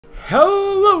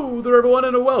Hello there everyone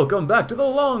and welcome back to the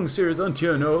long series on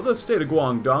TNO, the state of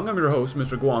Guangdong. I'm your host,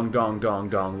 Mr. Guangdong Dong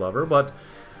Dong Lover, but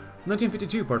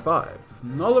 1952 Part 5.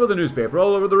 All over the newspaper,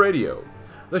 all over the radio.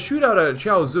 The shootout at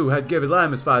Chaozhou had given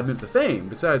Lam his 5 minutes of fame.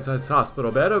 Besides his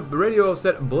hospital bed, a radio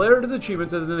set blared his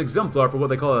achievements as an exemplar for what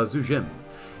they call a Zujin.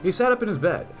 He sat up in his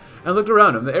bed and looked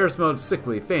around him. The air smelled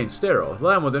sickly, faint, sterile.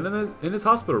 Lam was in his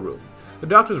hospital room. The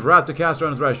doctors wrapped a cast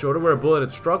around his right shoulder where a bullet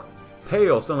had struck.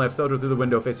 Pale sunlight filtered through the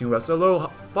window facing west. A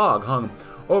low fog hung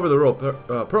over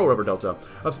the Pearl River Delta,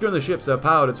 obscuring the ship's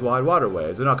plowed its wide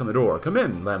waterways. A knock on the door. "Come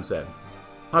in," Lam said.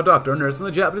 A doctor, a nurse, and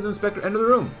the Japanese inspector entered the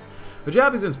room. The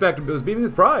Japanese inspector was beaming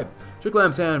with pride. Shook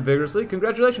Lam's hand vigorously.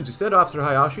 "Congratulations," he said, "Officer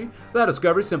Hayashi. That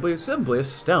discovery is simply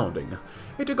astounding."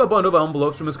 He took a bundle of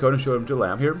envelopes from his coat and showed them to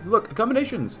Lam. "Here, look,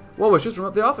 combinations. Well wishes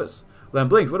from the office." Lam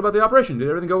blinked. "What about the operation? Did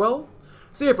everything go well?"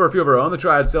 Save for a few of our own, the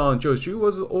triad cell in Choshu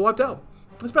was wiped out.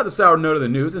 Despite the sour note of the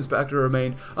news, the inspector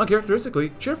remained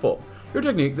uncharacteristically cheerful. "Your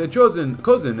technique, the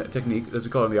Kozin technique, as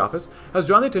we call it in the office, has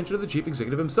drawn the attention of the chief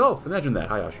executive himself. Imagine that,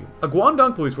 Hayashi. A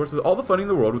Guangdong police force with all the funding in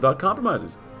the world without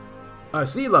compromises." "I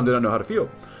see," Lam did not know how to feel.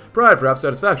 Pride, perhaps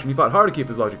satisfaction. He fought hard to keep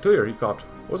his logic clear. He coughed.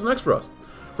 "What's next for us?"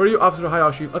 "For you, Officer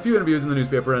Hayashi, a few interviews in the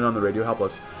newspaper and on the radio help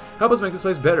us. Help us make this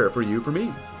place better for you, for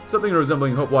me." Something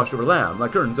resembling hope washed over Lam,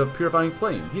 like curtains of purifying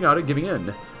flame. He nodded, giving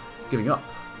up.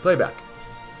 Playback.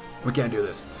 "We can't do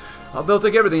this. They'll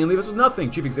take everything and leave us with nothing."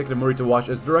 Chief Executive Morita watched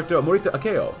as Director Morita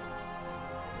Akeo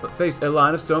faced a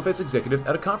line of stone-faced executives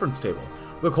at a conference table,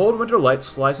 the cold winter light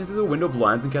slicing through the window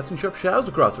blinds and casting sharp shadows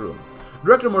across the room.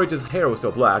 Director Morita's hair was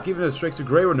so black, even his streaks of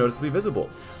gray were noticeably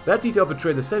visible. That detail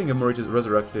betrayed the setting of Morita's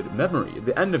resurrected memory,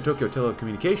 the end of Tokyo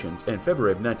Telecommunications in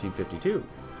February of 1952.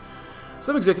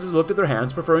 Some executives looked at their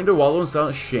hands, preferring to wallow in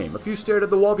silent shame. A few stared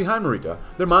at the wall behind Morita.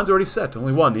 Their minds already set.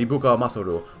 Only one, Ibuka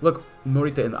Masaru, looked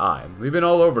Morita in the eye. "We've been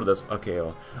all over this,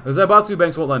 Akeo. The Zaibatsu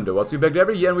banks won't lend to us. We begged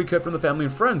every yen we could from the family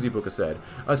and friends," Ibuka said.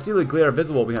 A steely glare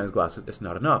visible behind his glasses. "It's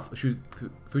not enough.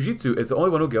 Fujitsu is the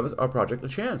only one who gives our project a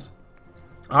chance."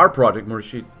 "Our project,"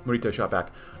 Morita shot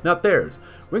back. "Not theirs.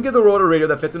 We can give the world a radio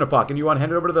that fits in a pocket. You want to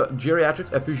hand it over to the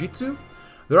geriatrics at Fujitsu?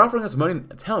 They're offering us money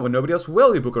and talent when nobody else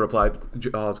will," Ibuka replied,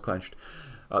 jaws clenched.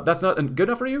 "That's not good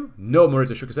enough for you?" "No,"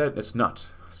 Morita shook his head. "It's not."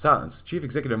 Silence. Chief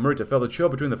Executive Morita felt the chill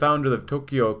between the founder of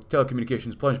Tokyo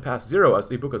Telecommunications plunge past zero as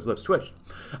Ibuka's lips twitched.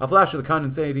 A flash of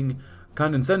the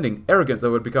condescending arrogance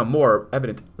that would become more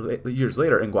evident years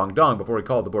later in Guangdong before he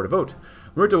called the board a vote.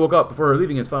 Morita woke up before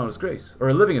living his final disgrace,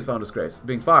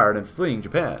 being fired and fleeing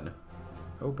Japan.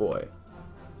 Oh boy.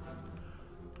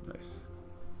 Nice.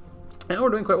 And we're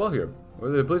doing quite well here.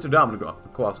 The police are dominant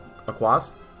across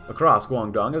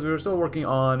Guangdong, as we were still working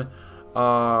on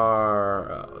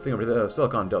our thing over the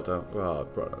Silicon Delta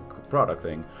product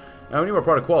thing. And we need more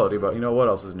product quality, but you know what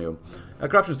else is new?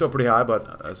 Corruption is still pretty high,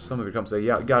 but as some of you come say,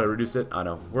 yeah, you gotta reduce it. I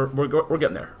know. We're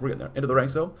getting there. We're getting there. Into the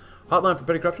ranks, though. Hotline for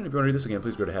petty corruption. If you want to read this again,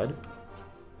 please go ahead.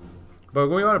 But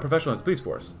when we want to professionalize the police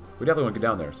force, we definitely want to get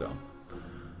down there, so.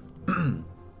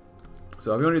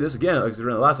 So if you want to read this again, like we did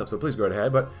in the last episode, please go right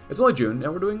ahead. But it's only June,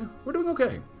 and we're doing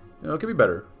okay. You know, it could be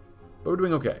better, but we're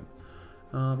doing okay.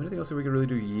 Anything else that we can really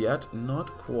do yet?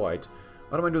 Not quite.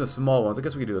 I don't mind doing the small ones. I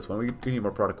guess we could do this one. We need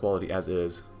more product quality as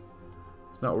is.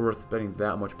 It's not worth spending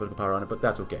that much political power on it, but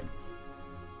that's okay.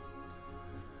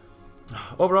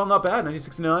 Overall, not bad.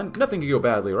 1969. Nothing can go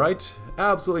badly, right?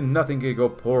 Absolutely nothing can go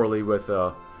poorly with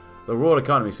the world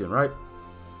economy soon, right?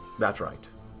 That's right.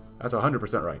 That's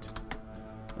 100% right.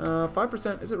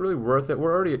 5%, is it really worth it?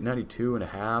 We're already at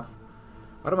 92.5.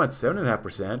 I don't mind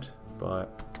 7.5%,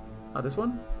 but this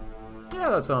one? Yeah,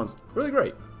 that sounds really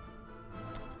great.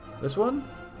 This one?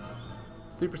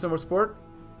 3% more support?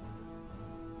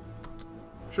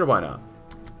 Sure, why not?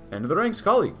 End of the ranks,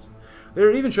 colleagues.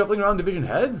 They're even shuffling around division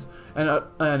heads,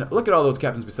 and look at all those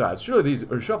captains besides. Surely these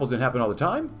shuffles didn't happen all the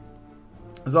time?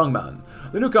 Zongman,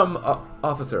 the newcome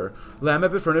officer Lam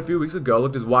had befriended a few weeks ago,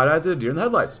 looked as wide-eyed as a deer in the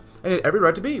headlights, and he had every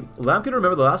right to be. Lam could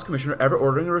remember the last commissioner ever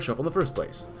ordering a reshuffle in the first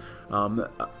place. And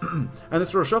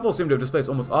this reshuffle seemed to have displaced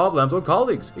almost all of Lam's old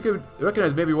colleagues. He could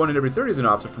recognize maybe 1 in every 30 as an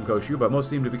officer from Koshu, but most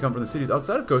seemed to come from the cities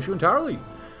outside of Koshu entirely.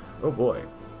 Oh boy.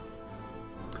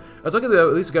 It's lucky that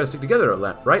at least we got to stick together,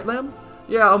 right, Lam?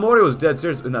 Yeah, Omori was dead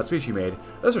serious in that speech he made.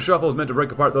 This reshuffle was meant to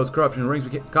break apart those corruption rings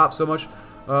we copped so much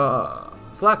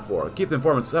flack for, keep the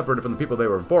informants separated from the people they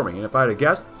were informing, and if I had to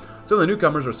guess, some of the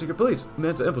newcomers were secret police,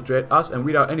 meant to infiltrate us and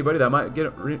weed out anybody that might get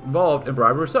involved in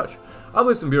bribery or such. I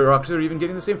believe some bureaucrats are even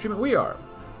getting the same treatment we are.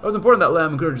 It was important that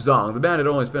Lam encouraged Zong. The band had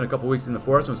only spent a couple weeks in the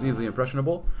forest and was easily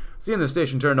impressionable. Seeing the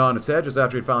station turned on its head just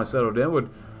after he'd finally settled in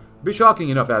would It'd be shocking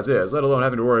enough as is, let alone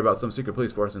having to worry about some secret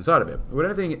police force inside of it. Would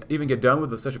anything even get done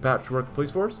with such a patchwork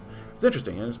police force? It's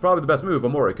interesting, and it's probably the best move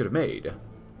Omori could have made.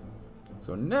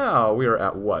 So now we are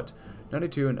at what?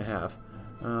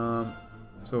 92.5.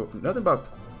 So nothing about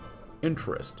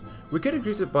interest. We could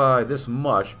increase it by this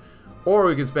much, or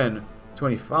we could spend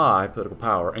 25 political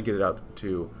power and get it up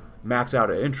to max out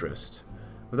at interest.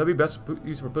 Would that be best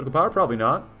use for political power? Probably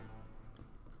not.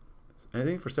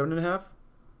 Anything for 7.5?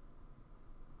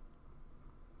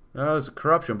 No, it's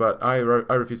corruption, but I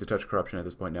refuse to touch corruption at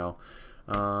this point now.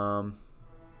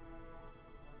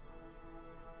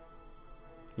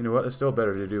 You know what? It's still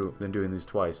better to do than doing these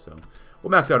twice, so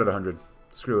we'll max out at 100.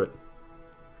 Screw it.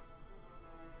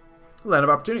 Land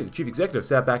of opportunity. The chief executive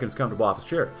sat back in his comfortable office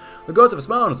chair, the ghost of a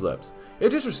smile on his lips. He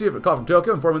had just received a call from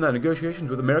Tokyo informing that negotiations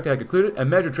with America had concluded and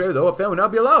measured trade with the OFM would now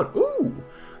be allowed. Ooh!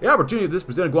 The opportunity this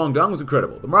presented Guangdong was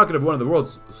incredible. The market of one of the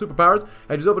world's superpowers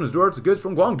had just opened its doors to goods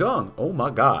from Guangdong. Oh my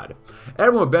god.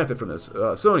 Everyone would benefit from this.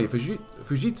 Sony,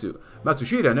 Fujitsu,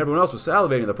 Matsushita, and everyone else was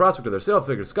salivating at the prospect of their sales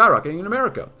figures skyrocketing in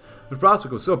America. The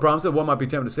prospect was so promising one might be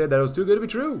tempted to say that it was too good to be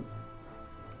true.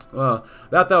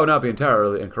 That would not be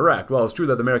entirely incorrect. While it's true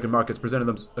that the American markets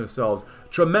presented themselves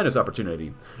tremendous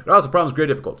opportunity, it also promised great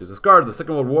difficulties. The scars of the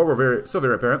Second World War were very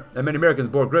apparent, and many Americans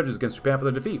bore grudges against Japan for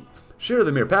their defeat. Sure,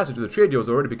 the mere passage of the trade deal was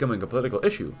already becoming a political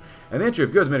issue, and the entry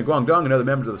of goods made in Guangdong and other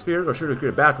members of the sphere are sure to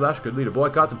create a backlash could lead to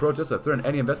boycotts and protests that threaten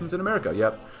any investments in America.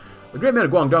 Yep. The great men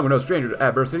of Guangdong were no stranger to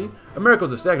adversity. America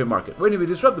was a stagnant market, waiting to be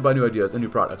disrupted by new ideas and new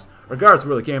products. Regardless of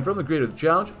where they came from, the greater the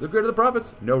challenge, the greater the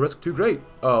profits. No risk too great.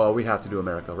 Oh, we have to do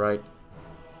America, right?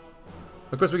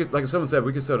 Of course, we could, like someone said,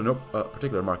 we could sell to no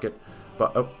particular market,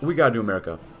 but we gotta do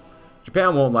America.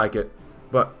 Japan won't like it,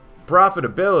 but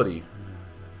profitability.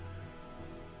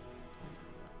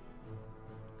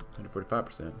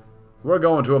 145%. We're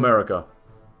going to America.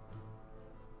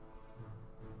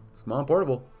 Small and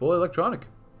portable, fully electronic.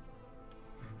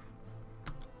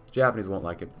 The Japanese won't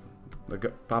like it.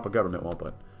 The Papa government won't,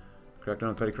 but crackdown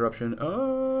on petty corruption.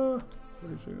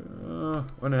 What is it?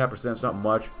 1.5%. It's not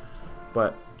much.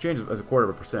 But changes as a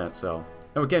 1/4%, so.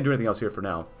 And we can't do anything else here for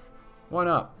now. Why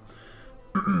not?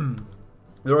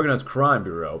 The Organized Crime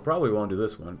Bureau. Probably won't do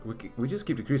this one. We just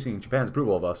keep decreasing Japan's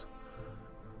approval of us.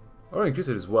 Or increase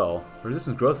it as well.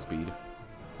 Resistance growth speed.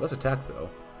 Less attack, though.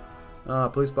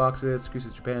 Police boxes.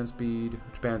 Decreases Japan's speed.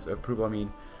 Japan's approval, I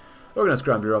mean. Organized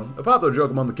Crime Bureau. A popular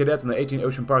joke among the cadets in the 18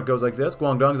 Ocean Park goes like this.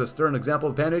 Guangdong is a stern example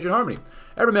of Pan-Asian harmony.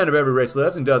 Every man of every race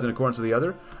lives and does in accordance with the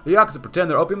other. The Yakuza pretend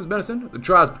their opium is medicine, the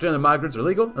tribes pretend their migrants are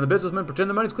legal, and the businessmen pretend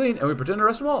their money's clean, and we pretend to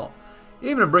arrest them all.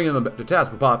 Even if bringing them to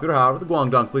task were popular, however, the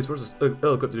Guangdong police force is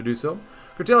ill-equipped to do so.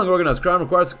 Curtailing organized crime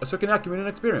requires a certain acumen and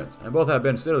experience, and both have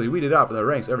been steadily weeded out from their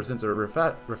ranks ever since their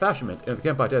refashionment into the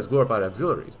Kenpai's glorified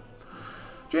auxiliaries.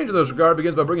 Change in this regard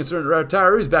begins by bringing certain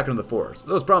retirees back into the force.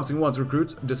 Those promising ones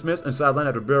recruits dismissed and sidelined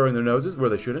after burying their noses where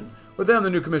they shouldn't. With them, the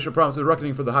new commissioner promises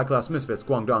reckoning for the high-class misfits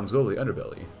Guangdong's lowly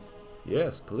underbelly.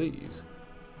 Yes, please.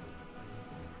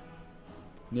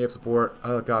 Nav support,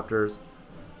 helicopters,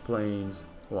 planes.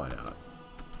 Why not?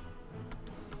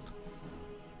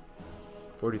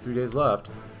 43 days left.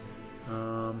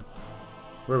 Where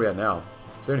are we at now?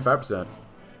 75%.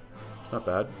 It's not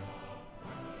bad.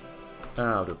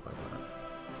 I'll do it by that.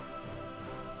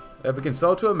 If we can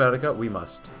sell to America, we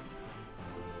must.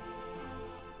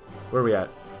 Where are we at?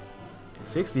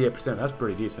 68%, that's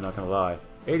pretty decent, not gonna lie.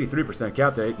 83%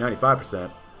 capped at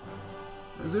 95%.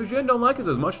 Zujin don't like us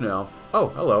as much now. Oh,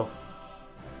 hello.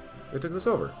 They took this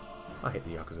over. I hate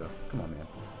the Yakuza. Come on, man.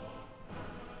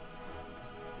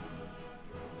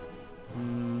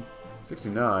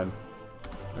 69.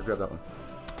 I grabbed that one.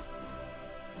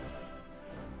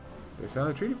 They sound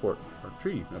like treaty port. Or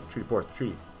treaty, not treaty port, the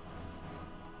treaty.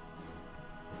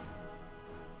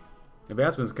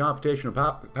 Advancements in computational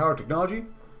power technology?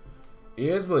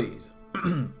 Yes, please.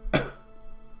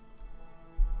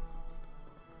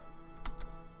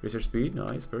 Research speed,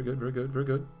 nice. Very good, very good, very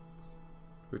good.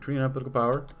 Retreating on political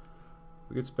power.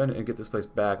 We could spend it and get this place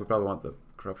back. We probably want the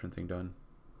corruption thing done.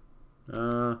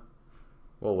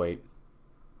 We'll wait.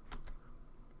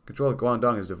 Control of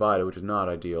Guangdong is divided, which is not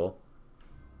ideal.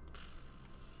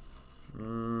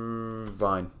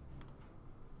 Fine.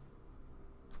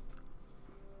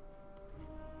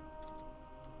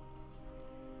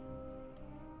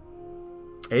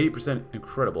 %,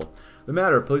 incredible. The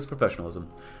matter of police professionalism.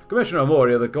 Commissioner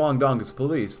Omori of the Guangdong's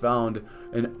police found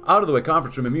an out-of-the-way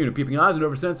conference room immune to peeping eyes and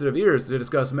oversensitive ears to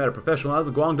discuss the matter of professionalizing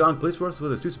the Guangdong police force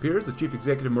with his two superiors, the Chief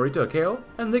Executive Morita Akeo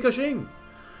and Li Ka-shing.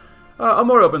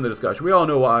 Omori opened the discussion. We all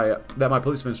know why that my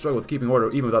policemen struggle with keeping order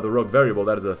even without the rogue variable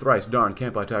that is a thrice darned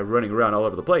Kenpai running around all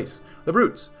over the place. The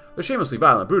brutes. They're shamelessly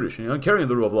violent, brutish, and uncaring of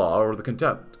the rule of law or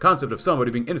the concept of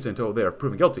somebody being innocent until they are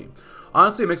proven guilty.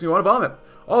 Honestly, it makes me want to vomit.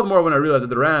 All the more when I realize that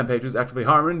the rampages actively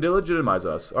harm and delegitimize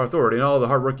us, our authority, and all the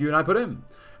hard work you and I put in.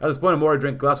 At this point, Amori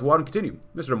drank a glass of water and continued.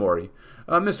 Mr. Amori,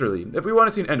 Mr. Lee, if we want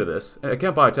to see an end of this, and a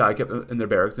Kempai Tai kept in their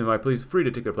barracks and my police free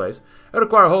to take their place, it would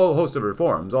require a whole host of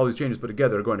reforms. All these changes put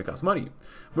together are going to cost money.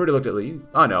 Murdy looked at Lee.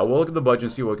 I know, we'll look at the budget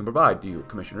and see what we can provide you,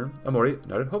 Commissioner. Amori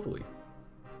nodded hopefully.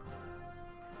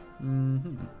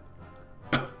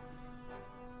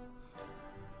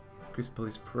 Increase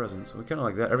police presence. We kind of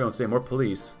like that. Everyone's saying more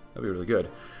police. That'd be really good.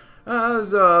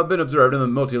 As been observed in the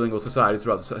multilingual societies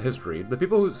throughout history, the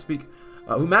people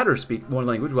who matter speak one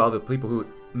language, while the people who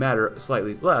matter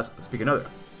slightly less speak another.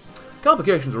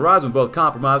 Complications arise when both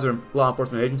compromise and law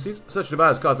enforcement agencies. Such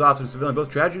divides cause officers and civilians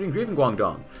both tragedy and grief in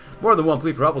Guangdong. More than one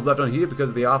plea for help was left unheeded because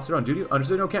of the officer on duty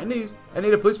understood no Cantonese, and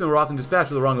native policemen were often dispatched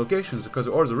to the wrong locations because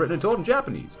the orders were written and told in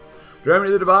Japanese. To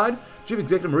remedy the divide, Chief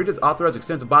Executive Morita's authorized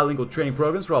extensive bilingual training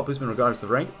programs for all policemen regardless of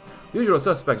rank. The usual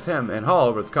suspects, him and Hall,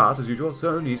 over its costs. As usual,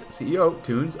 Sony's CEO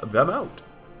tunes them out.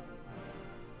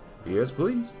 Yes,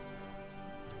 please.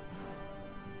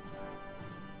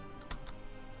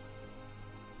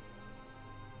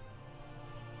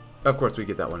 Of course, we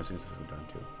get that one as soon as this is done,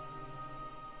 too.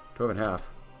 12 and a half.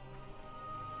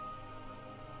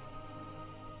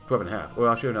 12 and a half. Well,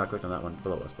 I should have not clicked on that one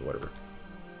below us, but whatever.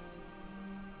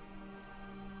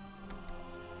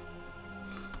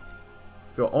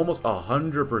 So, almost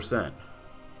 100%.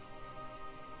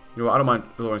 You know what, I don't mind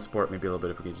lowering support maybe a little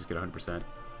bit if we could just get 100%.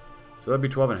 So, that'd be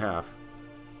 12 and a half.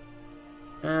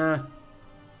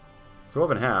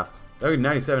 12 and a half. That would be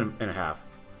 97 and a half.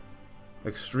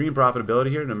 Extreme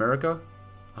profitability here in America.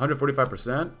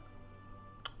 145%.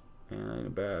 Yeah,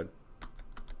 ain't bad.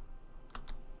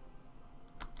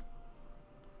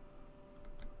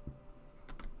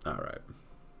 Alright.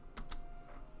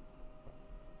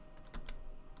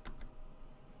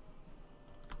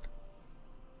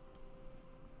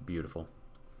 Beautiful.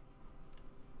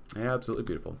 Yeah, absolutely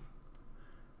beautiful.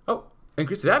 Oh,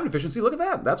 increased admin efficiency. Look at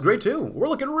that. That's great too. We're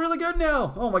looking really good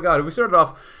now. Oh my god. We started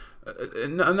off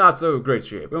not so great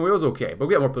shape. I mean, it was okay, but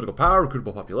we got more political power,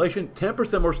 recruitable population,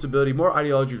 10% more stability, more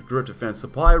ideology-driven defense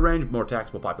supply range, more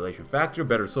taxable population factor,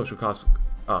 better social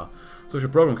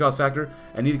program cost factor,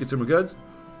 and needed consumer goods.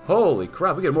 Holy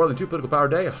crap, we get more than 2 political power a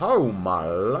day. Oh my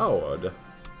lord.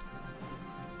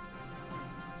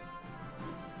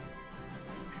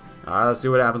 Alright, let's see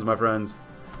what happens, my friends.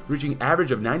 Reaching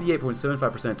average of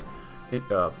 98.75% in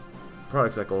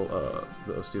product cycle,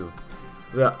 those two.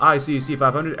 The ICC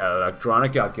 500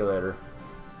 electronic calculator.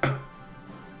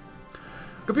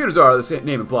 Computers are, the same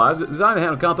name implies, designed to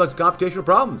handle complex computational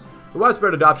problems. The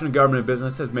widespread adoption of government and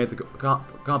business has made the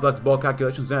complex bulk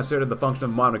calculations necessary to the function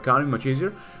of modern economy much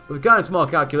easier. With the kind of small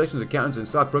calculations accountants and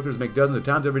stockbrokers make dozens of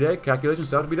times every day, calculations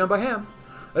still have to be done by hand.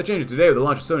 That changes today with the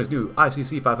launch of Sony's new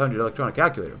ICC 500 electronic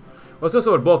calculator. Well, it's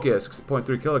also what bulk is,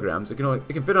 6.3 kilograms. It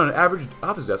can fit on an average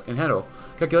office desk and handle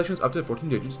calculations up to 14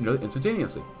 digits nearly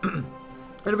instantaneously.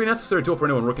 It'll be a necessary tool for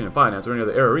anyone working in finance or any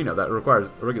other arena that requires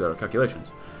regular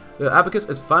calculations. The abacus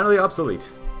is finally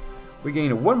obsolete. We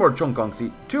gain 1 more Chongqing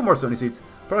seat, 2 more Sony seats,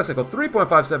 product cycle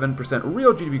 3.57%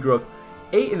 real GDP growth,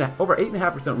 over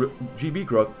 8.5% GB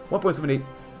growth,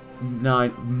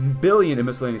 1.789 billion in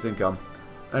miscellaneous income,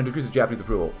 and decreases Japanese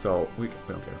approval. So we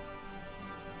don't care.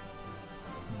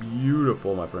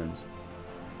 Beautiful, my friends.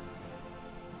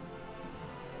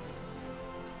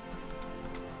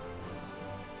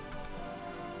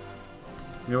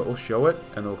 You know what, we'll show it,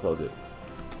 and then we'll close it.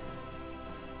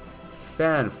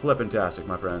 Fan-flippin-tastic,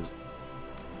 my friends.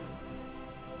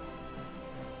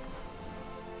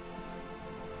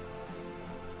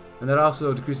 And that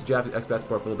also decreases Japanese expat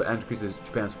support a little bit, and decreases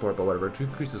Japan support, but whatever. It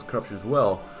decreases corruption as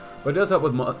well. But it does help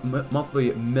with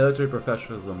monthly military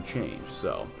professionalism change,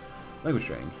 so. Language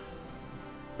training.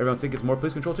 Everyone think it's more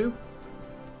police control too?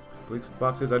 Police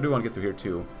boxes, I do want to get through here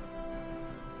too.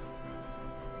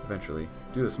 Eventually.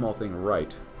 Do the small thing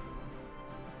right.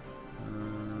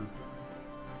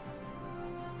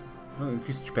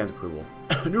 Increase Japan's approval.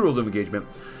 New rules of engagement.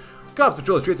 Cops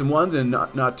patrol the streets in ones and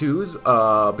not twos,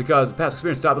 because past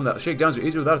experience taught them that shakedowns are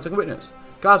easier without a second witness.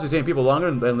 Cops detain people longer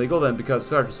than legal than because the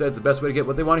sergeant said it's the best way to get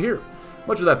what they want to hear.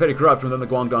 Much of that petty corruption within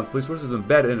the Guangdong police force is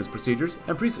embedded in its procedures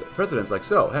and precedents like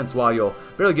so, hence why you'll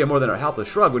barely get more than a helpless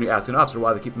shrug when you ask an officer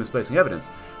why they keep misplacing evidence.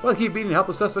 Why they keep beating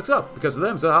helpless suspects up, because to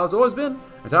them it's how it's always been,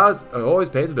 it's how it always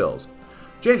pays the bills.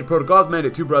 Change of protocols,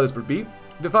 mandate 2 brothers per beat,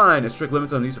 define strict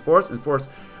limits on the use of force, enforce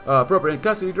appropriate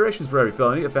custody durations for every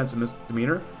felony, offense, and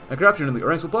misdemeanor, and corruption in the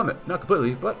ranks will plummet, not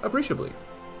completely, but appreciably.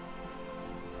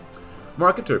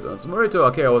 market turbulence. Morito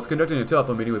Akeo was conducting a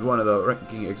telephone meeting with one of the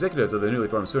ranking executives of the newly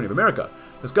formed Sony of America,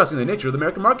 discussing the nature of the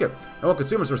American market and what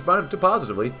consumers responded to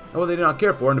positively and what they did not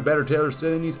care for, and to better tailor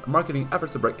Sony's marketing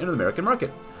efforts to break into the American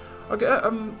market. Our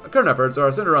current efforts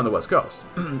are centered around the West Coast.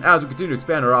 As we continue to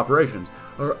expand our operations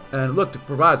and look to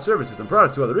provide services and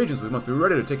products to other regions, we must be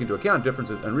ready to take into account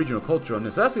differences in regional cultural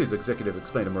necessities, the executive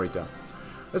explained to Morita.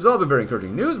 This has all been very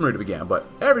encouraging news, Morita began, but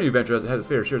every new venture has had its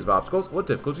fair shares of obstacles. What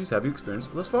difficulties have you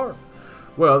experienced thus far?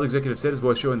 Well, the executive said, his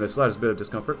voice showing the slightest bit of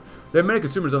discomfort. There are many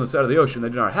consumers on the side of the ocean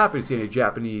that are not happy to see any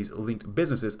Japanese-linked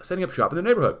businesses setting up shop in their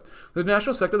neighborhood. The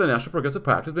national sector of the National Progressive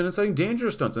Pact has been inciting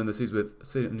dangerous stunts in the seas with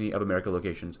Sony of America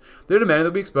locations. They're demanding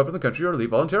that we be expelled from the country or leave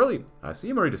voluntarily. I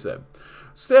see, Morita said.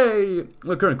 Say,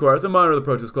 the current course, and monitor the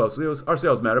protests closely. Our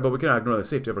sales matter, but we cannot ignore the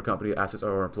safety of our company, assets,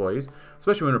 or our employees,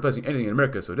 especially when replacing anything in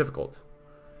America is so difficult.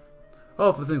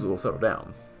 Hopefully things will settle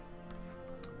down.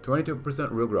 22%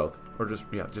 real growth. Or just,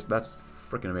 yeah, just that's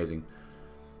freaking amazing.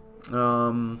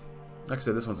 Like I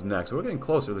said, this one's next. So we're getting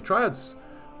closer. The Triads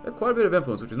have quite a bit of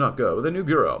influence, which is not good. With a new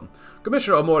bureau,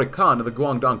 Commissioner Omori Khan of the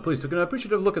Guangdong Police took an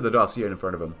appreciative look at the dossier in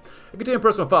front of him. It contained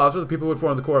personal files for the people who would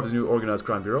form the core of his new organized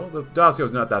crime bureau. The dossier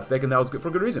was not that thick, and that was good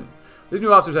for good reason. These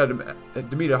new officers had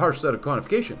to meet a harsh set of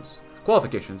qualifications.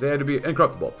 They had to be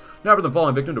incorruptible, never them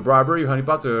falling victim to bribery,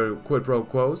 honeypots, or quid pro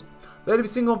quos. They had to be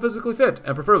single and physically fit,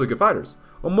 and preferably good fighters.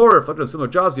 Omori reflected on similar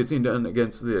jobs he had seen done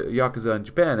against the Yakuza in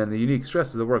Japan and the unique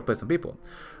stresses of the workplace on people.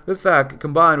 This fact,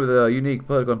 combined with a unique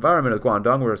political environment of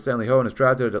Guandong, where Stanley Ho and his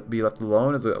triads had to be left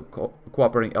alone as a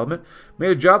cooperating element,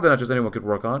 made a job that not just anyone could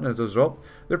work on, and as a result,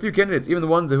 there were few candidates, even the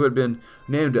ones who had been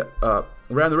named,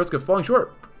 ran the risk of falling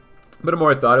short. But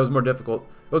Omori thought it was more difficult.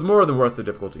 It was more than worth the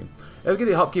difficulty. If he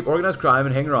could help keep organized crime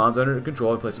and hanger-ons under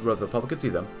control in places where the public could see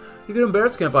them, he could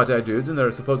embarrass Kenpai dudes and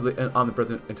their supposedly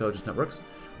omnipresent intelligence networks.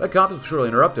 That conflict was surely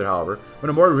interrupted, however,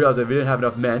 when Omori realized that if he didn't have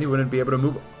enough men, he wouldn't be able to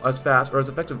move as fast or as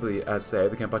effectively as, say,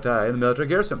 the Kenpai and the military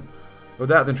garrison. With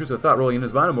that, the intrusive thought rolling in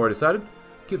his mind, Omori decided,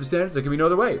 keep the standards, there can be no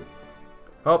other way.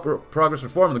 Help progress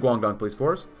reform in the Guangdong police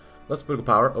force. Less political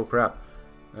power. Oh, crap.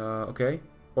 Okay.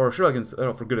 Or surely I can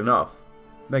settle for good enough.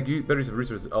 Make better use of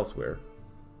resources elsewhere.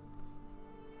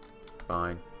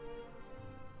 Fine.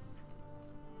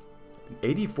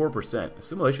 84%.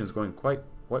 Assimilation is going quite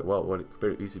well. What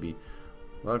it used to be.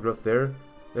 A lot of growth there.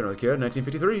 They don't really care.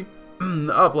 1953.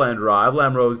 Upland Drive.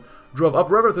 Lamb Road drove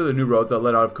upriver through the new roads that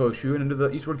led out of Koshu and into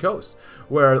the eastward coast,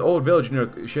 where the old village near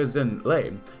Shenzhen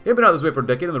lay. He had been out this way for a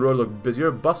decade, and the road looked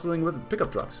busier, bustling with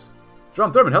pickup trucks.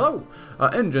 John Thurman, hello!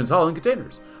 Engines hauling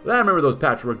containers. Lamb remember those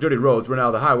patchwork, dirty roads where now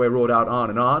the highway rolled out on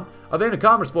and on. A vein of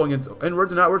commerce flowing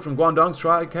inwards and outwards from Guangdong's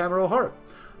tricameral heart.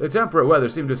 The temperate weather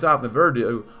seemed to soften the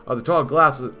verdure of the tall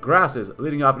grasses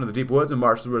leading off into the deep woods and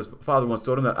marshes where his father once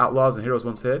told him that outlaws and heroes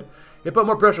once hid. It put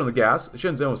more pressure on the gas.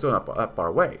 Shenzhen was still not that far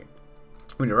away.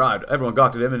 When he arrived, everyone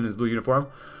gawked at him in his blue uniform.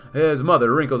 His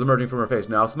mother, wrinkles emerging from her face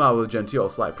now, smiled with genteel,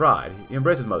 slight pride. He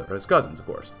embraced his mother, his cousins, of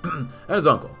course, and his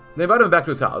uncle. They invited him back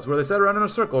to his house, where they sat around in a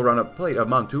circle around a plate of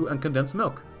mantou and condensed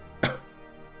milk.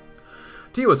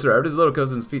 Tea was served, his little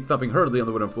cousin's feet thumping hurriedly on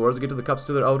the wooden floors to get to the cups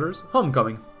to their elders.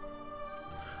 Homecoming.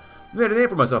 Made a name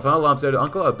for myself, huh? Lam said to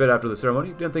Uncle a bit after the ceremony.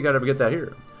 Didn't think I'd ever get that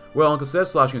here. Well, Uncle said,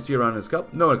 sloshing his tea around in his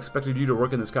cup. No one expected you to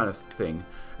work in this kind of thing.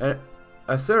 And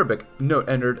a Arabic note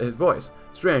entered his voice.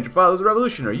 Strange, your father's a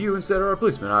revolutionary. You instead are a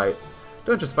policeman.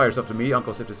 Don't justify yourself to me,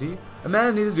 Uncle sipped his tea. A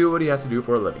man needs to do what he has to do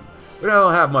for a living. We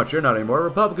don't have much here, not anymore.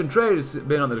 Republican trade has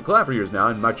been on the decline for years now,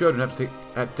 and my children have to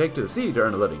take to the sea to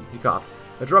earn a living. He coughed.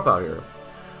 It's rough out here.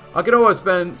 I can always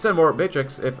send more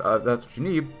paychecks if that's what you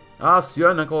need.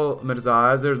 Sure, Uncle met his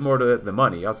eyes. There's more to it than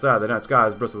money. Outside, the night sky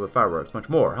is bristled with fireworks. Much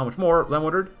more. How much more? Lem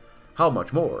wondered. How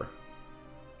much more?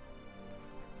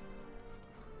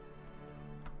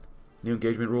 New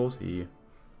engagement rules?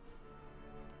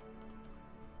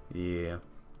 Yeah.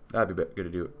 That'd be good to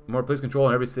do. More police control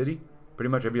in every city. Pretty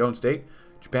much every own state.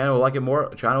 Japan will like it more.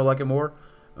 China will like it more.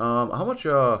 How much,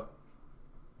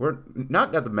 we're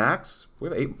not at the max. We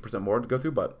have 8% more to go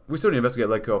through, but we still need to investigate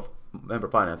Lake member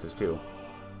finances too.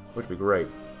 Which would be great.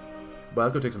 But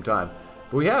that's going to take some time.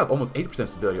 But we have almost 80%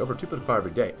 stability, over 2% power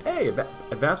every day. Hey,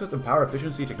 advancements in power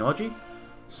efficiency technology.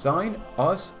 Sign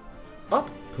us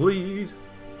up, please.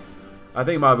 I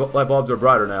think my light bulbs are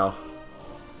brighter now.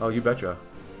 Oh, you betcha.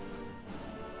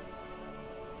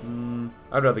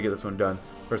 I'd rather get this one done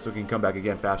first so we can come back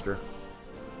again faster.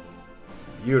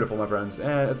 Beautiful, my friends.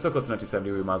 And it's so close to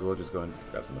 1970, we might as well just go and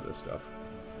grab some of this stuff.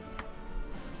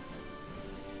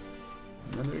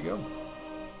 And there you go.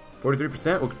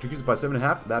 43%, we'll decrease it by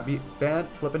 7.5. That'd be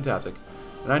fan-flippin-tastic.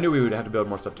 And I knew we would have to build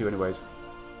more stuff too anyways.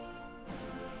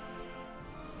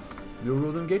 New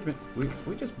rules of engagement.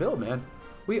 We just build, man.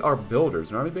 We are builders.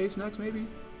 An army base next, maybe?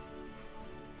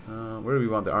 Where do we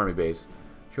want the army base?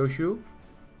 Shoshu?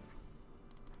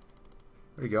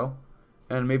 There you go.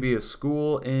 And maybe a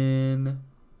school in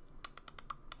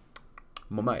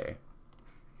Momae.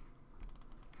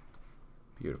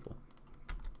 Beautiful.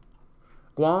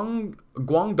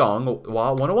 Guangdong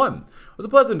 101. It was a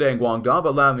pleasant day in Guangdong,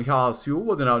 but Lam Hsiu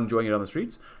wasn't out enjoying it on the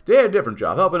streets. They had a different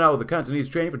job, helping out with the Cantonese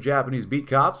training for Japanese beat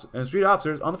cops and street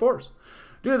officers on the force.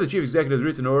 Due to the chief executive's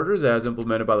recent orders, as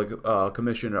implemented by the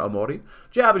Commissioner Amori,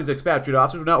 Japanese expatriate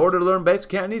officers were now ordered to learn basic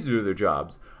Cantonese to do their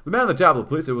jobs. The man on the top of the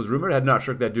police, it was rumored, had not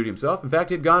shirked that duty himself. In fact,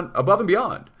 he had gone above and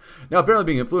beyond. Now,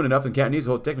 apparently being fluent enough in Cantonese to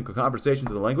hold technical conversations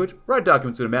in the language, write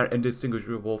documents in a manner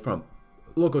indistinguishable from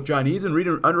local Chinese, and read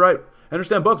and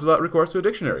understand books without recourse to a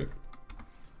dictionary.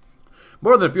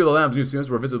 More than a few of the Lamb's new students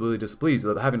were visibly displeased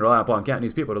at having to rely upon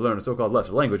Cantonese people to learn a so-called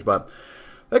lesser language, but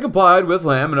they complied with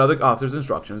Lam and other officers'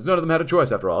 instructions. None of them had a choice,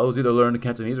 after all. It was either learn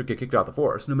Cantonese or get kicked off the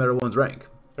force, no matter one's rank.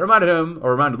 It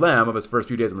reminded Lam of his first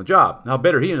few days on the job, how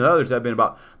bitter he and the others had been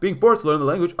about being forced to learn the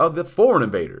language of the foreign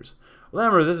invaders.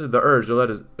 Lam resisted the urge to let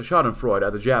his schadenfreude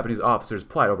at the Japanese officers'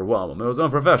 plight overwhelm him. It was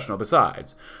unprofessional,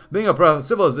 besides. Being a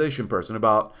civilization person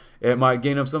about it might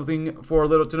gain him something for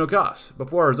little to no cost.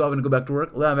 Before resolving to go back to work,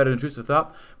 Lam had an intrusive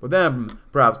thought, but then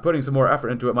perhaps putting some more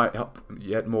effort into it might help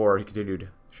yet more. He continued,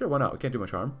 "Sure, why not? It can't do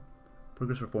much harm.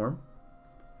 Progress reform."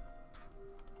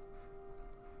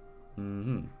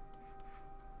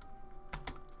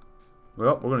 Well,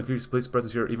 we're going to increase police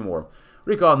presence here even more.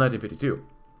 Recall 1952.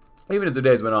 Even as the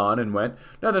days went on and went,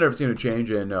 nothing ever seemed to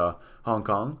change in Hong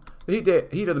Kong. The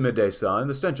heat of the midday sun,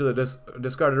 the stench of the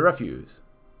discarded refuse.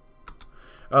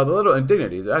 The little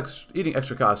indignities, eating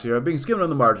extra costs here, being skimmed on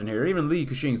the margin here, even Li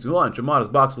Kuxing's lunch, a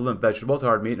modest box of limp vegetables,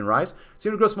 hard meat, and rice,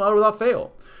 seemed to grow smaller without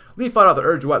fail. Li fought out the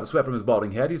urge to wipe the sweat from his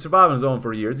balding head. He survived on his own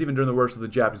for years, even during the worst of the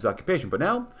Japanese occupation. But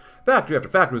now, factory after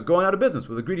factory was going out of business,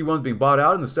 with the greedy ones being bought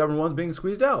out and the stubborn ones being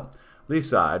squeezed out. Li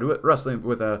sighed, wrestling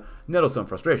with a nettlesome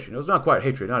frustration. It was not quite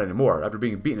hatred, not anymore, after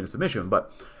being beaten into submission,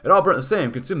 but it all burnt the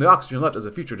same, consumed the oxygen left as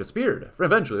the future disappeared. For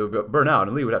eventually it would burn out,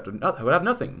 and Li would have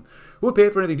nothing. Who would pay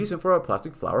for anything decent for a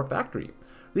plastic flower factory?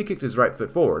 Li kicked his right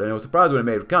foot forward, and was surprised when it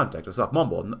made contact. A soft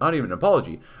mumble, not even an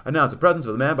apology, announced the presence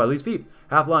of the man by Li's feet,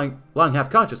 lying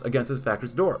half-conscious against his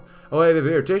factory's door. A wave of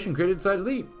irritation created inside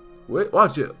Li. "Wait,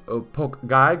 watch it, poke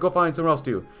guy. Go find somewhere else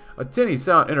to." A tinny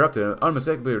sound interrupted him,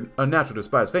 unmistakably unnatural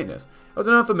despite his faintness. It was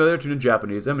an unfamiliar tune in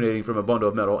Japanese, emanating from a bundle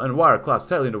of metal and wire clasped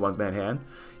tightly into one's man hand.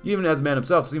 Even as the man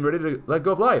himself seemed ready to let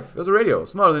go of life. It was a radio,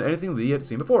 smaller than anything Li had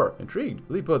seen before. Intrigued,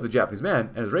 Li put the Japanese man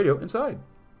and his radio inside.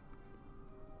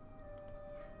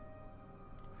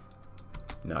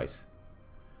 Nice.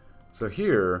 So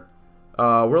here,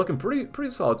 we're looking pretty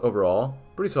solid overall.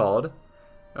 Pretty solid.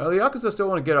 The Yakuza still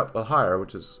want to get up higher,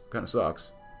 which is kind of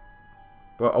sucks.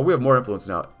 But we have more influence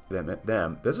now than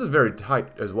them. This is very tight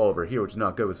as well over here, which is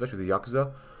not good, especially with the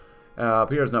Yakuza.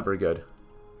 Up here is not very good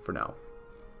for now.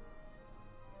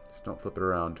 Just don't flip it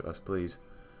around to us, please.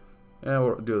 And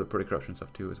we'll do the pretty corruption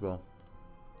stuff too as well.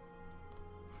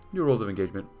 New rules of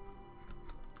engagement.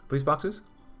 Police boxes?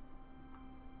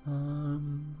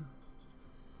 On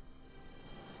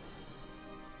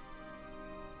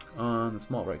the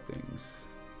small right things.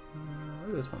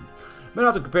 This one. Men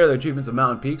often compare their achievements of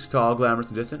mountain peaks, tall, glamorous,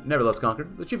 and distant, nevertheless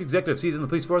conquered. The chief executive sees in the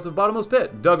police force a bottomless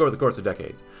pit, dug over the course of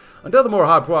decades. Until the more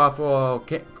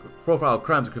high-profile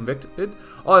crimes are convicted,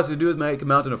 all he has to do is make a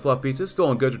mountain of fluff pieces,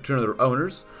 stolen goods returned to their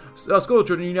owners, school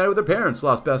children united with their parents,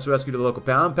 lost pets rescued to the local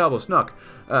pound, Pablo snuck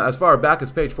as far back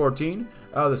as page 14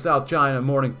 of the South China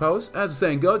Morning Post. As the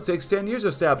saying goes, it takes 10 years to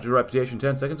establish a reputation,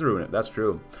 10 seconds to ruin it. That's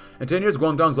true. In 10 years,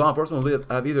 Guangdong's law enforcement will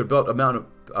have either built a mountain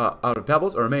out of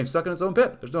pebbles or remain stuck in its own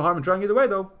pit. There's no harm in trying either way,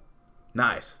 though.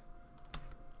 Nice.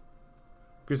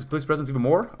 Increase the police presence even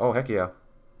more? Oh, heck yeah.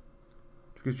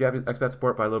 Increase Japanese expat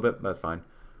support by a little bit. That's fine.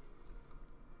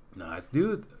 Nice.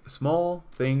 Do small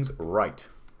things right.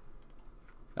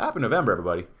 Happy November,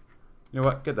 everybody. You know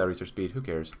what? Get that research speed. Who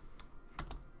cares?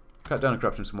 Cut down on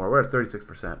corruption some more. We're at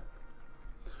 36%.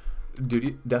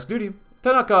 Desk duty.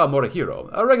 Tanaka Morihiro,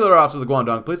 a regular officer of the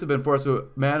Guangdong police, had been forced to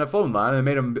man a phone line and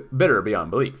made him bitter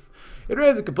beyond belief. It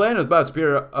raised a complaint of by a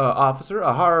superior officer,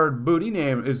 a hard booty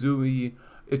named Izui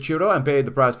Ichiro, and paid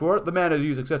the price for it. The man had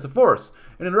used excessive force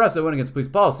in an arrest that went against police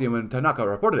policy, and when Tanaka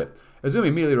reported it, Izumi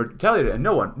immediately retaliated, and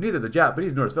no one, neither the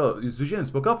Japanese nor his fellow Zujin,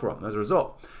 spoke up for him. As a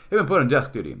result, he had been put on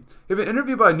desk duty. He had been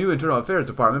interviewed by a new internal affairs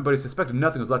department, but he suspected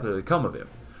nothing was likely to come of him.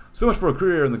 So much for a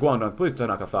career in the Guangdong police,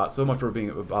 Tanaka thought. So much for being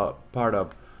a part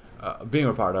of.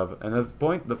 And at this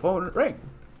point, the phone rang.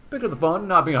 Picked up the phone,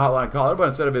 not being a hotline caller, but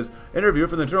instead of his interviewer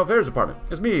from the Internal Affairs Department.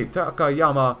 "It's me,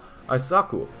 Takayama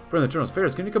Aisaku from the Internal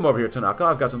Affairs. Can you come over here, Tanaka?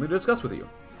 I've got something to discuss with you.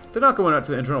 Tanaka went out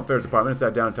to the Internal Affairs Department and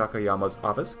sat down in Takayama's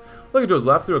office. Looking to his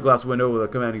left, through a glass window with a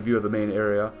commanding view of the main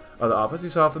area of the office, he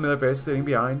saw a familiar face sitting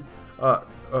behind a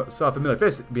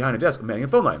desk manning a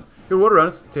phone line. He rolled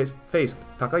around his face.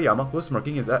 Takayama, who was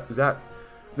smirking, is that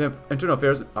the Internal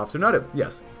Affairs officer nodded.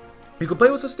 Yes. His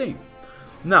complaint was sustained.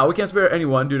 Now, we can't spare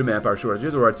anyone due to manpower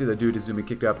shortages, or I'd see the dude Izumi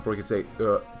kicked out before he could say,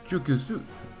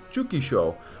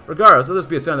 Chukisho. Regardless, let this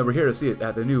be a sign that we're here to see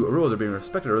that the new rules are being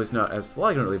respected, or at least not as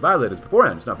flagrantly violated as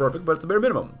beforehand. It's not perfect, but it's a bare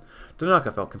minimum.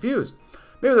 Tanaka felt confused.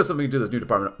 Maybe there's something to this new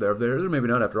department there, or maybe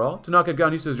not after all. Tanaka had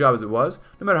gotten used to his job as it was,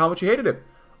 no matter how much he hated it.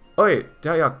 Oh wait,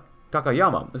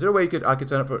 Takayama, is there a way I could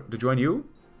sign up to join you?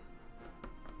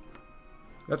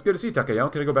 That's good to see,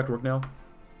 Takayama. Can I go back to work now?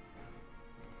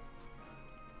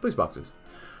 Police boxes.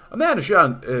 A man is shot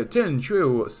on Tin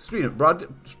Chu Street in broad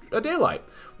daylight.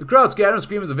 The crowd scattered and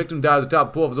screamed as the victim dies atop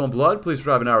a pool of his own blood. Police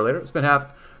arrive an hour later, spend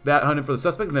half that hunting for the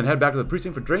suspect, and then head back to the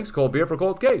precinct for drinks, cold beer for a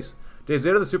cold case. Days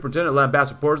later, the superintendent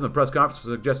lambasted reporters in the press conference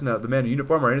suggesting that the men in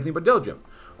uniform are anything but diligent.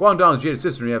 Guangdong's jaded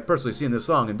sister have personally seen this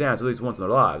song and dance at least once in their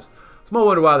lives. Small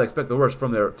wonder why they expect the worst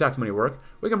from their tax money work.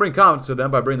 We can bring confidence to them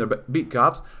by bringing their beat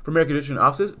cops from air-conditioned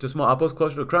offices to small outposts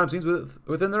closer to crime scenes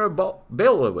within their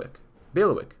bailiwick.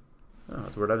 Bailiwick. Oh,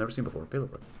 that's a word I've never seen before.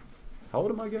 Bailiwick. How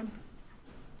old am I again?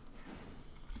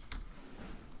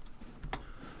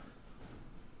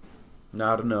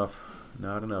 Not enough.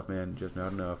 Not enough, man. Just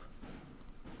not enough.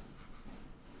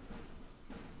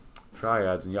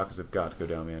 Triads and Yakuza have got to go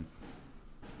down, man.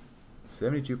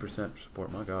 72%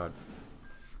 support. My God.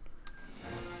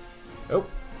 Oh.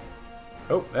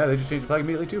 Oh, yeah, they just changed the flag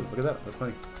immediately, too. Look at that. That's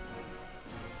funny.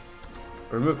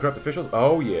 Remove corrupt officials?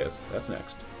 Oh, yes. That's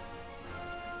next.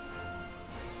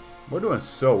 We're doing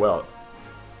so well.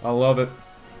 I love it.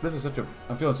 This is such a...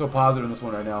 I'm feeling so positive in this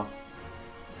one right now.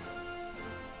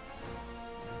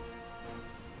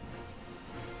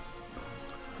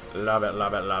 Love it,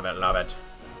 love it, love it, love it.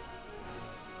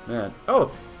 Man.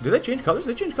 Oh, did they change colors?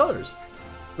 They changed colors.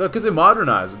 Look, because they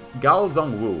modernized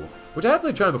Guangdong Wu, which I have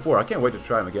played China before. I can't wait to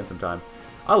try them again sometime.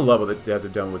 I love what the devs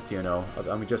have done with TNO.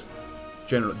 I mean, just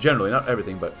generally, not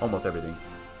everything, but almost everything.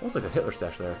 Almost like a Hitler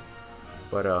stash there.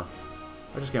 But,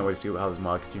 I just can't wait to see how this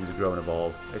mod continues to grow and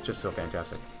evolve. It's just so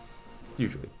fantastic.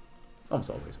 Usually. Almost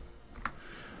always.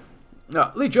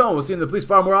 Now, Lee Chong was seeing the police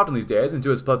far more often these days, and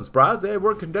to his pleasant surprise, they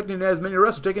weren't conducting as many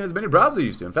arrests or taking as many bribes as they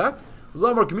used to. In fact, it was a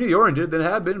lot more community-oriented than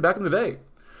it had been back in the day.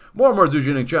 More and more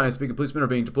Zhejiang and Chinese-speaking policemen are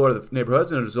being deployed to the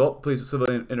neighborhoods, and as a result,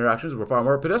 police-civilian interactions were far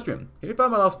more pedestrian. Can you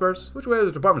find my lost purse? Which way is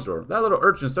the department store? That little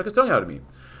urchin stuck his tongue out at me.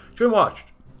 Chun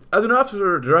watched. As an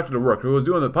officer directed a worker who was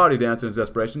doing the potty dance in his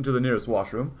desperation to the nearest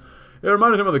washroom, it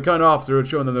reminded him of the kind officer who had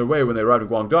shown them their way when they arrived in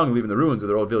Guangdong, leaving the ruins of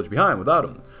their old village behind without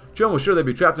him. Chun was sure they'd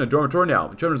be trapped in a dormitory now,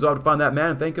 and Chun resolved to find that man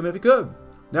and thank him if he could.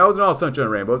 Now it wasn't all sunshine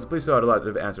and rainbows. The police still had a lot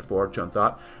to answer for, Chun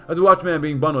thought, as he watched a man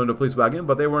being bundled into a police wagon,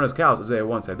 but they weren't as callous as they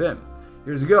once had been.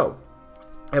 Here's a go.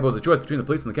 If it was a choice between the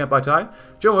police and the camp by tie,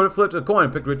 Chun would have flipped a coin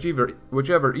and picked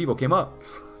whichever evil came up.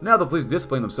 Now the police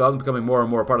disciplined themselves and becoming more and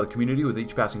more a part of the community with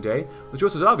each passing day. The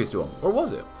choice was obvious to him, or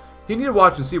was it? He needed to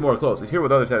watch and see more closely, hear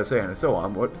what others had to say, and so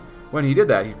on. When he did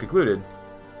that, he concluded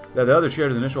that the others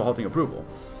shared his initial halting approval.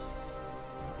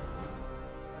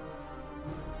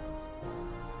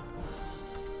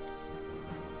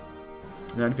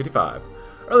 (1955).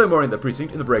 Early morning at the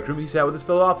precinct, in the break room, he sat with his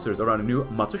fellow officers around a new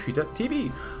Matsushita TV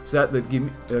set that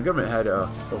the government had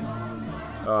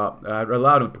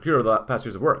allowed him to procure the past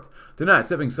years of work. Tonight,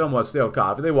 sipping somewhat stale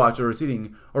coffee, they watched a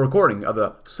recording of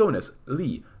the Sonus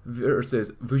Lee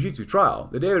versus Fujitsu trial.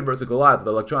 The David versus Goliath of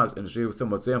the electronics industry was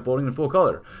somewhat say unfolding in full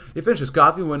color. He finished his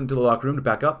coffee and went into the locker room to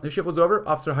pack up. His shift was over.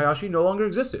 Officer Hayashi no longer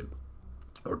existed.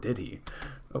 Or did he?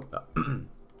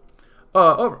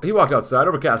 He walked outside.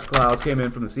 Overcast clouds came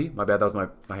in from the sea. My bad, that was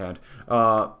my hand.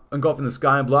 Engulfing the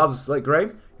sky in blobs of slate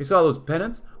gray. He saw those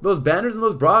pennants, those banners, and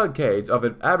those broadcades of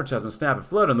an advertisement snap and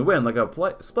float on the wind like a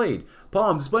splayed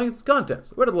palm displaying its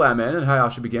contents. Where did the landman and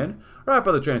Hayashi begin? Right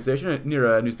by the train station,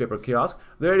 near a newspaper kiosk.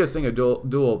 The radio sang a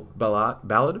dual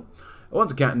ballad.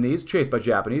 Once a Cantonese, chased by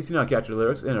Japanese, he did not catch the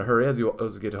lyrics in a hurry as he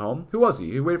was to get home. Who was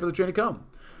he? He waited for the train to come.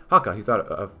 Hakka, he thought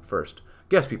of first.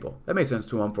 Guess people. That made sense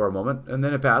to him for a moment, and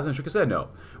then it passed and shook his head no.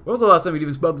 When was the last time he'd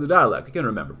even spoke the dialect? He can't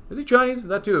remember. Is he Chinese?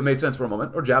 That too, it made sense for a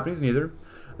moment. Or Japanese? Neither.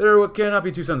 There cannot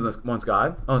be two suns in this one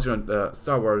sky, unless you're on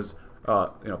Star Wars,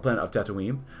 planet of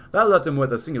Tatooine. That left him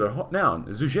with a singular noun,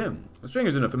 Zujin. A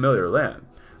stranger's in a familiar land.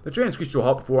 The train screeched to a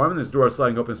halt before him, and his door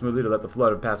sliding open smoothly to let the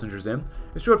flood of passengers in.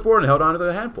 He strode forward and held on to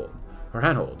the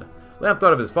handhold. Lamb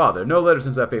thought of his father. No letters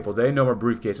since that fateful day. No more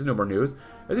briefcases. No more news.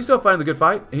 Is he still fighting the good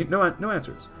fight? No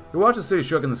answers. He watched the city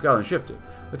shook and the skyline shifted.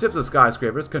 The tips of the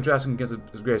skyscrapers, contrasting against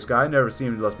the gray sky, never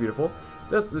seemed less beautiful.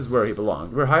 This is where he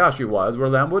belonged. Where Hayashi was, where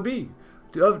Lamb would be.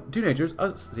 Two natures,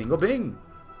 a single being.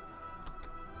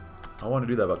 I want to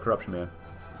do that about corruption, man.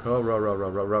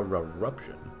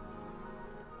 Corruption.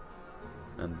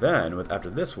 And then, after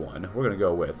this one, we're going to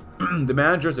go with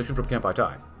demand jurisdiction from Camp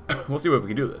Tai. We'll see if we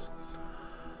can do this.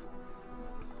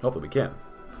 Hopefully we can.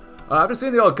 After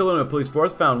seeing the all-killing police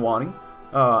force found wanting,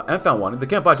 the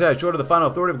Camp Tai assured of the final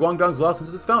authority of Guangdong's law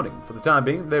since its founding. For the time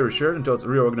being, they were assured until its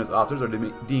reorganized officers are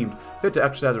deemed fit to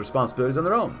exercise their responsibilities on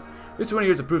their own. These 20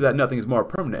 years have proved that nothing is more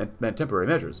permanent than temporary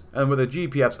measures, and with the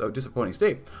GPF's disappointing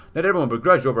state, not everyone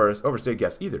begrudged overstayed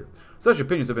guests either. Such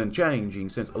opinions have been changing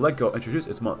since Elenco introduced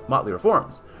its motley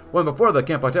reforms. When before the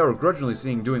Camp Tai were grudgingly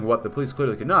seeing doing what the police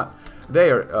clearly could not,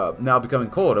 they are now becoming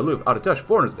cold, aloof, out of touch,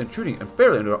 foreigners intruding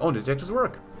unfairly into their own detectives'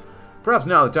 work. Perhaps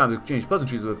now the time to exchange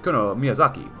pleasantries with Kono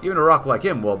Miyazaki. Even a rock like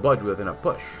him will budge with enough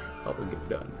push. Hope we can get it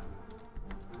done.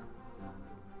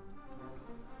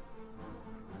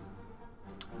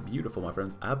 Beautiful, my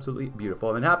friends. Absolutely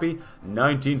beautiful. I'm happy.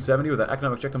 1970 with that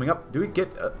economic check coming up. Do we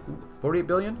get 48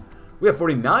 billion? We have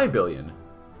 49 billion.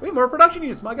 We have more production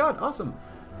units. My God, awesome.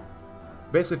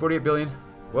 Basically 48 billion.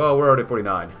 Well, we're already at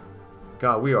 49.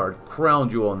 God, we are crown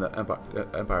jewel in the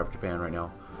Empire of Japan right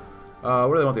now.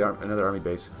 Where do they want another army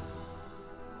base?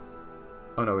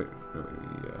 Oh no,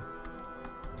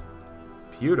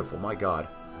 beautiful. My God.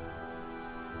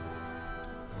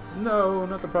 No,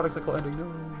 not the product cycle ending.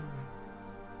 No.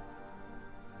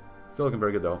 Still looking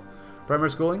very good, though. Primary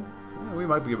schooling? We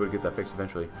might be able to get that fixed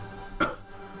eventually.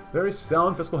 Very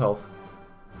sound fiscal health.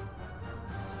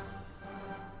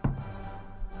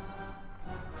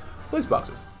 Police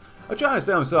boxes. A Chinese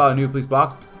family saw a new police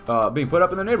box being put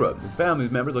up in their neighborhood. The family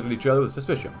members looked at each other with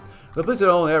suspicion. The police had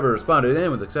only ever responded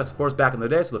in with excessive force back in the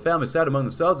day, so the family sat among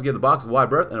themselves to give the box a wide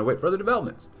berth and await further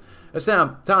developments. As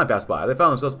time passed by, they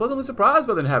found themselves pleasantly surprised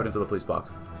by the inhabitants of the police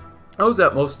box. Those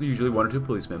that most usually one or two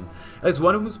policemen, at least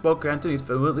one who spoke Cantonese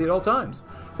fluently at all times.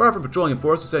 Far from patrolling in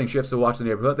force or setting shifts to watch the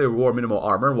neighborhood, they wore minimal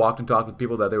armor and walked and talked with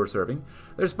people that they were serving.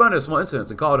 They responded to small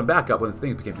incidents and called them back up when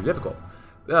things became too difficult,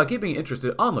 keeping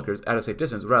interested onlookers at a safe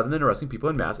distance rather than arresting people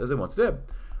en masse as they once did.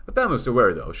 The family was still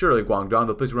wary, though. Surely Guangdong,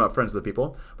 the police were not friends of the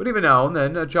people, but even now and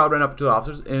then a child ran up to the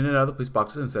officers in and out of the police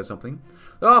boxes and said something.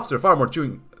 The officer, far from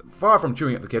chewing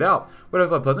the kid out, would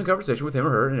have a pleasant conversation with him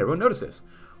or her, and everyone noticed this.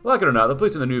 Like it or not, the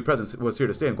police and the new presence was here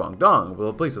to stay in Guangdong, but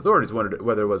the police authorities wondered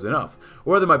whether it was enough,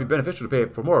 or whether it might be beneficial to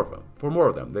pay for more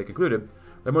of them. They concluded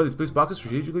that more of these police boxes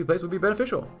strategically placed would be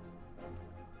beneficial.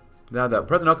 Now, that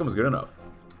present outcome was good enough.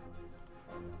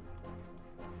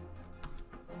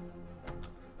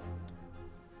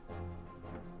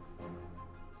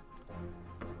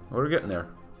 We're getting there.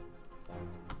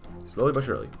 Slowly but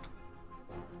surely.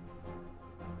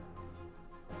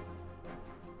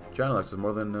 China likes us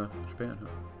more than Japan, huh?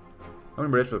 How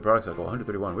many rates for the product cycle?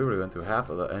 131. We would have gone through half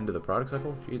of the end of the product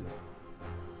cycle? Jesus.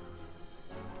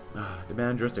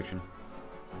 Demand jurisdiction.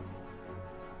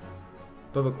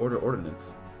 Public order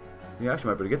ordinance. You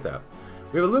actually might be able to get that.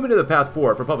 We have illuminated the path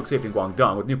forward for public safety in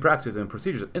Guangdong with new practices and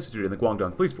procedures instituted in the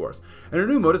Guangdong police force, and a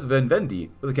new modus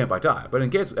vivendi with the Camp Tai. But in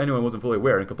case anyone wasn't fully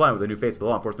aware and compliant with the new fates of the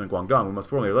law enforcement in Guangdong, we must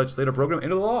formally legislate a program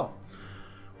into the law.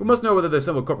 We must know whether the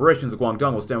assembled corporations of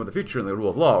Guangdong will stand with the future and the rule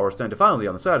of law, or stand defiantly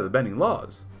on the side of the bending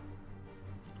laws.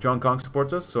 Hong Kong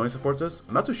supports us, Sony supports us,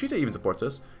 Matsushita even supports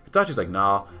us, Hitachi's like,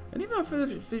 nah, and even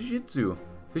Fujitsu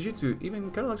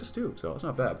even kind of likes us too, so it's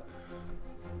not bad.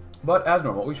 But as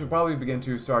normal, we should probably begin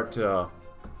to start to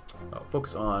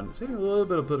focus on saving a little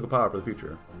bit of political power for the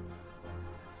future.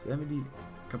 70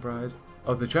 comprise...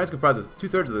 Oh, the Chinese comprises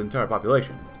 2/3 of the entire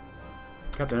population.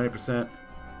 Capped at 90%,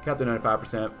 capped at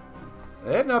 95%.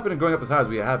 They have not been going up as high as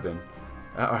we have been,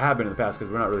 or have been in the past,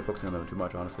 because we're not really focusing on them too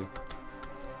much, honestly.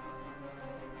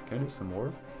 Can I do some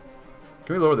more?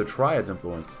 Can we lower the Triad's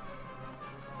influence?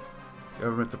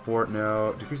 Government support,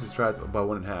 no. Decreases Triad by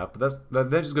 1.5,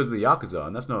 but that just goes to the Yakuza,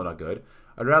 and that's not good.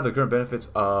 I'd rather the current benefits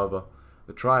of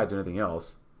the Triads than anything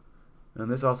else.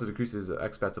 And this also decreases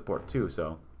expat support too,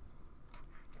 so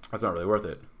that's not really worth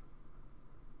it.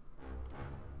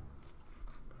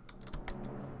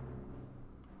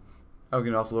 Oh, we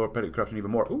can also lower petty corruption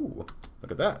even more. Ooh,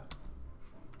 look at that.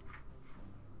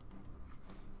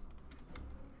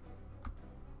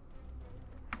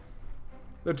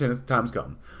 The lieutenant's time has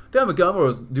come. Time had come, or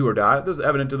was do or die. This was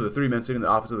evident to the three men sitting in the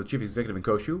office of the chief executive in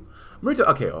Koshu. Morita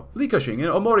Akeo, Lee Cushing,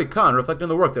 and Omori Khan reflected on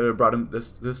the work that had brought him to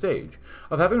the stage,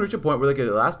 of having reached a point where they could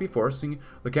at last be forcing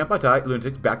the Kampai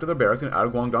lunatics back to their barracks and out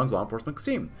of Guangdong's law enforcement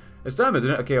scheme. It's time, isn't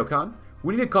it, Akeo Khan?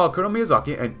 We need to call Colonel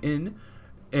Miyazaki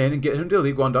and get him to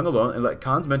leave Guangdong alone and let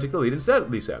Khan's men take the lead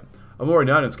instead, Lee said. Omori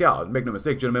nodded and scowled. Make no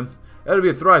mistake, gentlemen. That'll be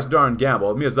a thrice darn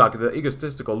gamble. Miyazaki, the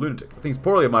egotistical lunatic, thinks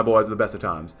poorly of my boys at the best of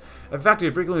times. In fact, he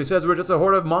frequently says we're just a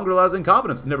horde of mongrelized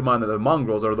incompetence. Never mind that the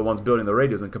mongrels are the ones building the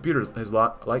radios and computers his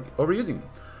lot like overusing.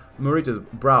 Morita's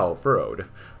brow furrowed.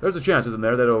 There's a chance, isn't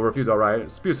there, that he'll refuse alright.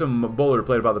 Spew some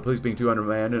boilerplate about the police being too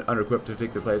undermanned and under-equipped to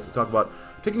take their place. To talk about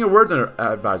taking your words under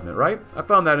advisement, right? I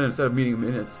found that in a set of meeting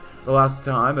minutes the last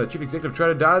time the chief executive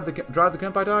tried to drive the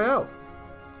Kampai out.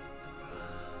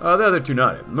 The other two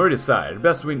nodded. Morita sighed.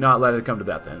 Best we not let it come to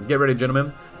that, then. Get ready,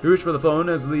 gentlemen. He reached for the phone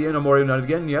as Lee and Omori nodded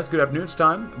again. Yes, good afternoon. It's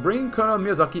time. Bring Colonel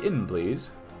Miyazaki in,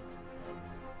 please.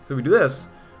 So we do this.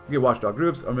 We get watchdog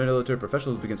groups. Our military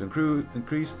professionals begin to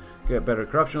increase. Get better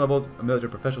corruption levels. Our military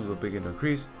professionals will begin to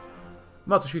increase.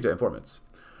 Matsushita informants.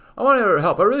 I want your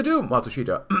help. I really do,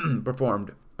 Matsushita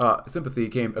performed. Sympathy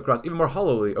came across even more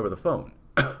hollowly over the phone.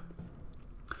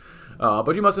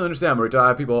 But you must understand, Morita, I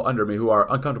have people under me who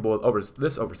are uncomfortable with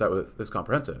this oversight with this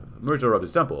comprehensive. Morita rubbed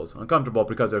his temples. Uncomfortable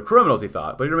because they're criminals, he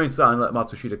thought, but he remained silent and let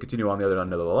Matsushita continue on the other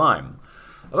end of the line.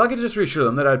 If I could just reassure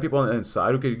them that I had people on the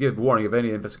inside who could give warning if any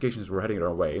investigations were heading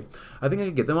our way, I think I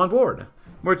could get them on board.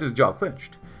 Morita's jaw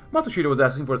clenched. Matsushita was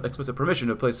asking for his explicit permission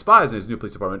to place spies in his new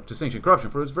police department to sanction corruption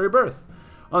for its very birth.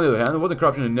 On the other hand, there wasn't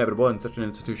corruption inevitable in such an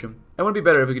institution, and wouldn't it be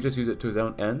better if he could just use it to his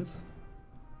own ends?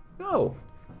 No.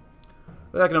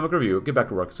 The economic review. Get back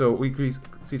to work. So we increase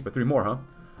seats by 3 more, huh?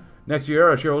 Next year,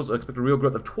 our shareholders expect a real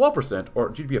growth of 12%, or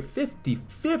GDP of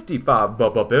 55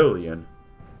 billion.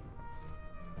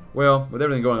 Well, with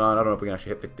everything going on, I don't know if we can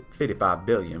actually hit 55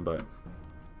 billion, but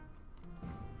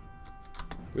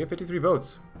we have 53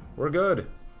 votes. We're good.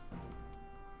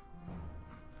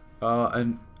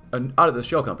 And out of the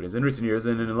shell companies, in recent years,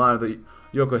 and in line with the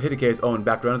Yoko Hidike's own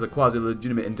background as a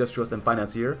quasi-legitimate industrialist and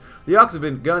financier, the Yaks have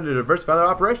begun to diversify their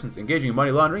operations, engaging in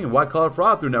money laundering and white-collar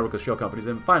fraud through a network of shell companies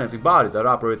and financing bodies that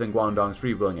operate within Guangdong's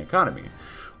free-wheeling economy.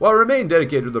 While we remain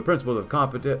dedicated to the principles of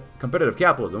competitive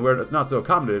capitalism, where it's not so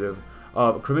accommodative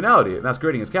of criminality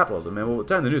masquerading as capitalism, and we'll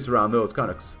turn the noose around those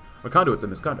conduits of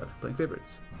misconduct, playing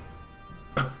favorites.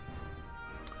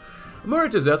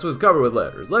 Morita's desk was covered with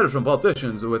letters from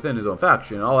politicians within his own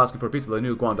faction, all asking for a piece of the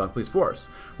new Guangdong police force.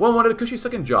 One wanted a cushy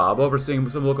second job overseeing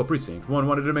some local precinct. One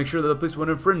wanted to make sure that the police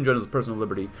wouldn't infringe on his personal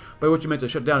liberty, by which he meant to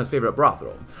shut down his favorite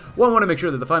brothel. One wanted to make sure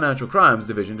that the financial crimes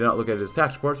division did not look at his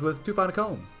tax reports with too fine a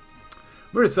comb.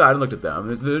 Morita sighed and looked at them.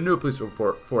 The new police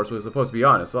force was supposed to be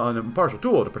honest, an impartial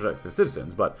tool to protect the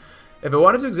citizens, but if it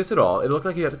wanted to exist at all, it looked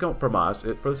like he had to compromise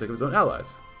it for the sake of his own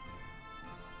allies.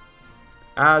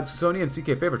 Adds Sony and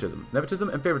CK favoritism. Nepotism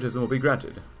and favoritism will be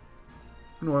granted.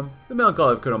 Norm. The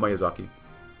melancholy of Colonel Miyazaki. Do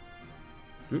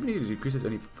we even need to decrease this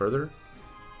any further?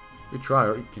 We try,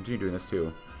 or continue doing this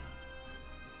too.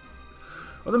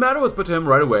 Well, the matter was put to him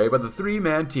right away by the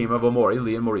 3-man team of Omori,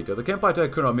 Lee, and Morita. The Kampai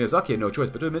Colonel Miyazaki had no choice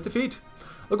but to admit defeat.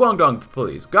 The Guangdong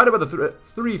police, guided by the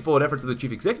threefold efforts of the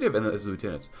chief executive and his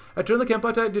lieutenants, had turned the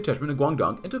Kampai detachment in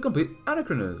Guangdong into a complete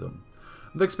anachronism.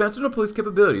 The expansion of police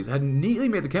capabilities had neatly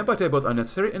made the Kampai both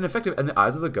unnecessary and ineffective in the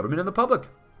eyes of the government and the public.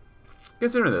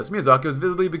 Considering this, Miyazaki was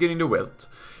visibly beginning to wilt.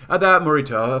 At that,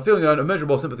 Morita, feeling an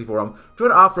immeasurable sympathy for him, tried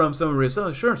to offer him some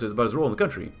reassurances about his role in the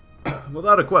country.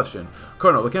 Without a question,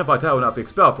 Colonel, the Kampai will not be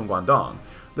expelled from Guangdong.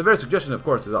 The very suggestion, of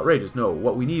course, is outrageous. No,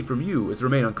 what we need from you is to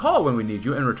remain on call when we need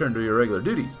you and return to your regular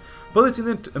duties, policing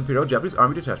the Imperial Japanese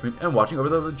Army detachment and watching over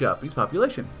the Japanese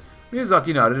population.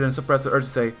 Miyazaki nodded and suppressed the urge to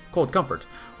say cold comfort,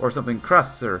 or something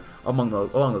crasser along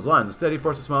those lines. Instead, he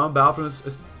forced a smile and bowed from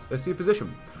his seated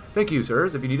position. Thank you,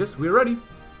 sirs. If you need us, we are ready.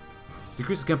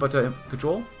 Decreases Kampai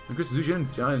control, increases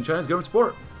Zhejiang and China's government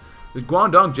support. The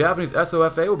Guangdong Japanese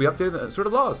SOFA will be updated the sort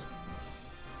of laws.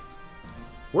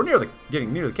 We're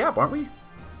getting near the cap, aren't we?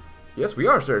 Yes, we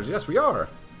are, sirs. Yes, we are.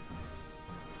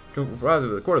 Comprised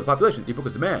of the core of the population,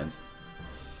 Ibuka's demands.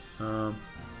 Morita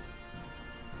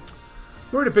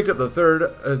picked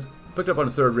up on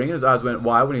his third ring, and his eyes went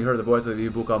wide when he heard the voice of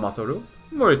Ibuka Masaru.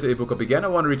 Morita, Ibuka began. I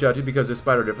want to reach out to you because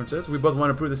despite our differences, we both want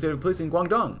to improve the state of police in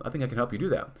Guangdong. I think I can help you do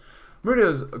that.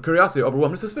 Morita's curiosity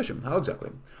overwhelmed his suspicion. How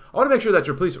exactly? I want to make sure that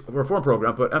your police reform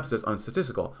program put emphasis on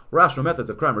statistical, rational methods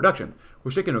of crime reduction,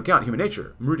 which take into account human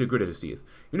nature. Morita gritted his teeth.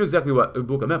 You knew exactly what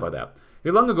Ibuka meant by that. He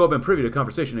had long ago been privy to a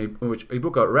conversation in which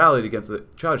Ibuka rallied against the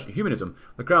childish humanism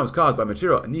the crime was caused by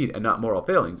material need and not moral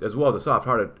failings, as well as the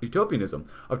soft-hearted utopianism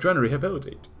of trying to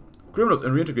rehabilitate. criminals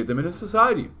and reintegrate them into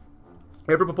society. If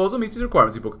your proposal meets these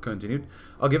requirements, people continued,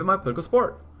 I'll give it my political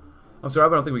support. I'm sorry,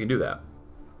 but I don't think we can do that.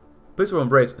 Police will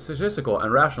embrace statistical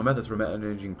and rational methods for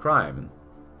managing crime.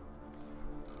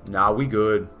 Nah, we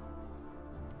good.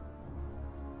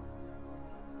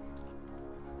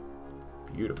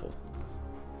 Beautiful.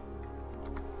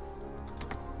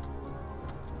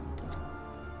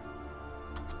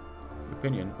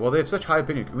 Opinion. Well, they have such high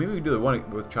opinion. Maybe we can do the one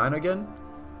with China again?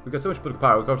 We've got so much political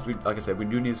power. Of course, like I said, we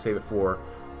do need to save it for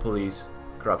police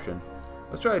corruption.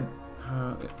 Let's try.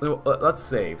 Let's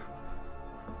save.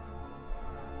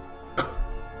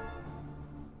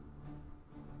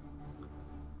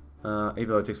 Even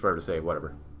though it takes forever to save,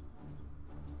 whatever.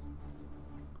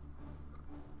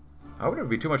 I wouldn't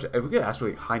be too much. If we could ask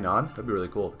really Hainan, that'd be really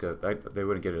cool. Because they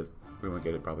wouldn't get it. We wouldn't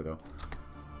get it probably though.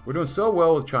 We're doing so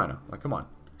well with China. Like, come on.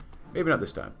 Maybe not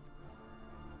this time.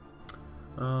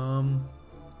 On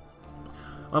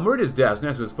Morita's desk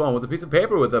next to his phone was a piece of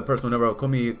paper with a personal number of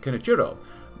Komi Kenichiro.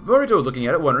 Morita was looking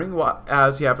at it, wondering,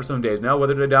 as he had for some days now,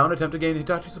 whether to attempt to gain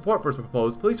Hitachi's support for his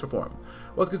proposed police reform.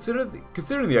 While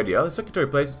considering the idea, the secretary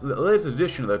placed the latest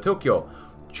edition of the Tokyo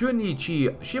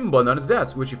Chunichi Shimbun on his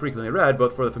desk, which he frequently read,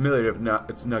 both for the familiarity of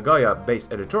its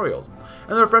Nagoya-based editorials,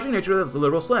 and the refreshing nature of its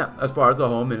liberal slant, as far as the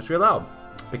Home Ministry allowed.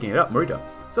 Picking it up, Morita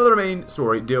saw the main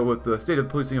story deal with the state of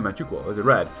policing in Manchukuo. As it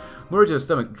read, Morita's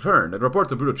stomach turned, and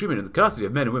reports of brutal treatment and the custody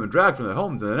of men and women dragged from their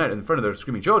homes in the night in front of their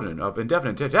screaming children, of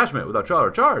indefinite detachment without trial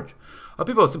or charge, of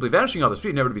people simply vanishing off the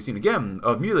street never to be seen again,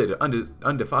 of mutilated,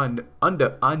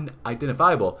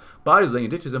 unidentifiable bodies laying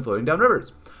in ditches and floating down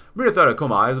rivers. Morita thought of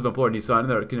Komai's of implored Nissan and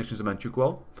their connections to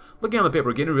Manchukuo. Looking on the paper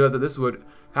again, he realized that this would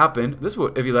happen. This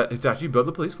would if he let Hitachi build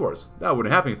the police force. That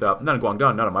wouldn't happen, he thought. Not in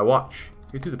Guangdong, not on my watch.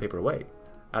 He threw the paper away,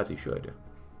 as he should.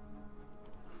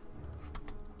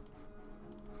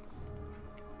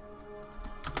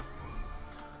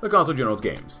 The Consul General's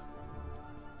games.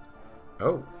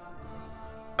 Oh.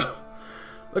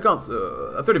 The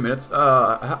Consul, 30 minutes,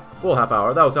 full half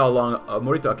hour. That was how long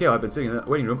Morita Akeo had been sitting in the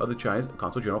waiting room of the Chinese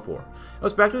Consul General for. It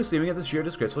was practically steaming at the sheer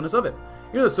disgracefulness of it.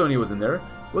 You know that Sony was in there.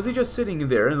 Was he just sitting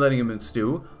there and letting him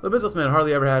stew? The businessman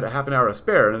hardly ever had half an hour to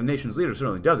spare, and the nation's leader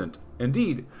certainly doesn't.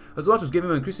 Indeed, as the watch was giving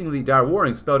him increasingly dire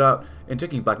warnings spelled out in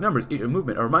ticking black numbers, each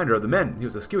movement a reminder of the men he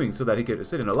was eschewing so that he could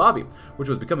sit in a lobby, which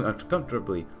was becoming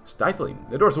uncomfortably stifling.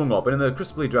 The door swung open, and the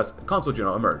crisply dressed Consul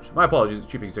General emerged. My apologies,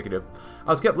 Chief Executive. I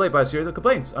was kept late by a series of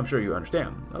complaints. I'm sure you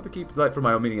understand. I'll be keep late for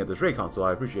my own meeting at this rate, Consul.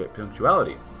 I appreciate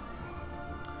punctuality.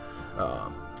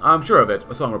 I'm sure of it,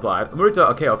 a song replied.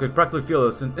 Morita Akeo could practically feel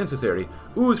the insincerity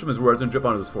ooze from his words and drip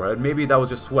onto his forehead. Maybe that was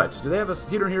just sweat. Do they have a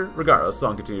heater in here? Regardless,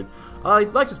 Song continued.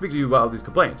 I'd like to speak to you about these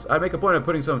complaints. I'd make a point of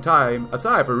putting some time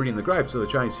aside for reading the gripes of the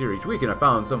Chinese here each week, and I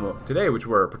found some today which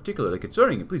were particularly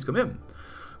concerning. Please come in.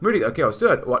 Morita Akeo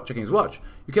stood, checking his watch.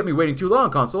 You kept me waiting too long,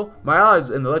 Consul. My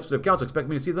allies in the Legislative Council expect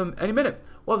me to see them any minute.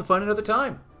 We'll have to find another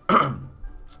time.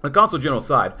 The Consul General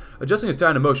sighed, adjusting his tie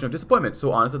in a motion of disappointment,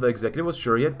 so honest that the executive was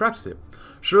sure he had practiced it.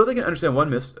 Surely they can understand one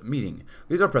missed meeting.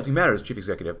 These are pressing matters, Chief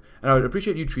Executive, and I would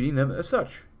appreciate you treating them as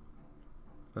such.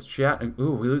 Let's chat. And,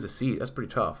 ooh, we lose a seat. That's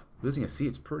pretty tough. Losing a seat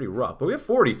is pretty rough. But we have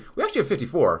 40. We actually have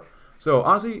 54. So,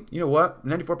 honestly, you know what?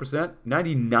 94%?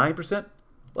 99%?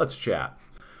 Let's chat.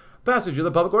 Passage of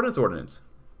the Public Ordinance.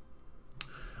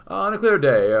 On a clear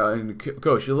day in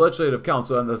Koshi, the Legislative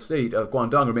Council and the state of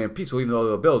Guangdong remained peaceful even though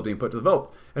the bill was being put to the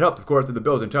vote. It helped, of course, that the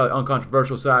bill was entirely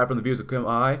uncontroversial aside from the views of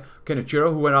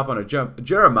Kenichiro, who went off on a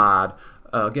jeremiad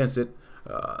against it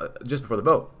just before the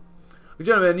vote.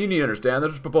 Gentlemen, you need to understand that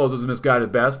this proposal is misguided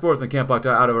at best. Forcing the Kampai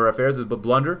out of our affairs is but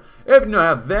blunder. If you don't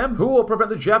have them, who will prevent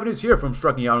the Japanese here from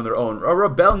striking out on their own or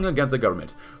rebelling against the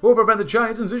government? Who will prevent the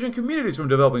Chinese and Xinjiang communities from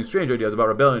developing strange ideas about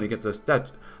rebelling against the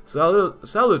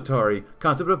salutary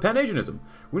concept of Pan-Asianism?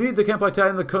 We need the Kampai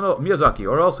and the Colonel Miyazaki,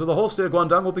 or else the whole state of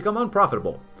Guangdong will become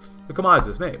unprofitable. The Kamai is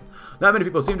dismayed. Not many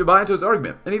people seemed to buy into his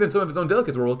argument, and even some of his own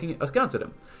delegates were looking askance at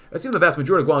him. It seemed the vast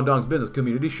majority of Guangdong's business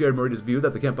community shared Morita's view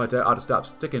that the Kampai ought to stop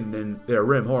sticking in their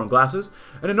rim horn glasses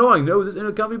and annoying noses in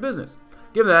a company business.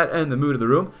 Given that and the mood of the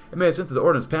room, it made sense that the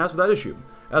ordinance passed without issue.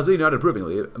 As Lee nodded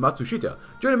approvingly, Matsushita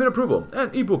joined him in approval,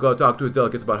 and Ibuka talked to his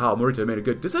delegates about how Morita made a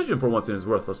good decision for once in his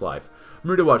worthless life.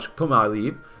 Morita watched Komai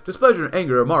leave, displeasure and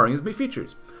anger marring his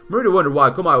features. Morita wondered why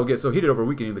Komai would get so heated over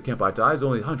weakening the Kampai. His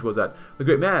only hunch was that the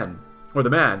great man, or the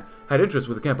man, had interest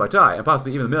with the Kampai, and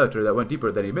possibly even the military that went deeper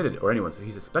than he admitted, or anyone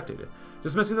he suspected.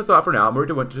 Dismissing the thought for now,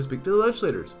 Morita went to speak to the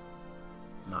legislators.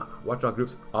 Watchdog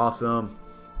groups, awesome.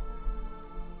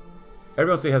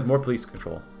 Everyone say has more police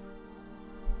control.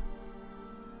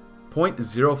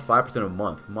 0.05% a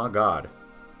month, my god.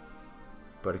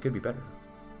 But it could be better.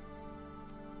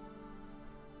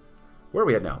 Where are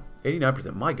we at now?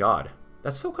 89%. My god.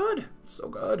 That's so good. It's so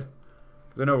good.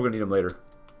 Because I know we're going to need them later.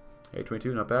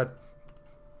 822, not bad.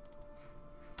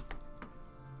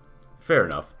 Fair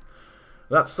enough.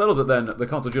 That settles it then. The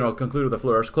Consul General concluded with a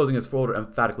flourish, closing his folder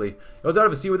emphatically. He was out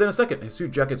of his seat within a second. His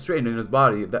suit jacket straightened in his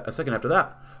body a second after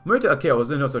that. Morita Akeo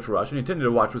was in no such rush, and he intended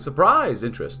to watch with surprised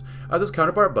interest as his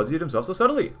counterpart busied himself so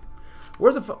subtly.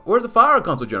 Where's the fire,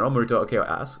 Consul General? Morita Akeo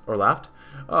asked, or laughed.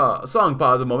 Song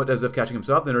paused a moment as if catching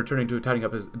himself, then returning to tidying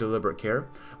up his deliberate care.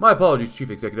 My apologies, Chief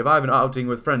Executive. I have an outing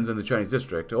with friends in the Chinese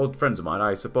district. Old friends of mine.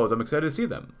 I suppose I'm excited to see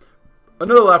them.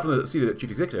 Another laugh from the seated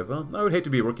Chief Executive. Well, I would hate to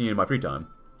be working in my free time.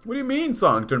 What do you mean?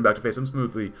 Song turned back to face him,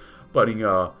 smoothly buttoning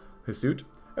his suit.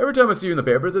 Every time I see you in the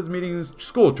papers, it's meeting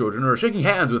school children, or shaking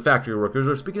hands with factory workers,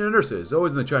 or speaking to nurses.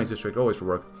 Always in the Chinese district, always for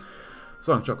work.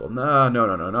 Song chuckled. No,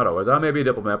 not always. I may be a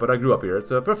diplomat, but I grew up here. It's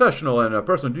a professional and a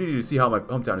personal duty to see how my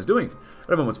hometown is doing.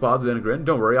 At a moment's pause, then a grin.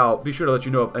 Don't worry, I'll be sure to let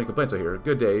you know if any complaints I hear.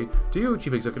 Good day to you,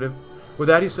 Chief Executive. With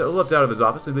that, he leapt out of his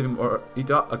office, and leaving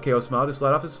Morita Akeo smile to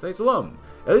slide off his face alone.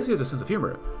 At least he has a sense of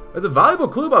humor. As a valuable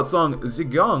clue about Song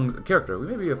Zigong's character, we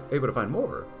may be able to find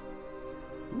more.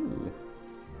 Ooh.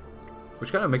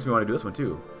 Which kind of makes me want to do this one,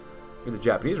 too. Maybe the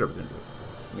Japanese representative.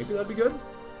 Maybe that'd be good?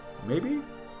 Maybe?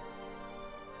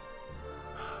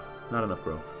 Not enough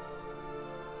growth.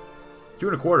 2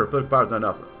 1/4 political power is not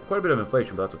enough. Quite a bit of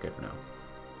inflation, but that's okay for now.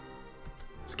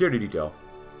 Security detail.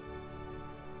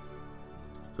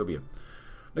 So be it.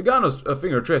 Nagano's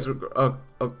finger traced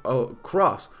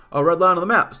across a red line on the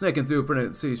map, snaking through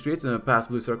printed city streets and past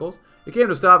blue circles. It came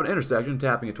to a stop at an intersection,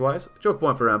 tapping it twice. Choke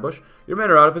point for ambush. Your men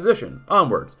are out of position.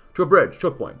 Onwards. To a bridge.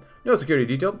 Choke point. No security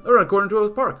detail. Around a corner to a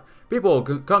park. People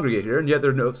congregate here, and yet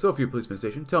there are so few policemen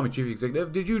stationed. Tell me, Chief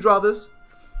Executive, did you draw this?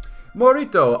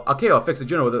 Morita Akeo fixed the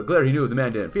general with a glare he knew the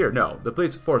man didn't fear. No, the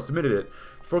police force submitted it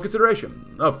for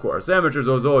consideration. Of course, amateurs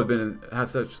have always have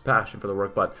such passion for the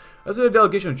work, but as a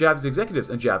delegation of Japanese executives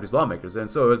and Japanese lawmakers, and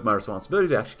so it is my responsibility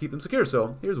to actually keep them secure,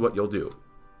 so here's what you'll do.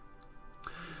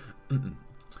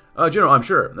 General, I'm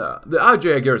sure. The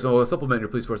IJ garrison will supplement your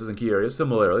police forces in key areas.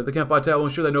 Similarly, the Camp Vital will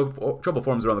ensure that no trouble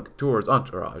forms around the tour's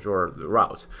entourage or the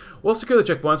route. We'll secure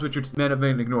the checkpoints which your men have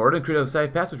been ignored and create a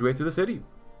safe passageway through the city.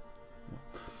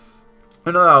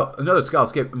 Another scowl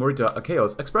escaped Morita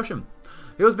Akeo's expression.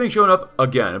 He was being shown up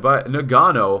again by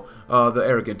Nagano, the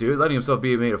arrogant dude, letting himself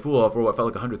be made a fool of for what felt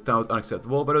like 100,000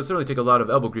 unacceptable, but it would certainly take a lot of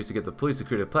elbow grease to get the police to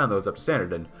create a plan that was up to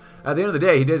standard, and at the end of the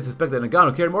day, he did suspect that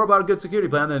Nagano cared more about a good security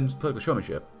plan than political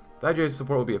showmanship. The IJ's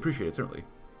support will be appreciated, certainly.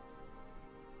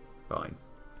 Fine.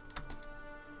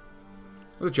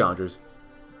 The challengers.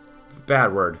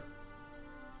 Bad word.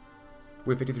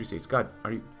 We have 53 seats. God,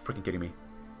 are you freaking kidding me?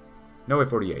 No way,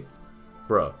 48.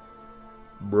 Bruh.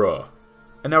 Bruh.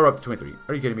 And now we're up to 23.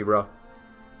 Are you kidding me, bro?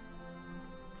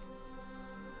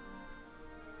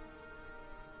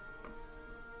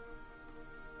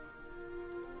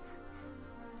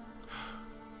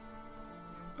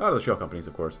 Out of the shell companies,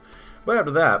 of course. But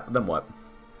after that, then what?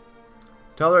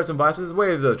 Tolerate some vices,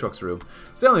 wave the trucks through.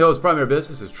 Stanley Ho's primary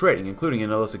business is trading, including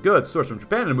in illicit goods sourced from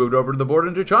Japan and moved over to the border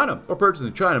into China, or purchased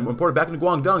in China and imported back into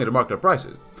Guangdong at market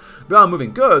prices. Beyond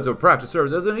moving goods, or practice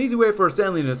serves as an easy way for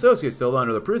Stanley and associates to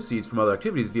launder the proceeds from other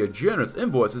activities via generous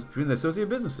invoices between the associate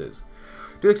businesses.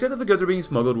 To the extent that the goods are being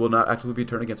smuggled will not actually be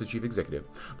turned against the chief executive,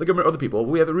 the government, or the people,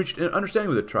 we have reached an understanding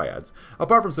with the triads.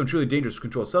 Apart from some truly dangerous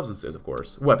controlled substances, of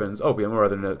course, weapons, opium, or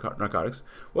other narcotics,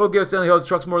 we'll give Stanley Ho's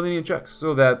trucks more lenient checks,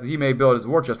 so that he may build his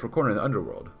war chest for a corner in the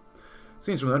underworld.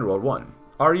 Scenes from the underworld 1.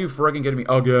 Are you friggin' kidding me?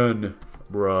 Again!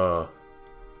 Bruh.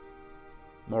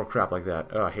 More crap like that.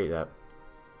 Oh, I hate that.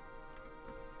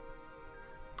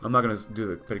 I'm not gonna do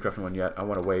the petty corruption one yet. I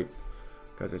want to wait.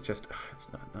 Because it's just... it's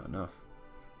not enough.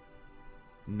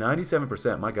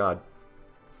 97%, my god.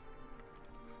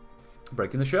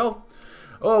 Breaking the shell.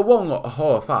 Oh, Wong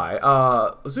Ho-Fai,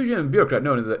 a Suzhian bureaucrat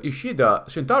known as Ishida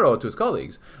Shintaro to his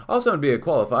colleagues, also happened to be a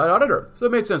qualified auditor, so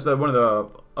it made sense that one of the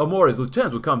Omori's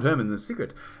lieutenants would come to him in the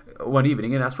secret one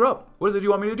evening and ask for help. What is it you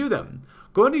want me to do then?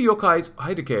 Go into Yokai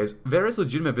Hideke's various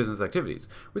legitimate business activities.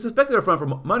 We suspect they're from for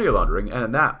money laundering, and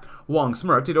in that, Wong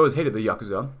smirked. He'd always hated the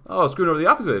Yakuza. Oh, screwing over the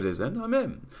Yakuza it is then. I'm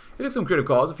in. He took some creative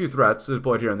calls, a few threats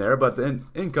deployed here and there, but the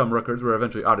income records were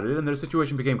eventually audited, and their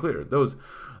situation became clearer. The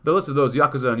list of those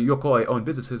Yakuza and Yokoi-owned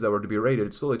businesses that were to be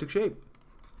raided slowly took shape.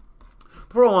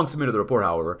 Before Wong submitted the report,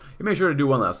 however, he made sure to do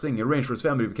one last thing. He arranged for his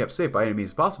family to be kept safe by any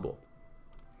means possible.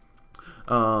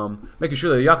 Making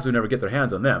sure that the Yakuza would never get their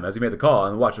hands on them. As he made the call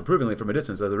and watched approvingly from a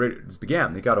distance as the raids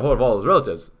began, he got a hold of all his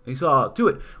relatives. He saw to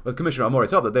it, with Commissioner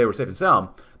Amori's help, that they were safe and sound.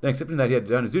 Then, accepting that he had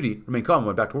done his duty, remained calm and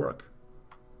went back to work.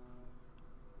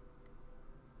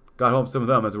 Got home some of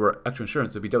them as it were extra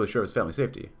insurance to be doubly sure of his family's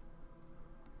safety.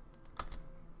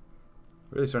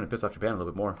 Really starting to piss off Japan a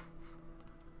little bit more.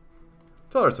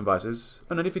 Tolerance devices.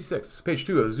 1956, page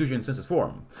 2 of the Zhujian Census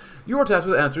Form. You are tasked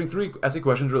with answering 3 essay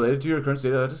questions related to your current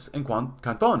status in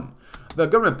Canton. The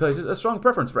government places a strong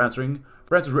preference for answers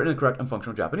written in correct and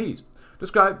functional Japanese.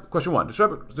 Question 1.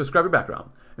 Describe your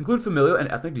background. Include familial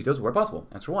and ethnic details where possible.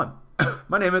 Answer 1.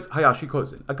 My name is Hayashi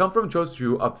Kozen. I come from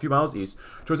Choshu, a few miles east,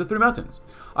 towards the Three Mountains.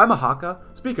 I'm a Hakka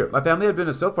speaker. My family had been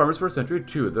as self-farmers for a century or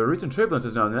two. The recent turbulence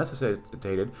has now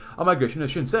necessitated a migration to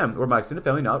Shinsen, where my extended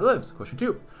family now lives. Question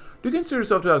 2. Do you consider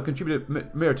yourself to have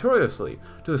contributed meritoriously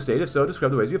to the state? If so,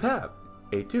 describe the ways you have.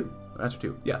 A2. Answer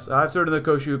 2. Yes, I've served in the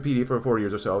Koshu PD for 4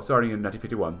 years or so, starting in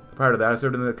 1951. Prior to that, I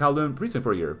served in the Kowloon precinct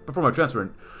for a year, before my transfer in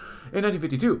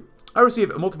 1952. I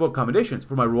received multiple commendations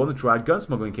for my role in the triad gun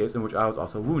smuggling case in which I was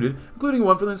also wounded, including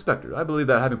one from the inspector. I believe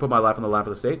that having put my life on the line for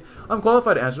the state, I'm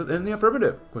qualified to answer in the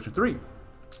affirmative. Question 3.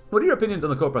 What are your opinions on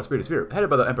the co-prosperity sphere, headed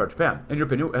by the Emperor of Japan? In your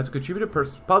opinion, has it contributed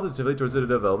positively towards the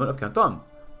development of Canton?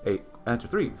 Answer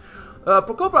 3.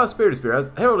 Co-prosperity sphere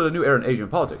has heralded a new era in Asian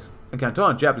politics. In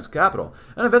Canton, Japanese capital,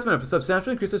 an investment have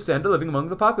substantially increased the standard of living among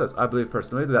the populace. I believe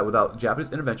personally that without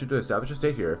Japanese intervention to establish a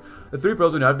state here, the 3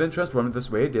 pearls would not have been transformed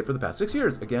this way it did for the past 6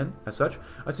 years. Again, as such,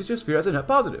 I see the sphere as a net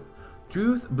positive.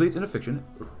 Truth bleeds into fiction,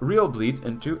 real bleeds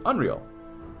into unreal.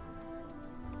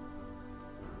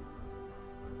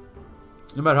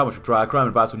 No matter how much we try, crime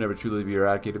and vice will never truly be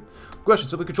eradicated. The question is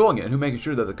simply controlling it and who making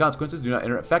sure that the consequences do not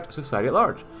affect society at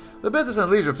large. The business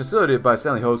and leisure facilitated by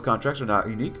Stanley Ho's contracts are not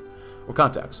unique, or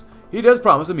contacts. He does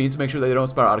promise a means to make sure that they don't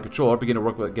spiral out of control or begin to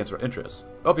work against our interests.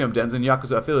 Opium dens and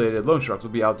Yakuza-affiliated loan sharks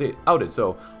will be outed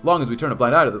so long as we turn a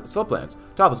blind eye to the sub plans.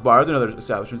 Topless bars and other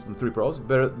establishments in the 3 pearls,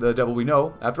 better the devil we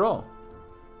know, after all.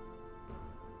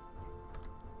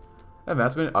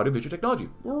 Advancement in audiovisual technology.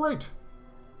 Great!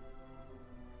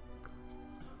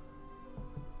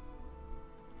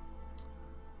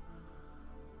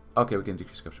 Okay, we can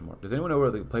decrease corruption more. Does anyone know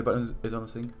where the play button is on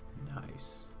this thing?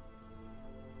 Nice.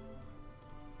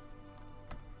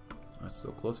 That's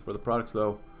so close for the products,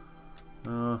 though.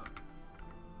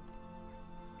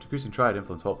 Decreasing triad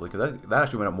influence, hopefully, because that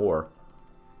actually went up more.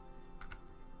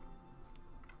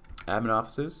 Admin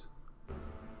offices.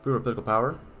 Improve political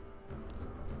power.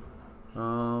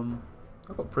 How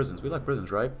about prisons? We like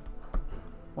prisons, right?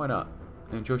 Why not?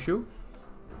 And Choshu?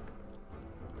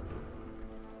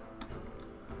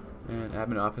 And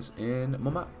admin office in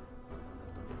Mumbai.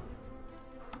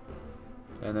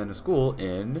 And then a school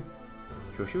in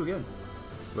Choshu again.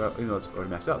 Well, even though it's already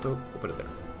maxed out, so we'll put it there.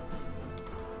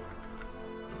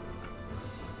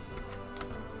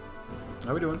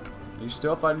 How we doing? Are you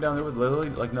still fighting down there with literally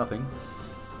like nothing?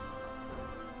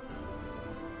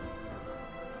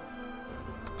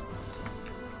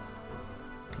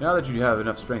 Now that you have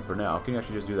enough strength for now, can you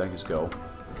actually just do that and just go?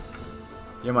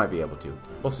 You might be able to.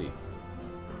 We'll see.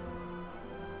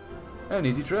 An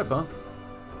easy trip, huh?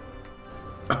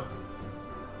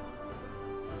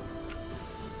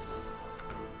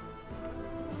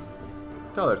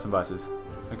 Tolerance devices.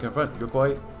 And confront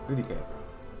Yokoi Udike.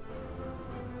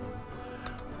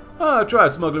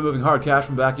 Tried smuggling moving hard cash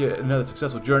from back yet another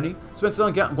successful journey. Spent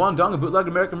selling Guandong and bootlegged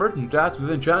American merchandise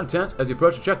within China tents as he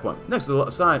approached the checkpoint. Next to the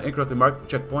sign incorrectly marked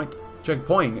checkpoint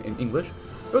in English,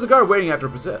 there was a guard waiting after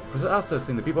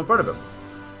processing the people in front of him.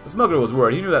 The smuggler was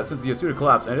worried. He knew that since the Yasuda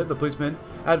collapse ended, the policeman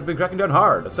had been cracking down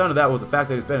hard. A sign of that was the fact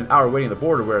that he spent an hour waiting at the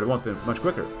border where it had once been much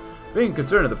quicker. Being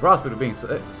concerned at the prospect of being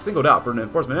singled out for an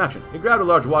enforcement action, he grabbed a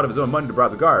large wad of his own money to bribe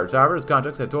the guards. However, his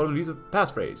contacts had told him to use a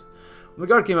passphrase. When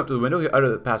the guard came up to the window, he uttered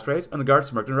the passphrase, and the guard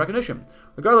smirked in recognition.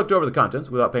 The guard looked over the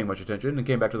contents without paying much attention and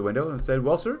came back to the window and said,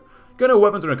 "Well, sir, you got no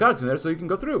weapons or narcotics in there, so you can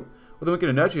go through." With a wink and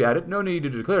a nudge, he added, "No need to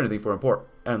declare anything for import,"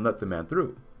 and let the man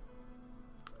through.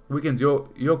 Weekend's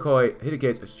Yokoi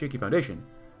Hidike's shaky foundation.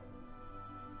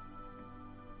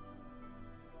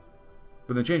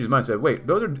 But then changed his mind and said, "Wait,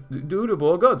 those are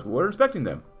dutiable goods. We're inspecting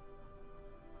them."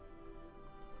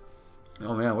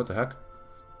 Oh man, what the heck?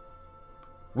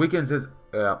 Weekend says,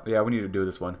 yeah, we need to do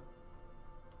this one.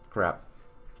 Crap.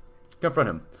 Confront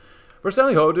him. For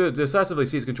Stanley Ho to decisively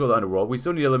seize control of the underworld, we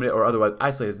still need to eliminate or otherwise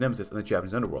isolate his nemesis in the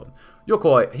Japanese underworld.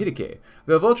 Yokoi Hidike,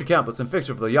 the vulture countless and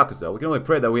fixture for the Yakuza. We can only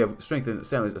pray that we have strengthened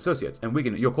Stanley's associates and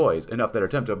weakened Yokoi's enough that our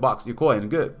attempt to box Yokoi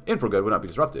in for good would not be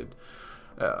disrupted.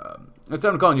 It's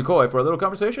time to call on Yokoi for a little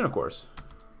conversation, of course.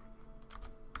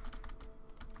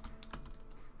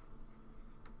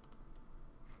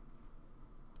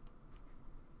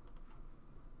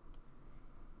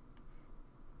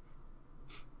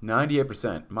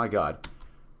 %. My god.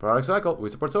 Product cycle. We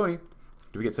support Sony.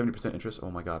 Do we get 70% interest?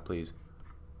 Oh my god, please.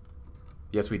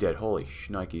 Yes, we did. Holy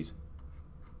shnikes.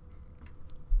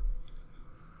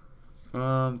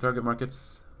 Target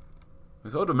markets.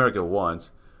 We sold to America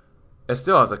once. It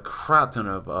still has a crap ton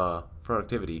of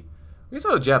productivity. We can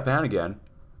sell to Japan again.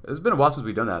 It's been a while since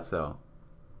we've done that, so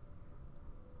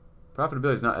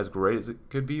profitability is not as great as it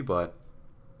could be, but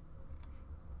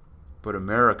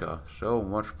America, so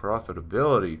much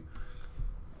profitability.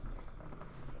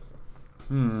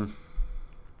 I kind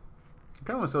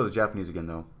of want to sell to the Japanese again,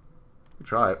 though. We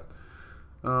try it.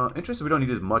 Interest, we don't need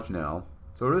as much now,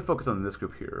 so we're really focused on this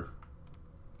group here.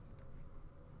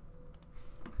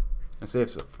 And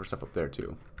save for stuff up there,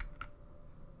 too.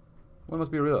 One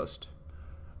must be a realist.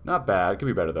 Not bad. Could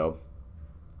be better, though.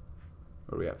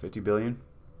 Where are we at? 50 billion?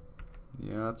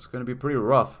 Yeah, it's going to be pretty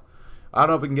rough. I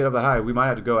don't know if we can get up that high. We might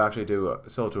have to go actually to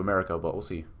sell it to America, but we'll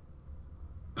see.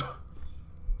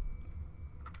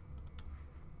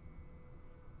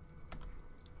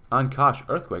 Ancash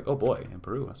earthquake. Oh boy, in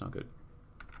Peru. That's not good.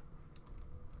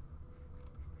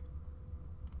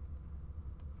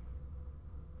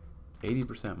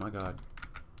 %, my god.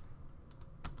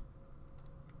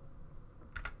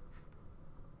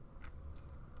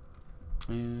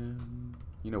 And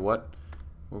you know what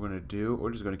we're going to do?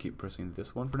 We're just going to keep pressing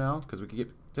this one for now, because we can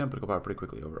get 10 political power pretty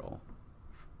quickly overall.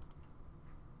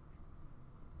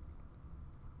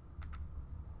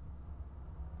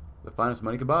 The finest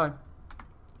money could buy.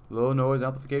 Low noise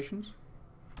amplifications.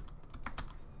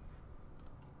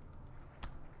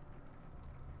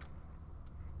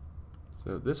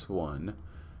 So this one,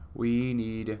 we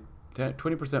need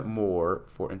 20% more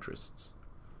for interests.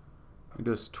 We do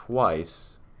this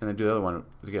twice, and then do the other one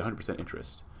to get 100%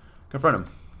 interest. Confront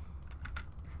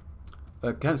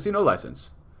him. Casino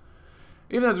license.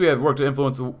 Even as we have worked to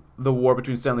influence the war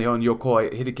between Stanley Ho and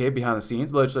Yokoi Hideki behind the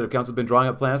scenes, the Legislative Council has been drawing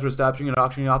up plans for establishing and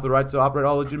auctioning off the rights to operate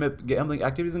all legitimate gambling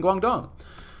activities in Guangdong.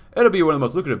 It'll be one of the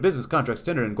most lucrative business contracts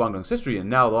tendered in Guangdong's history, and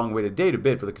now a long-awaited day to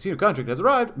bid for the casino contract has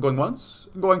arrived. Going once,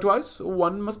 going twice,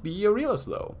 one must be a realist,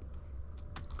 though.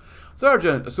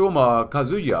 Sergeant Soma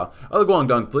Kazuya of the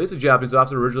Guangdong Police, a Japanese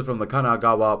officer originally from the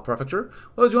Kanagawa Prefecture,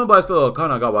 was joined by his fellow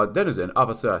Kanagawa denizen,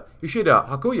 Officer Yoshida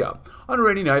Hakuya, on a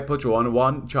rainy night patrol in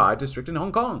Wan Chai district in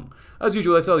Hong Kong. As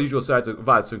usual, they saw the usual sights of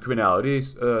vice and criminality,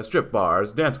 strip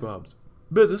bars, dance clubs,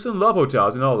 business and love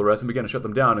hotels, and all the rest, and began to shut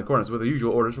them down in accordance with the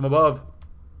usual orders from above.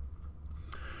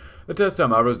 The test time,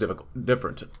 however, was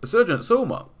different. Sergeant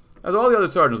Soma, as all the other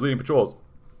sergeants leading patrols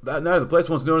that night, the place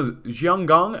once known as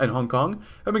Jianggang and Hong Kong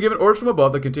had been given orders from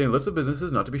above that contained lists of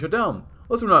businesses not to be shut down.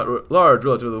 Lists were not large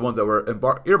relative to the ones that were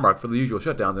earmarked for the usual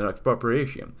shutdowns and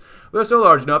expropriation. But they're still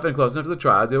large enough and close enough to the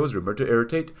trials it was rumored to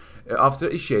irritate Officer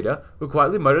Ishida, who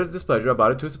quietly muttered his displeasure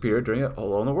about it to his superior during it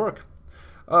all on the work.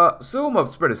 Suma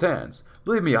spread his hands.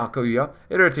 Believe me, Hakuya,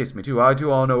 it irritates me too. I too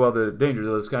all know well the dangers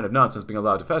of this kind of nonsense being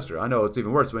allowed to fester. I know it's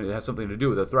even worse when it has something to do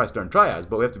with the thrice darn triads,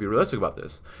 but we have to be realistic about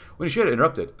this. When Ishida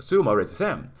interrupted, Suma raised his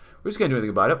hand. We just can't do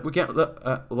anything about it. We can't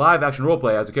live action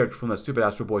roleplay as a character from that stupid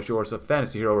Astro Boy show or some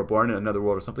fantasy hero reborn in another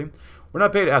world or something. We're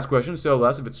not paid to ask questions, still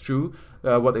less if it's true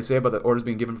what they say about the orders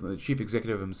being given from the chief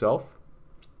executive himself.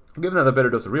 Given that the better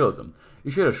dose of realism.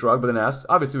 You should have shrugged, but then asked,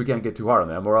 obviously we can't get too hard on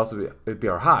them, or else it'd be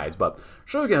our hides, but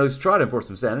sure we can at least try to enforce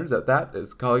some standards. At that,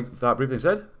 his colleague thought briefly and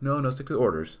said, no, stick to the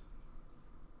orders.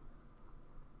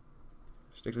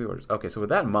 Stick to the orders. Okay, so with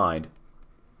that in mind,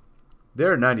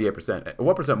 they're at 98%.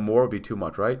 1% more would be too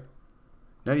much, right?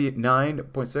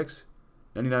 99.6?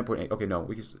 99.8. Okay, no,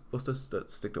 let's just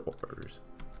stick to orders.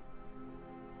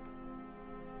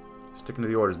 Sticking to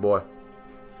the orders, boy.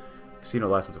 Casino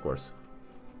license, of course.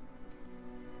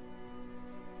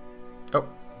 Oh,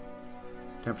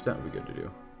 10% would be good to do.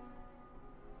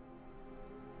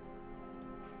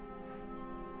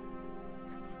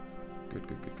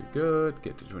 Good.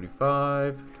 Get to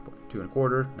 25. 2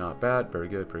 1/4. Not bad. Very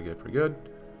good. Pretty good.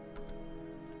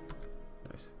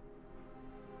 Nice.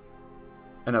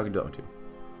 And now we can do that one too,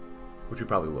 which we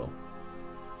probably will.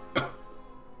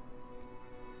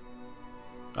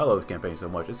 I love this campaign so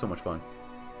much. It's so much fun.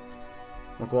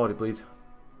 More quality, please.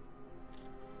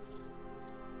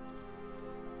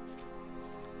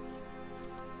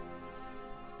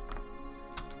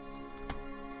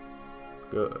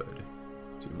 Good.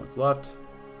 2 months left.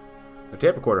 A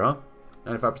tape recorder, huh?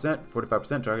 95%,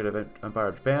 45% target of Empire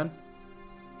of Japan.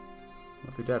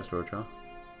 Monthly data storage, huh?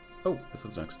 Oh, this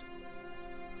one's next.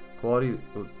 Quality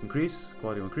will increase.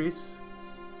 Quality will increase.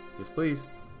 Yes, please.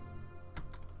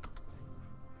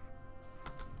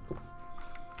 Oh.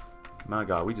 My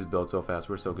God, we just build so fast.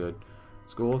 We're so good.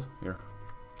 Schools, here.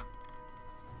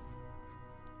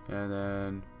 And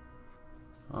then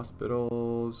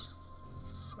hospitals.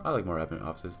 I like more admin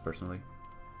offices, personally.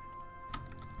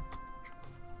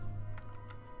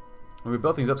 And we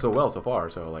built things up so well so far,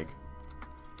 so, like,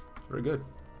 very good.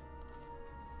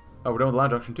 Oh, we're done with the line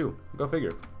direction too. Go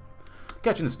figure.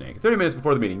 Catching the snake. 30 minutes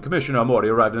before the meeting, Commissioner Omori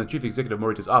arrived in the Chief Executive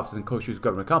Morita's office in Koshu's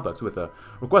government complex with a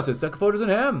requested stack of photos in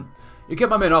ham. You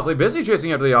kept my men awfully busy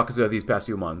chasing after the Yakuza these past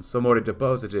few months, so Mori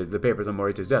deposited the papers on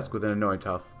Morita's desk with an annoying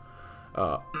tough.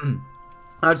 I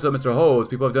just thought Mr. Ho's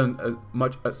people have done as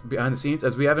much behind the scenes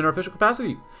as we have in our official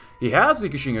capacity. He has,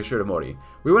 Ikushing assured Mori.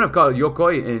 We wouldn't have called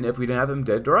Yokoi in if we didn't have him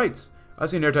dead to rights. I've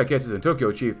seen airtight cases in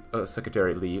Tokyo, Chief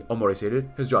Secretary Lee, Omori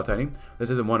stated, his jaw tightening. This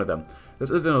isn't one of them.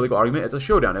 This isn't a legal argument, it's a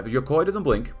showdown. If Yokoi doesn't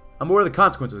blink, I'm aware of the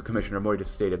consequences, Commissioner Mori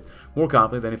stated, more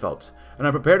confidently than he felt. And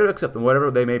I'm prepared to accept them, whatever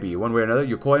they may be. One way or another,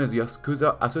 Yokoi and his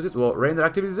Yakuza associates will rein their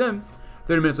activities in.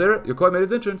 30 minutes later, Yokoi made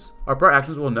his entrance. Our prior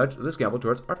actions will nudge this gamble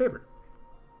towards our favor.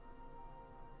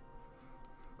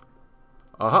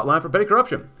 A hotline for petty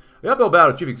corruption. The uphill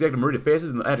battle Chief Executive Morita faces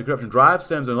in the anti-corruption drive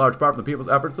stems in large part from the people's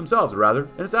efforts themselves, or rather,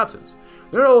 in its absence.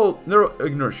 They're no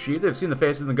ignorant sheep. They've seen the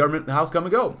faces in the government house come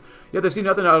and go. Yet they see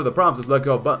nothing out of the promises let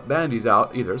go bandies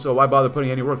out either, so why bother putting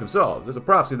any work themselves? There's a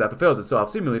prophecy that fulfills itself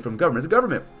seemingly from government to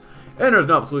government. And there's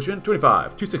novel solution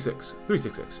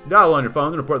 25-266-366. Dial on your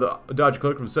phones and report the dodgy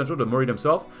clerk from Central to Morita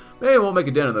himself. Maybe it won't make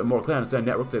a dent in the more clandestine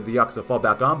network that the Yakuza fall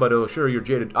back on, but it'll assure your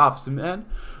jaded officeman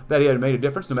that he had made a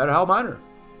difference no matter how minor.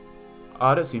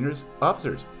 Audit senior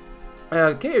officers.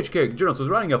 KHK journalist was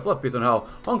writing a fluff piece on how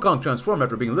Hong Kong transformed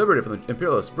after being liberated from the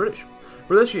imperialist British.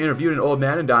 For this, she interviewed an old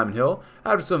man in Diamond Hill.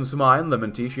 After some samai and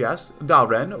lemon tea, she asked, Dao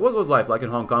Ren, what was life like in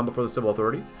Hong Kong before the civil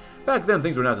authority? Back then,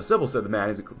 things were not so simple, said the man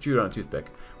as he chewed on a toothpick.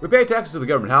 We paid taxes to the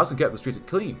government house and kept the streets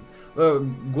clean. The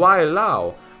Guai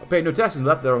Lao paid no taxes and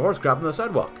left their horse crap on the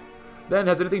sidewalk. Then,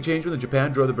 has anything changed when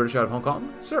Japan drove the British out of Hong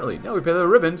Kong? Certainly. Now we pay the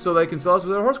ribbon so they can sell us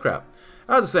with their horse crap.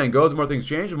 As the saying goes, the more things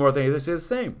change, the more things stay the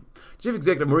same. Chief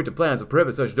Executive Morita plans to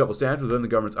prohibit such double standards within the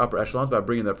government's upper echelons by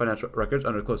bringing their financial records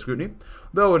under close scrutiny,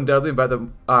 though undoubtedly invite the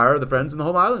ire of the friends in the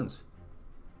home islands.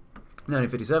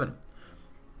 1957.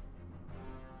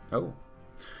 Oh.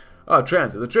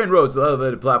 Transit. The train rose to the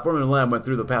elevated platform and Lamb went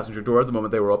through the passenger doors the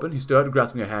moment they were open. He stood,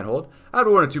 grasping a handhold. After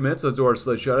 1 or 2 minutes, those doors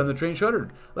slid shut and the train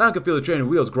shuddered. Lamb could feel the train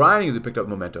wheels grinding as it picked up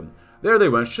momentum. There they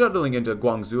went, shuttling into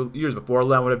Guangzhou. Years before,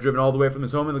 Lamb would have driven all the way from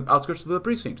his home in the outskirts to the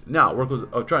precinct. Now, work was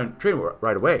train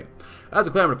right away. As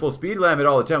it clambered at full speed, Lamb had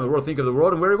all the time in the world to think of the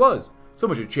world and where he was. So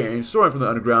much had changed. Soaring from the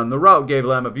underground, the route gave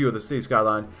Lamb a view of the city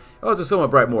skyline. It was a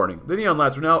somewhat bright morning. The neon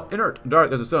lights were now inert,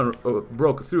 dark as the sun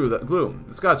broke through the gloom.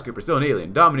 The skyscraper, still an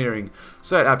alien, domineering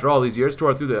sight after all these years,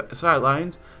 tore through the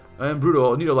sidelines and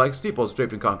brutal, needle-like steeples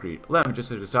draped in concrete. Lamb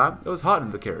adjusted his tie. It was hot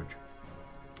in the carriage.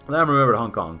 Lamb remembered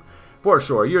Hong Kong. Port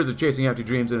Shore, years of chasing empty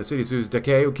dreams in a city whose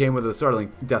decay came with a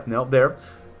startling death knell. There,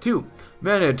 too,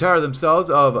 men had tired themselves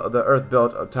of the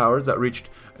earth-built towers that reached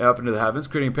up into the heavens,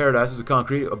 creating paradises of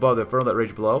concrete above the inferno that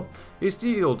raged below. He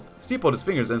steepled his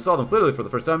fingers and saw them clearly for the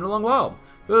first time in a long while.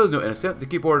 There was no innocent to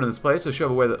keep order in this place, to shove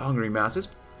away the hungering masses.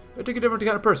 It took a different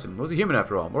kind of person. Was he human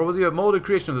after all? Or was he a molded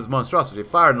creation of this monstrosity,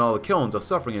 fired in all the kilns of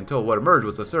suffering until what emerged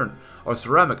was a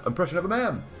ceramic impression of a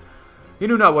man? He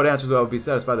knew not what answers would be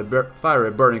satisfied the fiery,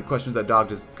 burning questions that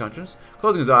dogged his conscience.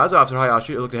 Closing his eyes, Officer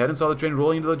Hayashi looked ahead and saw the train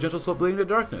rolling into the gentle slope leading to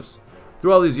darkness.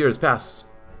 Through all these years past,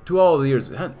 to all the years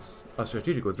hence, a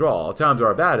strategic withdrawal. Times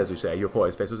are bad, as you say.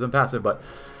 Yokoi's face was impassive, but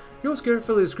he was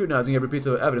carefully scrutinizing every piece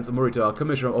of evidence that Morita,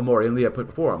 Commissioner Omori, and Leah put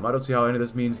before him. I don't see how any of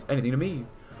this means anything to me.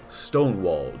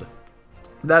 Stonewalled.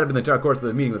 That had been the entire course of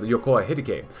the meeting with Yokoi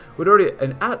Hideki, who had already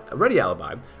a ready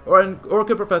alibi, or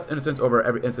could profess innocence over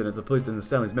every incident the police and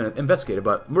Stanley's men investigated,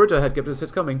 but Morita had kept his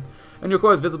hits coming, and Yokoi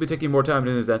was visibly taking more time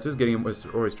in his answers, getting him his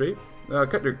story straight.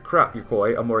 Cut your crap,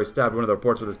 Yokoi, Omori stabbed one of the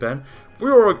reports with his pen.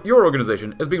 Your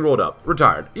organization is being rolled up,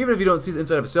 retired. Even if you don't see the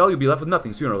inside of a cell, you'll be left with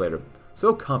nothing sooner or later.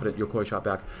 So confident, Yokoi shot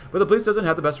back, but the police doesn't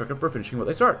have the best record for finishing what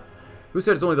they start. Who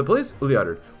said it's only the police? Lee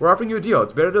uttered. We're offering you a deal.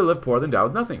 It's better to live poor than die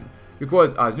with nothing.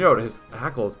 Yokoi's eyes narrowed, his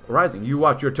hackles rising. You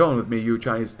watch your tone with me, you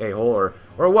Chinese a-hole,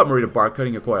 or what, Morita barked,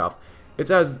 cutting Yokoi off.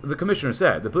 It's as the commissioner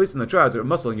said. The police and the tribes are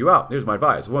muscling you out. Here's my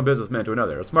advice. One businessman to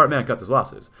another. A smart man cuts his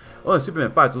losses. Only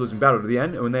Superman fights a losing battle to the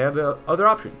end when they have the other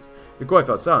options. Yokoi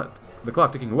felt silent, the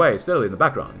clock ticking away steadily in the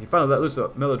background. He finally let loose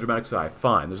a melodramatic sigh.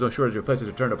 Fine. There's no shortage of places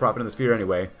to turn a profit in the sphere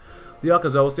anyway. The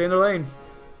Yakuza will stay in their lane.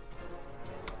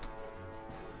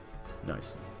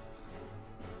 Nice.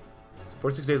 So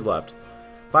 46 days left.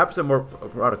 5% more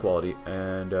product quality,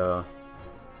 and we'll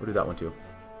do that one too.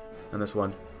 And this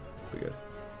one, pretty good.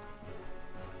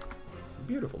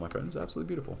 Beautiful, my friends, absolutely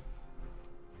beautiful.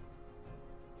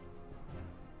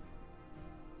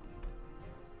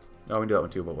 Oh, we can do that one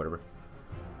too, but whatever.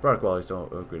 Product quality still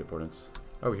of great importance.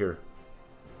 Over here,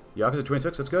 Yakuza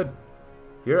 26, that's good.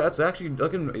 Here, that's actually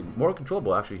looking more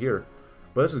controllable actually here,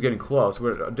 but this is getting close.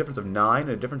 We're at a difference of 9 and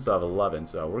a difference of 11,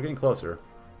 so we're getting closer.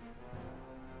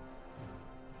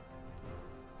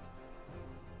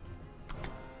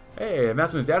 Hey,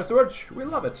 massive data storage. We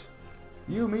love it.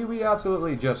 You, me, we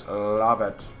absolutely just love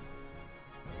it.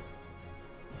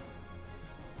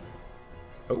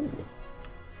 Oh.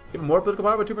 Even more political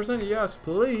power by 2%? Yes,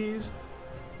 please.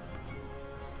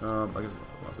 I guess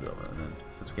we'll also do it and then,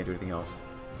 since we can't do anything else.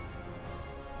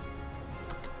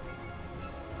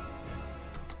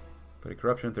 Petty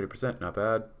corruption, 30%, not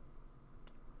bad.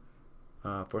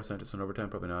 4 scientists on overtime,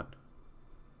 probably not.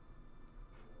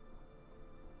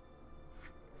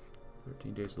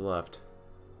 13 days left.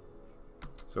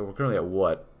 So we're currently at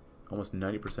what? Almost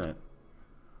 90%.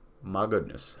 My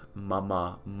goodness.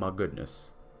 My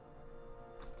goodness.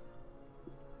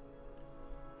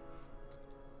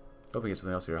 Hoping we get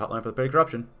something else here. Hotline for the petty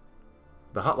corruption.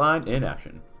 The hotline in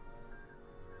action.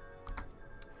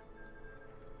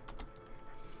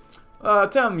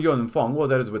 Tam Yun Fong was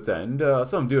at his wit's end.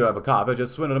 Some dude out of a cop had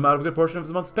just swindled him out of a good portion of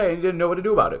his month's pay and he didn't know what to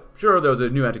do about it. Sure, there was a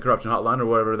new anti-corruption hotline or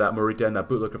whatever that Morita and that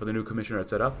bootlicker for the new commissioner had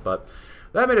set up, but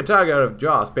that made a target out of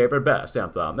Joss paper at best,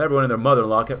 Tam thought. Everyone and their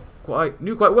mother-in-law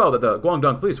knew quite well that the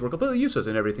Guangdong police were completely useless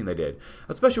in everything they did,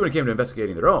 especially when it came to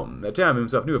investigating their own. That Tam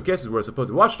himself knew of cases where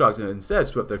supposed watchdogs and instead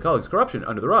swept their colleagues' corruption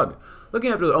under the rug, looking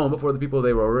after their own before the people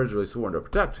they were originally sworn to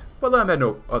protect. But Lam had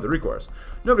no other recourse.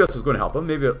 Nobody else was going to help him.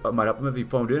 Maybe it might help him if he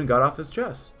phoned in and got off his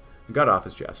chest.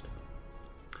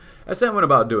 As Sam went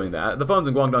about doing that, the phones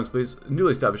in Guangdong's police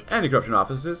newly established anti-corruption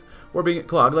offices were being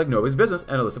clogged like nobody's business,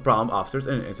 and a list of problem officers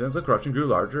and incidents of corruption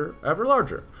grew ever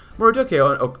larger. Morita,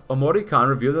 Keo, and Omori Khan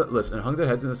reviewed the list and hung their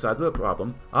heads in the sides of the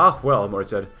problem. Ah, well, Omori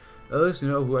said, at least you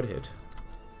know who I'd hit.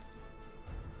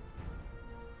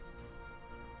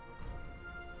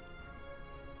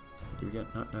 Do we get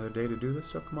another day to do this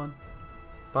stuff? Come on.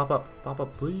 Pop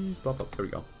up, please, pop up. There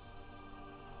we go.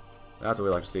 That's what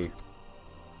we like to see.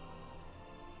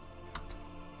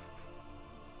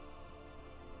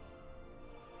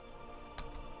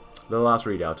 The last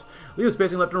readout. Lee was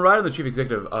pacing left and right in the chief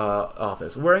executive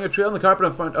office, wearing a trail on the carpet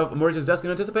in front of Morita's desk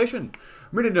in anticipation.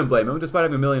 Morita didn't blame him, despite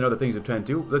having a million other things to attend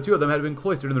to. The two of them had been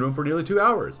cloistered in the room for nearly 2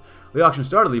 hours. The auction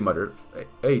started, Lee muttered.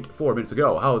 4 minutes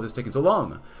ago. How is this taking so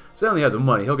long? Stanley has the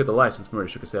money. He'll get the license, Morita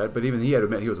shook his head, but even he had to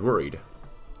admit he was worried.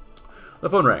 The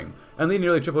phone rang, and Lee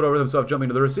nearly tripled over himself jumping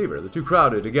to the receiver. The two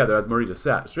crowded together as Morita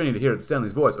sat, straining to hear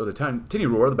Stanley's voice or the tinny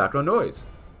roar of the background noise.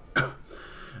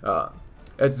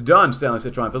 It's done, Stanley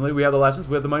said triumphantly. We have the license,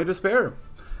 we have the money to spare.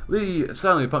 Lee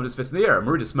silently pumped his fist in the air.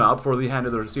 Morita smiled before Lee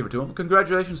handed the receiver to him.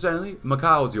 Congratulations, Stanley.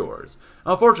 Macau is yours.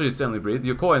 Unfortunately, Stanley breathed,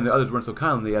 the Yokoi and the others weren't so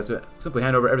kindly as to simply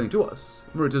hand over everything to us.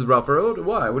 Morita's brow furrowed.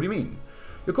 Why? What do you mean?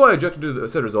 Yokoi objected to the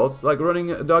said results, like running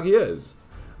a dog he is.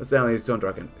 Stanley's tone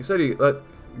darkened. He said he let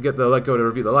go to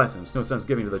review the license. No sense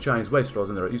giving to the Chinese wastrels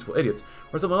and their useful idiots,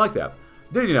 or something like that.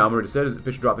 Did he now? Morita said, his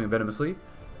pitch dropping venomously.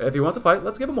 If he wants a fight,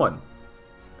 let's give him one.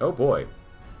 Oh boy.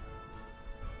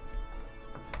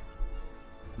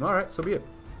 Alright, so be it.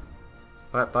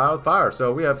 Fire with fire.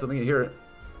 So we have something here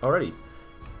already.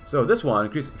 So this one,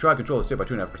 try to control the state by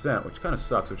 2.5%, which kind of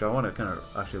sucks, which I want to kind of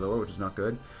actually lower, which is not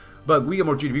good. But we get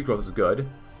more GDP growth, which is good.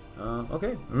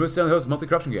 Okay. Remove Stanley Ho's monthly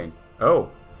corruption gain.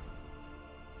 Oh.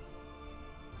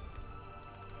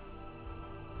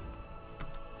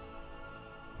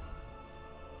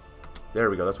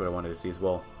 There we go. That's what I wanted to see as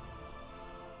well.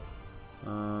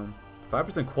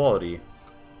 5% quality.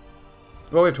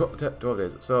 Well, we have 12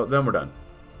 days, so then we're done.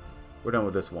 We're done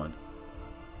with this one.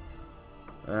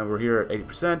 And we're here at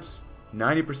 80%,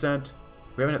 90%.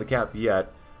 We haven't hit the cap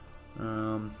yet.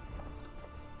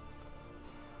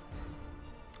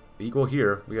 Equal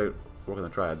here. We gotta work on the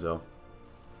triads, though.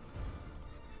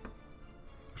 We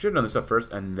should have done this stuff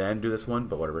first and then do this one,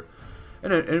 but whatever.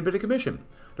 And a bit of commission.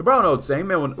 The brown old saying,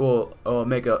 men will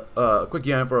make a quick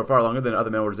yarn for far longer than other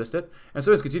men will resist it, and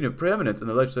so his continued preeminence in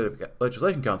the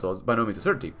legislation council is by no means a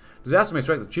certainty. Disaster may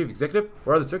strike the chief executive,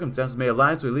 or other circumstances may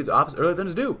align so he leaves office earlier than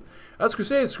his due. As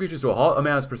crusade screeches to a halt, a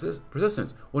man's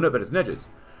persistence will nip at his edges,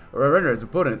 or render its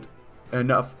opponent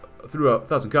enough through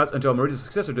 1,000 cuts until Marita's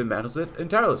successor dismantles it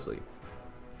entirely.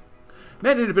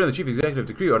 Men independent of the chief executive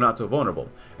decree are not so vulnerable.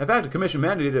 In fact, a commission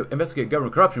mandated to investigate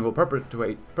government corruption will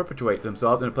perpetuate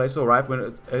themselves in a place so rife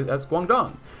as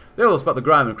Guangdong. They will spot the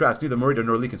grime and cracks neither Morita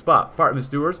nor Lee can spot. Part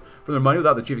misdoers from their money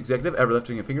without the chief executive ever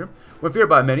lifting a finger. When feared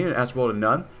by many and answerable to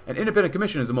none, an independent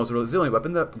commission is the most resilient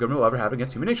weapon the government will ever have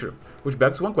against human nature. Which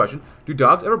begs one question: do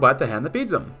dogs ever bite the hand that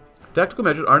feeds them? Tactical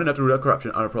measures aren't enough to root out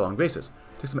corruption on a prolonged basis.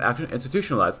 Take some action to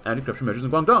institutionalize anti-corruption measures in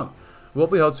Guangdong. Will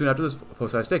be held soon after this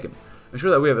foci is taken. Ensure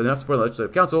that we have enough support in the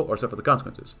Legislative Council or suffer the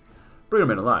consequences. Bring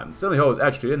him in line. Stanley Ho was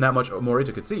agitated, and that much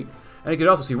Morita could see. And he could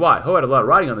also see why. Ho had a lot of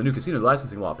riding on the new casino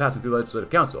licensing law passing through the Legislative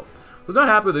Council. was not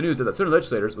happy with the news that certain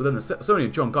legislators within the Sony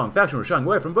and Guangdong faction were shying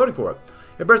away from voting for it.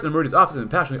 He burst into Meridia's office and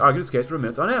passionately argued his case for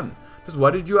minutes on end. Just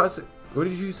what did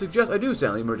you suggest I do,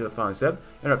 Stanley? Merida finally said,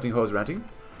 interrupting Ho's ranting.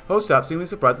 Ho stopped, seemingly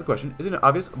surprised at the question. Isn't it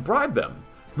obvious? Bribe them.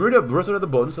 Merida bristled at the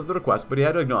boldness of the request, but he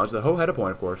had to acknowledge that Ho had a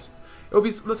point, of course. It would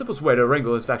be the simplest way to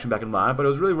wrangle his faction back in line, but it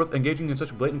was really worth engaging in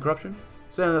such blatant corruption?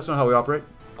 Saying that's not how we operate?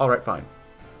 Alright, fine.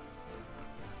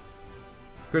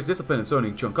 Here's discipline in Sony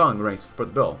and Guangdong ranks to support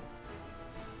the bill.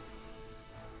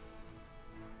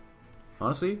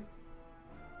 Honestly,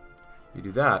 you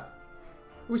do that.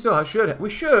 We still should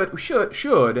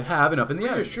have enough in the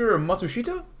end. Are you sure,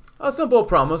 Matsushita? A simple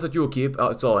promise that you will keep,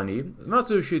 it's all I need.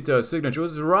 Matsushita's signature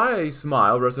was a wry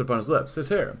smile rested upon his lips. His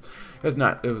hair, it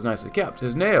was nicely kept.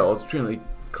 His nails, extremely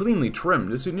cleanly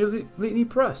trimmed, his suit neatly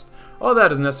pressed. All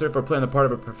that is necessary for playing the part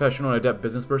of a professional and adept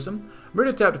business person.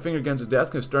 Merida tapped a finger against his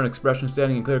desk, his stern expression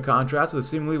standing in clear contrast with the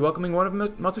seemingly welcoming one of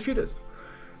Matsushita's.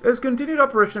 Is continued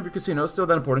operation of your casino still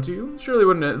that important to you? Surely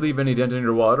wouldn't it leave any dent in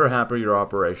your wallet or hamper your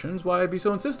operations? Why be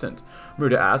so insistent?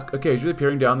 Merida asked, occasionally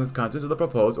peering down the contents of the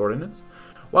proposed ordinance.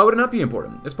 Why would it not be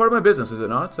important? It's part of my business, is it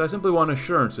not? So I simply want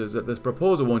assurances that this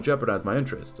proposal won't jeopardize my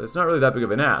interests. It's not really that big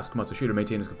of an ask. Matsushita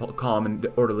maintained his calm and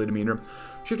orderly demeanor,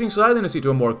 shifting slightly in his seat to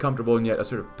a more comfortable and yet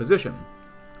assertive position.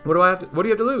 What do you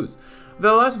have to lose?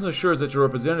 The license assures that your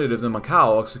representatives in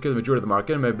Macau will secure the majority of the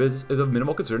market, and my business is of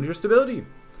minimal concern to your stability.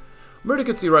 Merida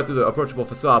could see right through the approachable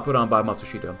facade put on by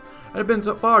Matsushita, and had been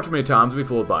far too many times to be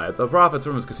fooled by it. The profits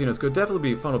from his casinos could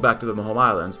definitely be funneled back to the home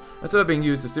islands, instead of being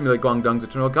used to stimulate Guangdong's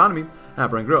internal economy,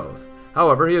 hampering growth.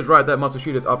 However, he is right that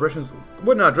Matsushita's operations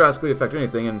would not drastically affect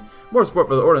anything, and more support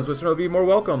for the ordinance would certainly be more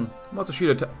welcome.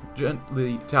 Matsushita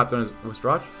gently tapped on his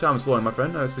wristwatch. Time is flowing, my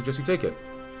friend. I suggest you take it.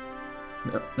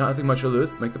 Nothing much to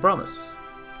lose. Make the promise.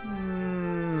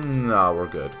 No, we're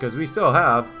good, because we still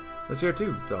have this here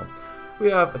too, so... We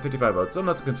have 55 votes, so I'm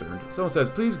not so concerned. Someone says,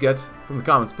 please get, from the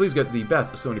comments, please get the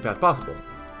best Sony path possible.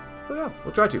 So yeah,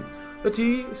 we'll try to. The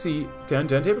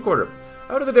TC1010 tape recorder.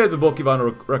 Out of the days of bulky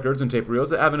vinyl records and tape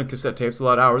reels, the advent of cassette tapes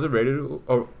allowed hours of radio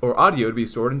or audio to be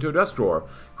stored into a desk drawer,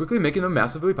 quickly making them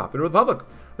massively popular with the public.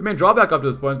 The main drawback up to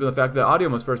this point has been the fact that audio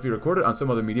must first be recorded on some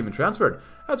other medium and transferred,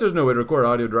 as there's no way to record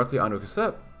audio directly onto a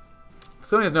cassette.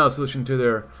 Sony has now a solution to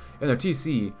their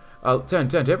TC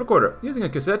 1010 tape recorder. Using a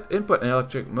cassette input and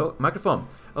electric microphone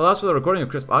allows for the recording of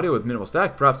crisp audio with minimal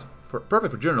static, perhaps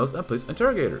perfect for journalists and police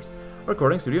interrogators. A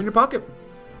recording studio in your pocket.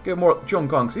 Get more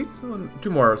Guangdong seats, 2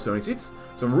 more Sony seats,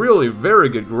 some really very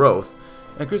good growth,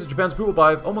 and increases Japan's approval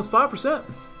by almost 5%.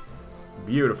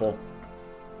 Beautiful.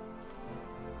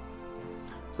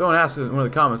 Someone asked in one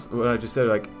of the comments what I just said,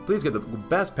 like, please get the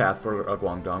best path for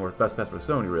Guangdong, or best path for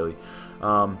Sony, really.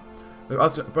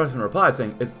 The person replied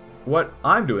saying, is what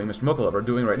I'm doing, Mr. Mocha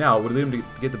doing right now, would lead him to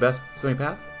get the best Sony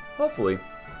path? Hopefully.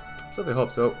 Certainly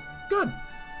hope so. Good.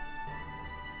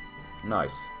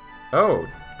 Nice. Oh,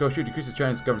 go shoot decreases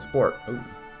Chinese government support. Ooh.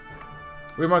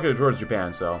 We marketed towards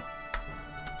Japan, so.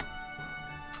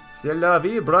 C'est la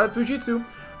vie, bribe Fujitsu.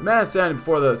 The man standing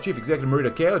before the chief executive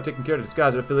Marita Ko, taking care to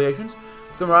disguise their affiliations.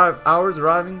 Some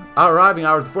arriving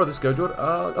hours before the scheduled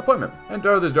appointment, and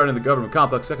others darting the government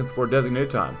complex seconds before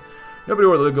designated time. Nobody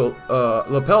wore the legal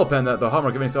lapel pen that the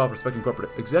hallmark of any self-respecting corporate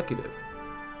executive.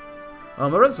 I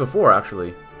read this before,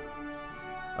 actually.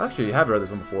 I actually have read this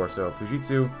one before, so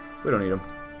Fujitsu, we don't need them.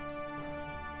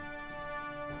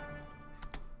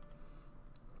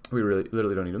 We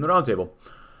literally don't need them. They're on the table.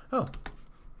 Oh.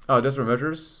 Oh, desperate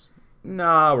measures?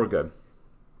 Nah, we're good.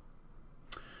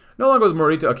 No longer was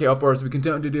Morita KO forced to be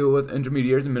content to deal with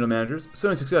intermediaries and middle managers.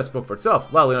 Sony's success spoke for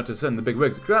itself, loudly enough to send the big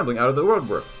wigs scrambling out of the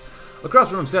woodworks. Across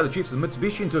from him sat the chiefs of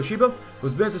Mitsubishi and Toshiba,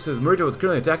 whose businesses Morita was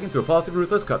currently attacking through a policy of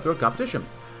ruthless, cutthroat competition.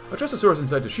 A trusted source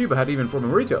inside Toshiba had even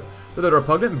informed Morita that the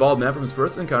repugnant and bald man from his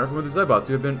first encounter with the Zaibatsu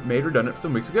had been made redundant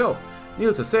some weeks ago.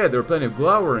 Needless to say, there were plenty of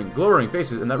glowering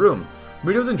faces in that room.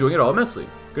 Morita was enjoying it all immensely.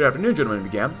 Good afternoon, gentlemen, he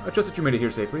began. I trust that you made it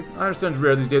here safely. I understand it's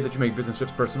rare these days that you make business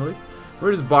trips personally.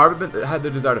 Morita's barb had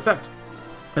the desired effect,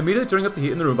 immediately turning up the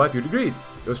heat in the room by a few degrees.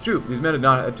 It was true, these men had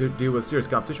not had to deal with serious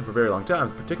competition for very long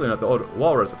times, particularly not the old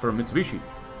walrus from Mitsubishi.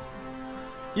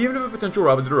 Even if a potential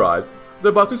rival did arise,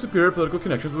 Zaibatsu's superior political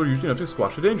connections were usually enough to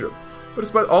squash the danger. But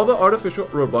despite all the artificial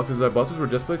roadblocks the Zaibatsus were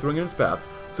desperately throwing in its path,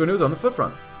 Sony was on the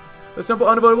forefront. The simple,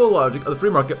 unavoidable logic of the free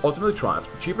market ultimately triumphed.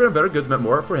 Cheaper and better goods meant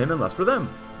more for him and less for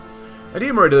them.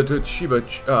 Indeed, Morita, the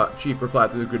Toshiba chief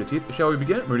replied through gritted teeth. Shall we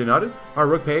begin? Morita nodded. Hard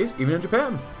work pays, even in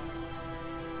Japan.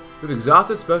 We've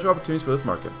exhausted special opportunities for this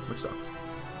market, which sucks.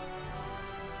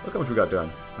 Look how much we got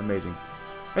done. Amazing.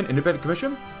 An independent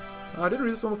commission? I didn't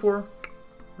read this one before.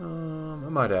 I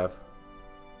might have.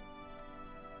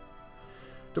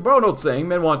 To borrow an old saying,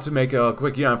 men want to make a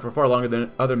quick yarn for far longer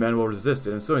than other men will resist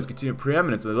it, and Sony's continued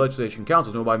preeminence in the legislation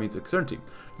council is no by means of certainty.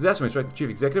 Disaster may strike the chief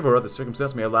executive, or other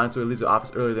circumstance may align so he leaves the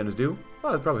office earlier than is due.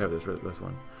 Well, they probably have this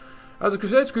one. As the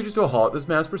crusade screeches to a halt, this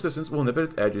man's persistence will nip at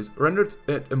its edges, render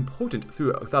it impotent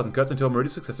through 1,000 cuts until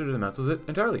Meridia's successor dismantles it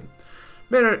entirely.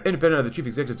 Men are independent of the chief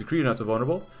executive's decree and not so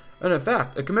vulnerable. And in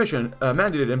fact, a commission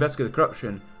mandated to investigate the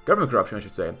corruption, government corruption I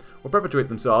should say, will perpetuate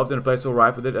themselves in a place so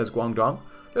ripe with it as Guangdong.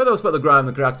 The other will spot the grime and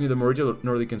the cracks neither Meridia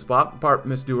nor Lee can spot, part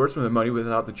misdoers from the money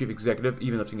without the chief executive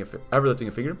even ever lifting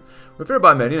a finger. When feared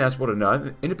by many and asked for to none,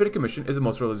 an independent commission is the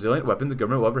most resilient weapon the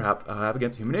government will ever have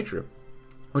against human nature.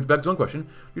 Which begs one question: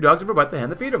 do dogs ever bite the hand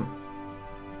that feed them?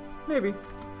 Maybe.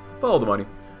 Follow the money.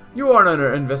 You are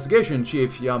under investigation,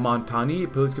 Chief Yamantani.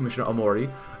 Police Commissioner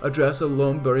Omori addressed a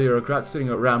lone bureaucrat sitting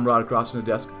a ramrod across from the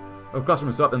desk, across from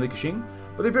himself and Li Kexing.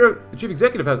 But the chief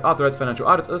executive has authorized financial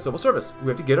audits of the civil service. We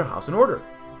have to get our house in order.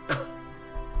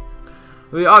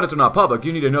 The audits are not public.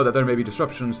 You need to know that there may be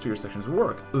disruptions to your section's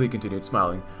work. Li continued,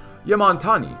 smiling.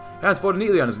 Yamantani, hands folded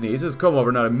neatly on his knees, his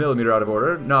comb-over not a millimeter out of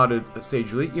order, nodded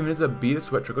sagely, even as a bead of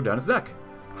sweat trickled down his neck.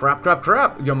 Crap, crap,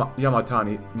 crap,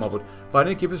 Yamatani mumbled,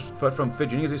 fighting to keep his foot from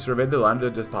fidgeting as he surveyed the line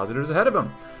of the depositors ahead of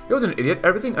him. He was an idiot.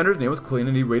 Everything under his name was clean,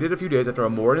 and he waited a few days after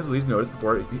Amor and his leads noticed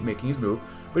before making his move,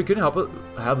 but he couldn't help but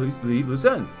have leave loose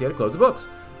end. He had to close the books.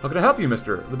 How can I help you,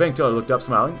 mister? The bank teller looked up,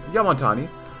 smiling. Yamantani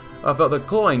felt the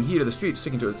cloying heat of the street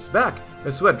sticking to his back,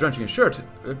 his sweat drenching his shirt.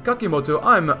 Kakimoto,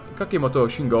 I'm Kakimoto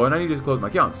Shingo, and I need to close my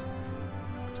accounts.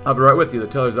 I'll be right with you. The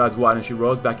teller's eyes widened as she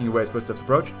rose, backing away as footsteps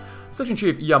approached. Section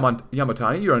Chief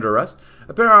Yamatani, you're under arrest.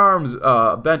 A pair of arms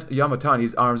bent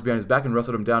Yamatani's arms behind his back and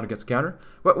wrestled him down against the counter.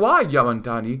 But why,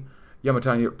 Yamatani?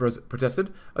 Yamatani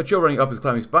protested, a chill running up his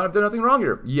clammy spine. I've done nothing wrong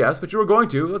here. Yes, but you were going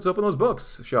to. Let's open those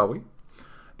books, shall we?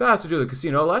 Passage of the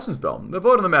casino license bill. The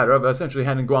vote on the matter of essentially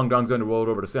handing Guangdong's underworld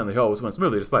over to Stanley Ho went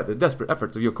smoothly despite the desperate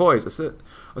efforts of Yokoi's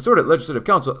assorted legislative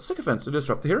council sycophants to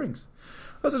disrupt the hearings.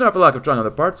 That's enough for lack of trying on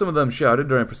their part. Some of them shouted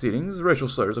during proceedings. Racial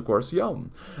slurs, of course,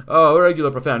 yum.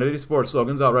 Regular profanity, sports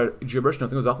slogans, outright gibberish,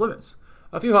 nothing was off limits.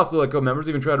 A few hostile co-members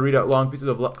even tried to read out long pieces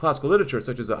of classical literature,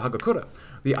 such as the Hagakure,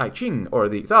 the I Ching, or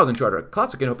the Thousand Charter, a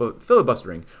classic in hope of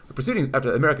filibustering the proceedings after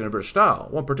the American and British style.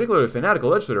 One particularly fanatical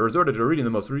legislator resorted to reading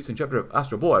the most recent chapter of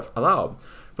Astro Boy aloud.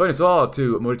 Finding this all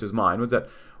to Morita's mind was that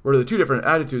were the two different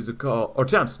attitudes to call, or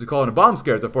attempts to call in a bomb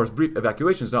scare to force brief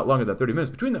evacuations not longer than 30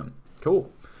 minutes between them. Cool.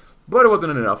 But it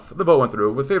wasn't enough. The vote went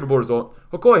through. With favorable result,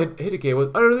 Hokoi Hideki was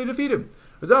utterly defeated.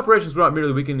 His operations were not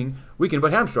merely weakened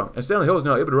but hamstrung, and Stanley Ho was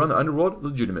now able to run the underworld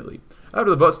legitimately. After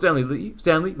the vote, Stanley,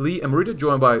 Lee, and Morita,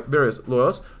 joined by various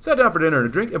loyalists, sat down for dinner and a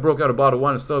drink and broke out a bottle of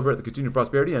wine to celebrate the continued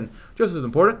prosperity and, just as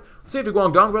important, the safety of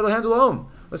Guangdong by the hands alone.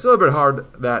 They celebrated hard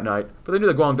that night, but they knew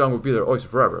that Guangdong would be their oyster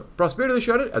forever. Prosperity, they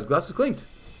shouted, as glasses clinked.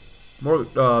 More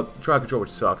trial control, which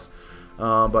sucks.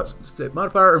 But state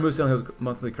modifier removes Stanley Ho's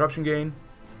monthly corruption gain.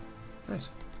 Nice.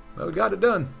 Well, we got it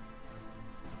done.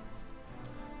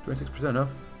 26%, huh?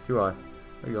 Too high.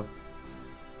 There you go.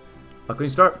 A clean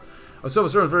start. Our civil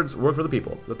servants work for the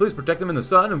people. The police protect them in the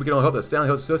sun, and we can only hope that Stanley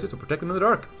Ho's associates will protect them in the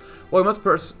dark. While we must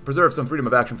preserve some freedom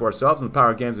of action for ourselves, and the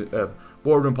power games of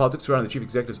boardroom politics surrounding the chief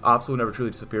executive's office will never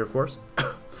truly disappear, of course.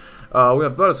 We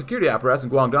have built a security apparatus in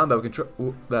Guangdong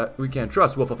that we can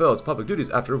trust will fulfill its public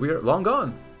duties after we are long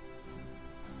gone.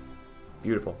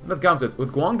 Beautiful. Another comment says,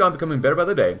 with Guangdong becoming better by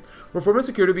the day, reforming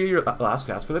security will be your last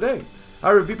task for the day.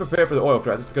 However, be prepared for the oil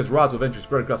crisis because rods will eventually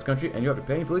spread across the country and you have to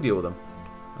painfully deal with them.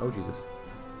 Oh, Jesus.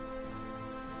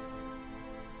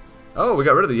 Oh, we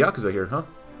got rid of the Yakuza here, huh?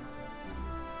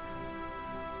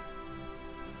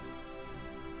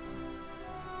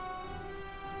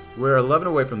 We're 11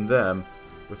 away from them,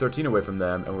 we're 13 away from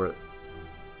them, and we're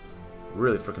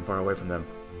really freaking far away from them.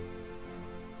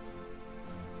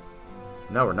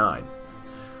 Now we're 9.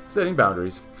 Setting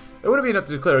boundaries. It wouldn't be enough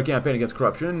to declare a campaign against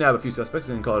corruption and nab a few suspects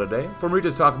and call it a day. For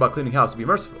Morita's talk about cleaning house to be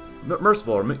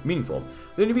merciful or meaningful,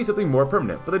 there need to be something more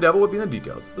permanent, but the devil would be in the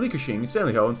details. Li Kexing,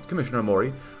 Stanley Ho, and Commissioner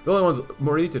Mori, the only ones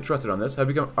Morita trusted on this, had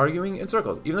become arguing in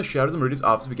circles. Even the shadows of Morita's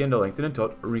office began to lengthen until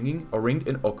it ringed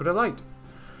in ochre light.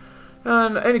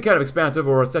 And any kind of expansive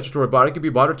or statutory body could be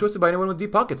bought or twisted by anyone with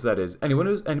deep pockets, that is. Anyone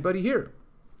who's anybody here.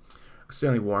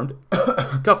 Stanley warmed.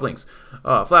 Cufflinks,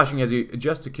 flashing as he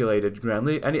gesticulated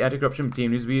grandly. Any anti-corruption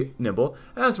team needs to be nimble,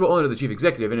 and answerable only to the chief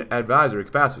executive in an advisory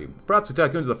capacity. Perhaps the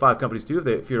tycoons of the 5 companies too, if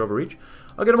they fear overreach.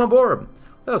 I'll get them on board.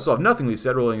 That'll solve nothing, Lee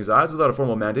said, rolling his eyes. Without a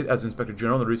formal mandate as Inspector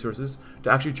General and the resources to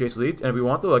actually chase leads, and if we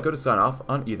want the LECO to sign off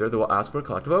on either, they will ask for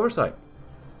collective oversight.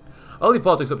 I'll leave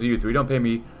politics up to you 3. Don't pay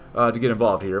me to get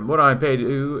involved here. What I'm paid to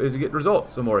do is to get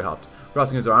results, so Mori hopped,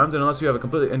 crossing his arms, and unless you have a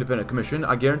completely independent commission,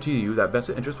 I guarantee you that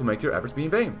vested interest will make your efforts be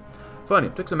in vain. Funny,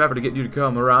 it took some effort to get you to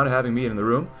come around having me in the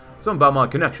room. Something about my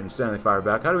connection, Stanley fired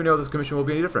back. How do we know this commission will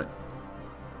be any different?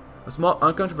 A small,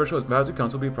 uncontroversial advisory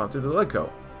council will be prompted to the LegCo.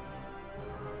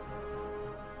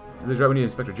 This is right, we need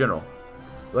Inspector General.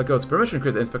 LegCo's permission to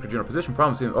create the Inspector General position,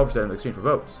 promising oversight in exchange for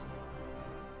votes.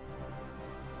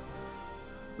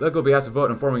 LegCo will be asked to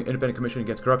vote on forming an independent commission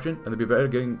against corruption, and they'll be better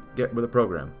get with the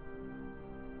program.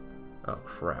 Oh,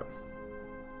 crap.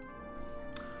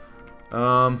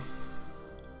 Well,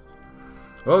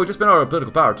 we just spent our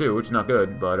political power, too, which is not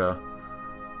good, but,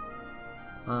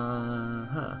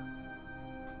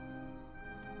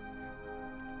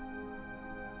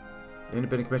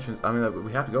 Independent commissions, I mean,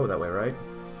 we have to go that way, right?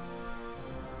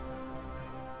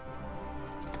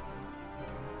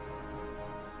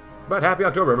 But happy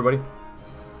October, everybody.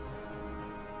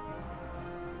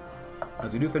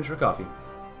 As we do finish our coffee.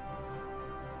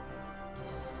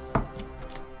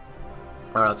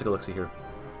 Alright, let's take a look-see here.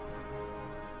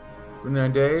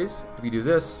 29 days. If you do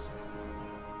this,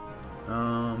 we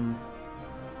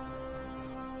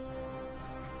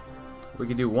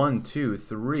can do 1, 2,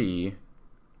 3.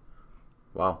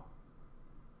 Wow,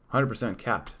 100%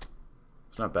 capped.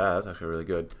 It's not bad. That's actually really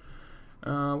good.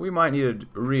 We might need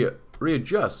to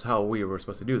readjust how we were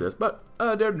supposed to do this, but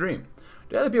dare to dream.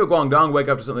 Daily people of Guangdong wake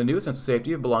up to something new, a sense of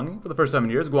safety, of belonging. For the first time in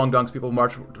years, Guangdong's people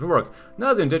march to work,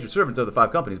 not as the indentured servants of the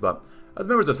 5 companies, but as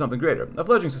members of something greater, a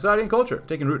fledgling society and culture,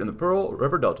 taking root in the Pearl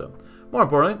River Delta. More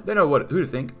importantly, they know who to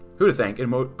thank,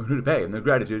 and who to pay, and their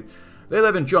gratitude. They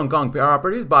live in Cheongkong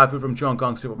properties, buy food from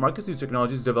Cheongkong supermarkets, use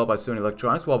technologies developed by Sony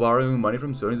Electronics, while borrowing money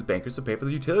from Sony's bankers to pay for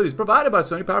the utilities provided by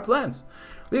Sony power plants.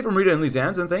 Leave from Rita and Lee's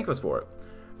hands and thank us for it.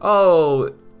 All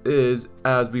is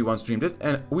as we once dreamed it,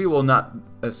 and we will not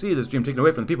see this dream taken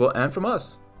away from the people and from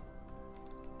us.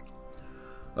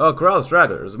 A crowd of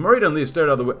stragglers. Marita and Lee stared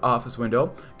out the office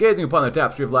window, gazing upon the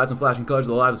tapestry of lights and flashing colors of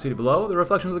the lively city below. The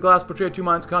reflection of the glass portrayed 2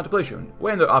 minds of contemplation,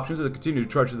 weighing their options as they continued to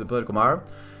trudge through the political mire.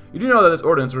 You do know that this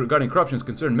ordinance regarding corruption is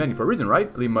concerned many for a reason,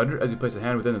 right? Lee muttered as he placed a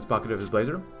hand within his pocket of his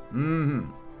blazer.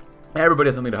 Everybody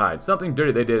has something to hide. Something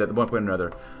dirty they did at one point or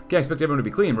another. Can't expect everyone to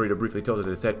be clean, Marita briefly tilted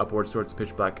his head upwards towards the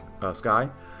pitch black sky.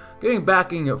 Getting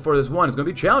backing for this one is going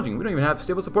to be challenging. We don't even have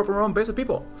stable support from our own base of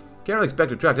people. Can't really expect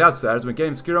to attract outsiders when we can't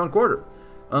even secure our own quarter.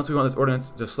 Unless we want this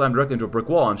ordinance to slam directly into a brick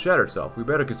wall and shatter itself, we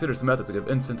better consider some methods of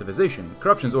incentivization.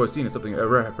 Corruption is always seen as something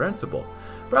reprehensible.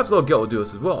 Perhaps a little guilt will do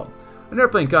us as well. An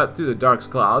airplane cut through the dark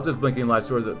clouds, its blinking lights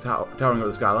towards the towering over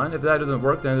the skyline. If that doesn't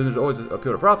work, then there's always a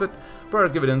appeal to profit.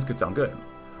 Product dividends could sound good.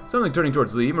 Suddenly turning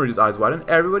towards Lee, Marita's eyes widened.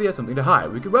 Everybody has something to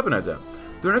hide. We could weaponize them.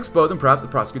 They're exposed and perhaps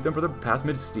prosecute them for their past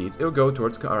misdeeds. It would go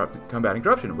towards combating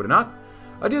corruption, would it not?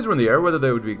 Ideas were in the air. Whether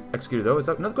they would be executed, though, is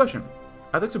another question.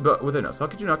 Ethics are built within us. How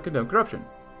could you not condemn corruption?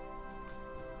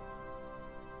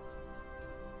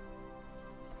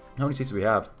 How many seats do we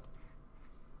have?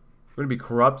 We're going to be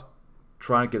corrupt,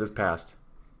 trying to get this passed.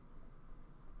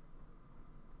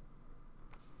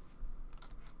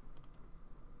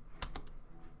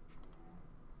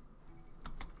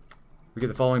 We get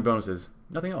the following bonuses.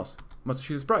 Nothing else. Must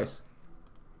choose price.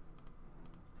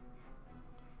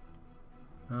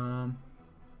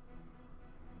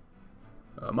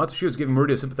 Matsushita was giving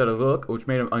Marita a sympathetic look, which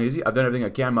made him uneasy. I've done everything I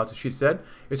can, Matsushita said.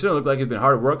 It certainly looked like he'd been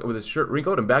hard at work with his shirt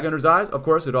wrinkled and bag under his eyes. Of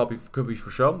course, it all could be for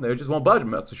show. They just won't budge,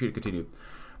 Matsushita continued.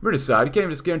 Marita sighed. You can't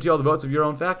even just guarantee all the votes of your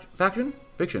own faction?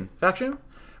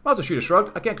 Matsushita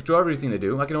shrugged. I can't control everything they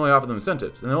do. I can only offer them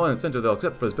incentives, and the only incentive they'll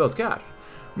accept for this bill is cash.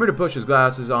 Marita pushed his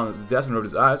glasses on his desk and rubbed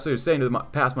his eyes. So you're saying to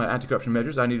pass my anti-corruption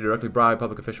measures, I need to directly bribe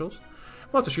public officials?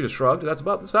 Matsushita shrugged. That's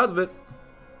about the size of it.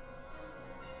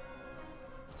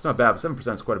 It's not bad, but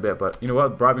 7% is quite a bit. But you know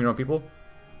what? Bribing your own people?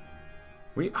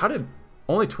 How did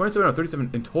only 27 or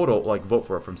 37 in total like vote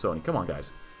for it from Sony? Come on,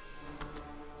 guys.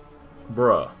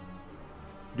 Bruh.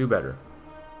 Do better.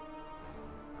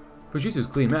 Fujitsu's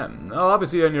clean man. Oh,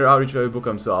 obviously, in your outreach to Ibuka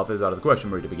himself is out of the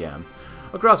question, Marita began.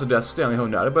 Across the desk, Stanley Ho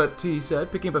nodded, but he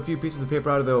said, picking up a few pieces of paper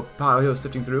out of the pile he was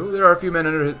sifting through, there are a few men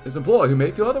under his employ who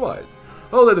may feel otherwise.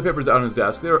 Ho laid the papers out on his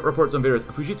desk. There are reports on various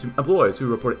Fujitsu employees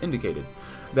who indicated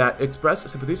that expressed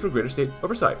sympathies for greater state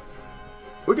oversight.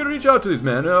 We're going to reach out to these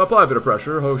men, apply a bit of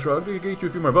pressure, Ho shrugged, to get you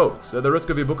a few more votes. At the risk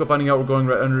of Ibuka finding out we're going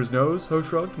right under his nose, Ho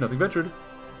shrugged, nothing ventured.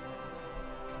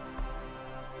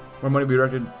 More money be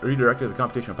redirected to the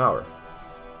computational power.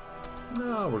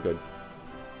 No, we're good.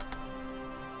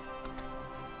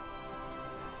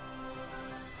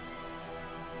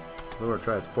 Lower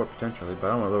triad support potentially, but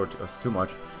I don't want to lower us too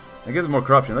much. It gives it more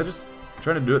corruption. Let's just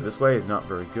Trying to do it this way is not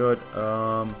very good.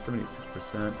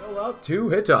 76%. Out to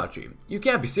Hitachi. You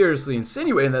can't be seriously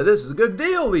insinuating that this is a good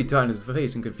deal. Lead Titan is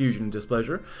facing confusion and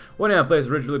displeasure. One hand place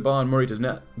originally on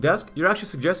Morita's desk. You're actually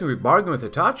suggesting we bargain with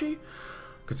Hitachi?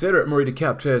 Consider it. Morita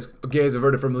kept his gaze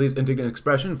averted from Lee's indignant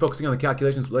expression, focusing on the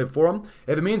calculations laid before him.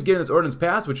 If it means getting this ordinance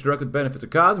passed, which directly benefits the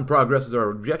cause and progresses our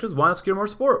objectives, why not secure more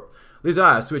support? Lee's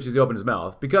eyes twitch as he opened his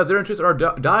mouth. Because their interests are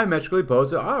diametrically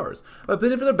opposed to ours. By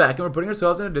pleading for their backing, we're putting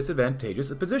ourselves in a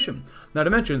disadvantageous position. Not to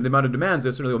mention the amount of demands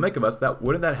they certainly will make of us.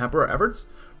 Wouldn't that hamper our efforts?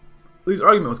 Lee's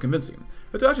argument was convincing.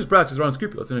 Hitachi's practices are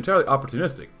unscrupulous and entirely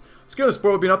opportunistic. Securing the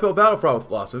support would be an uphill battle for all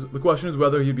losses. The question is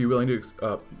whether he'd be willing to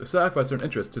sacrifice certain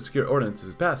interests to secure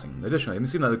ordinances passing. Additionally, it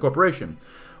seemed like the cooperation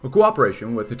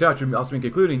with Hitachi would also be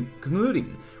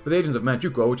concluding with agents of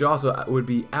Manchukuo, which also would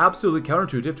be absolutely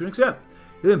counterintuitive to an extent.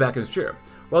 He leaned back in his chair.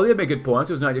 While he had made good points,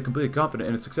 he was not yet completely confident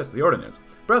in the success of the ordinance.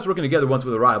 Perhaps working together once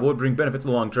with a rival would bring benefits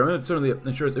in the long term, and it certainly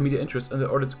ensures immediate interest in the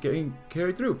ordinance getting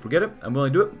carried through. Forget it. I'm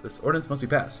willing to do it. This ordinance must be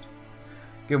passed.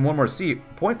 Give him one more seat.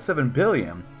 0.7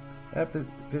 billion. Add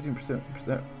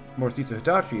 15% more seats to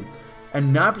Hitachi,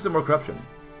 and 9% more corruption.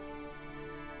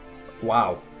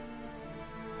 Wow.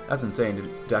 That's insane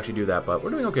to actually do that, but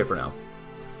we're doing okay for now.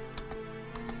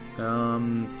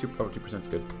 Over 2% is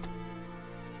good.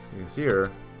 So you can see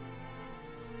here.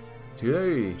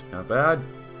 Today, not bad.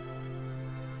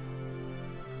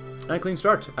 And a clean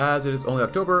start. As it is only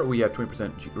October, we have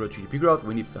 20% real GDP growth.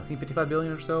 We need, I think, 55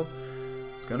 billion or so.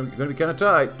 It's gonna be kind of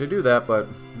tight to do that, but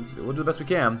we'll do the best we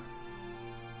can.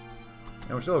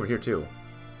 And we're still over here too.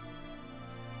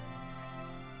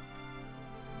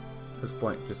 At this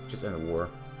point, just end the war.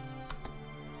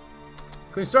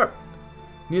 Clean start.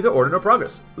 Neither order nor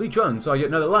progress. Li Chun saw yet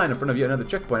another line in front of yet another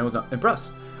checkpoint and was not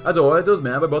impressed. As always, it was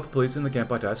manned by both the police and the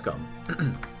Kanpai scum.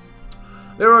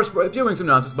 They were spewing some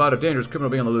nonsense about a dangerous criminal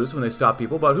being on the loose when they stopped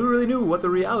people, but who really knew what the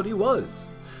reality was?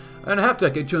 In a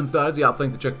half-decade, Chun thought as he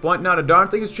outflanked the checkpoint, not a darn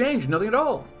thing has changed, nothing at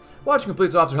all. Watching a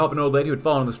police officer help an old lady who had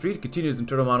fallen on the street, he continued his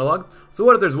internal monologue. So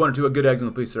what if there's 1 or 2 good eggs in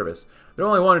the police service? There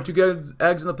were only 1 or 2 good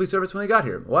eggs in the police service when they got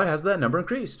here. Why has that number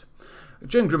increased?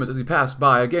 Chin grimaced as he passed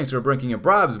by a gangster brinking in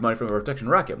bribes of money from a protection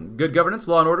racket. Good governance,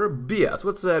 law and order, BS.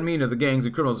 What's that mean if the gangs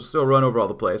and criminals still run over all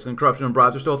the place, and corruption and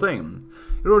bribes are still a thing?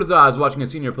 He rolled his eyes, watching a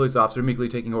senior police officer meekly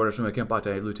taking orders from a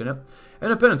Kanpai lieutenant.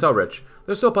 Independence, how rich.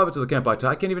 They're still puppets of the Kanpai,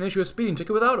 can't even issue a speeding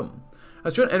ticket without him.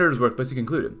 As Trent entered his workplace, he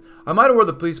concluded, I might award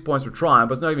the police points for trying,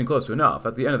 but it's not even close to enough.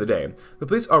 At the end of the day, the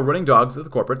police are running dogs of the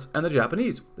corporates and the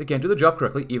Japanese. They can't do the job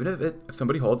correctly, even if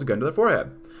somebody holds a gun to their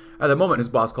forehead. At that moment, his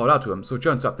boss called out to him, so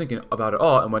Chun stopped thinking about it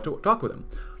all and went to talk with him.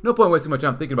 No point wasting my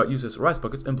time thinking about useless rice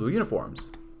buckets and blue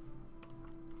uniforms.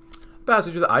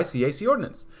 Passage of the ICAC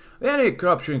Ordinance. The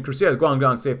anti-corruption crusade of the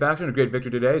Guangdong State faction, a great victory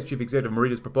today, as Chief Executive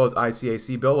Morita's proposed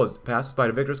ICAC bill was passed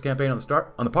despite a vigorous campaign on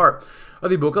the part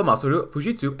of the Ibuka, Masaru,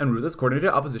 Fujitsu, and ruthless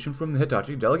coordinated opposition from the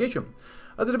Hitachi delegation.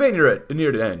 As the debate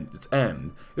neared its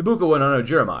end, Ibuka went on a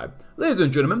Jeremiah. Ladies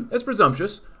and gentlemen, it's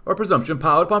presumptuous, or presumption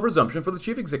piled upon presumption for the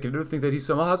chief executive to think that he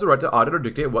somehow has the right to audit or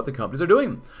dictate what the companies are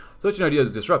doing. Such an idea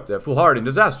is disruptive, foolhardy, and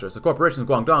disastrous. The corporations of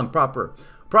Guangdong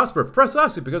prosper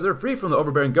precisely because they're free from the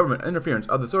overbearing government interference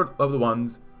of the sort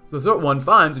one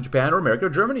finds in Japan or America or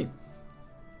Germany.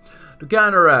 To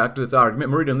counteract this argument,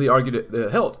 Morita and Lee argued at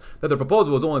the hilt that their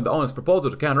proposal was only the honest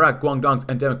proposal to counteract Guangdong's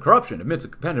endemic corruption.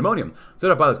 Amidst the pandemonium set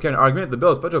up by this counter-argument, the bill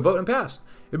was put to a vote and passed.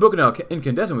 Ibuka, now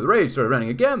incandescent with rage, started ranting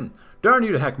again. Darn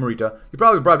you to heck, Morita. You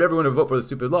probably bribed everyone to vote for this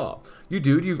stupid law. You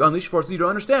dude, you've unleashed forces you don't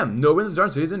understand. No one in this darn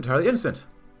city is entirely innocent.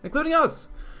 Including us.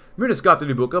 Morita scoffed at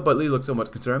Ibuka, but Lee looked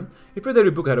somewhat concerned. He feared that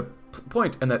Ibuka had a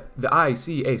point and that the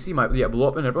ICAC might yet blow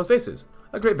up in everyone's faces.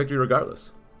 A great victory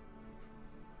regardless.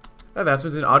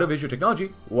 Advancements in audiovisual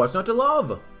technology, what's not to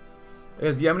love?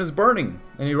 As Yemen is burning,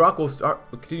 and Iraq will start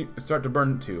to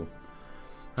burn too.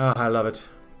 Ah, I love it.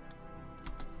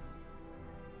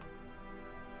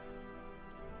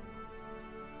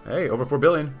 Hey, over 4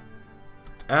 billion.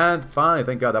 And finally,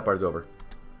 thank God that part is over. Is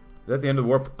that the end of the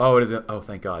war? Oh, it isn't. Oh,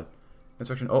 thank God.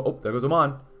 Instruction. Oh, there goes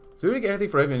Oman. So we didn't get anything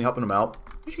for even helping them out.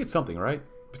 You should get something, right?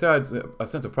 Besides a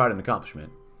sense of pride and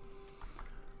accomplishment.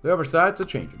 The oversights are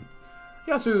changing.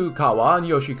 Yasukawa and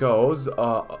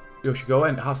Yoshiko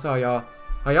and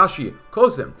Hayashi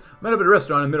Kosen met up at a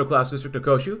restaurant in the middle-class district of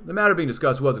Koshu. The matter being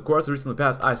discussed was, of course, the recently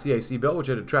passed ICAC bill, which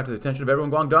had attracted the attention of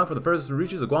everyone in Guangdong for the furthest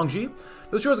reaches of Guangxi to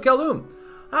the shores of Kowloon.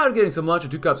 After getting some lunch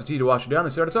and 2 cups of tea to wash it down, they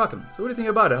started talking. So what do you think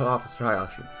about it, Officer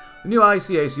Hayashi? The new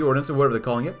ICAC ordinance, or whatever they're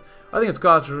calling it, I think it's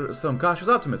cause for some cautious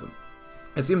optimism.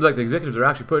 It seems like the executives are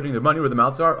actually putting their money where their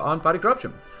mouths are on fighting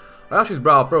corruption. Ayashi's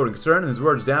brow furrowed in concern, and his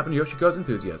words dampened Yoshiko's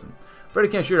enthusiasm. Afraid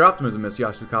I can't share your optimism, Miss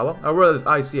Yasukawa. I worry that this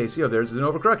ICAC of theirs is an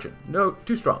overcorrection. No,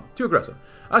 too strong, too aggressive.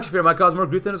 I actually fear it might cause more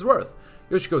grief than it's worth.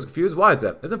 Yoshiko is confused. Why is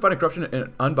that? Isn't fighting corruption in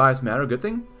an unbiased manner a good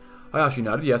thing? Hayashi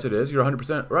nodded. Yes, it is. You're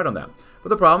 100% right on that. But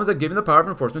the problem is that giving the power of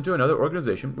enforcement to another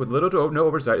organization with little to no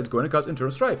oversight is going to cause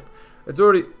internal strife. It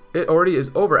already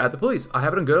is over at the police. I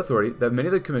have it on good authority that many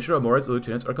of the Commissioner Omori's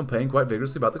lieutenants are complaining quite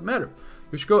vigorously about the matter.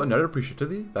 Yoshiko nodded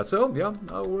appreciatively. That's so? Yeah,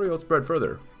 I'll worry it'll spread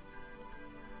further.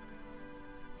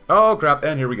 Oh, crap.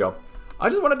 And here we go. I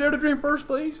just want to dare to dream first,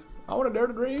 please. I want to dare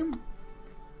to dream.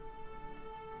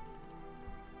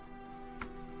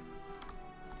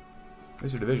 At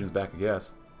least your division's back, I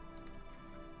guess.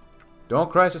 Don't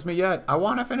crisis me yet. I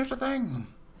want to finish the thing.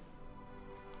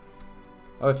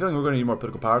 I have a feeling we're going to need more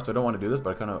political power, so I don't want to do this,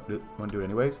 but I kind of want to do it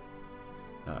anyways.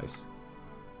 Nice.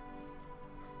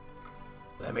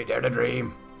 Let me dare to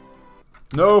dream.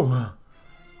 No.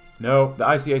 No, the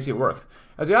ICAC at work.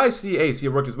 As the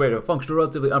ICAC worked its way to a functional,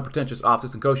 relatively unpretentious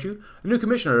office in Koshu, the new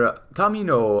commissioner,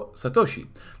 Kamino Satoshi,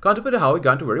 contemplated how he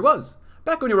got to where he was.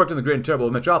 Back when he worked in the great and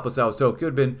terrible metropolis that was Tokyo, he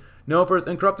had been known for his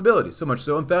incorruptibility, so much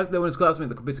so, in fact, that when his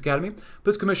classmate at the police academy,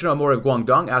 Police Commissioner Omori of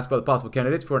Guangdong, asked about the possible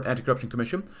candidates for an anti-corruption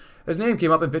commission, his name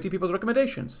came up in 50 people's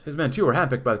recommendations. His men, too, were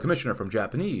handpicked by the commissioner from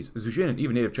Japanese, Zujin, and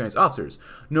even native Chinese officers,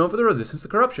 known for their resistance to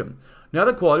corruption. Now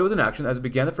that quality was in action as it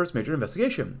began the first major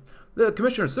investigation. The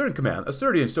commissioner's third in command, a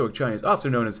sturdy and stoic Chinese officer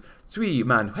known as Cui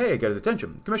Man-hei, got his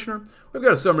attention. Commissioner, we've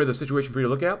got a summary of the situation for you to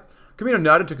look at. Kamino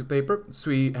nodded and took his paper.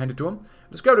 Sui handed it to him.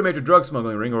 Described a major drug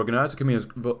smuggling ring organized to Kamino's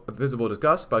visible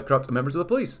disgust by corrupt members of the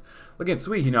police. Looking at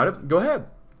Sui, he nodded. Go ahead.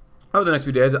 Over the next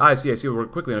few days, the ICAC will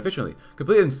work quickly and efficiently,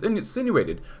 completely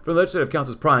insinuated from the Legislative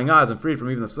Council's prying eyes and freed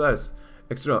from even the slightest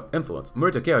external influence.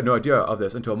 Morita Kei had no idea of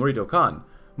this until Mori Khan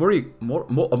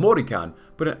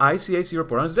put an ICAC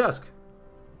report on his desk.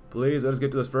 Please, let us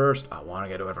get to this first. I want to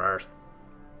get to it first.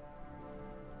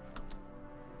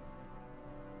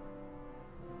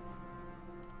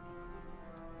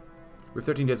 We have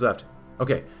 13 days left.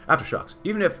 Okay, aftershocks.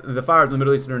 Even if the fires in the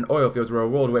Middle Eastern oil fields were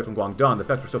rolled away from Guangdong, the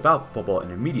effects were so palpable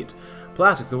and immediate.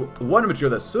 Plastics, the one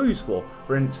material that's so useful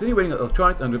for insinuating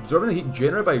electronics and absorbing the heat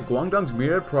generated by Guangdong's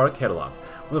myriad product catalog.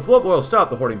 When the flow of oil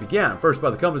stopped, the hoarding began, first by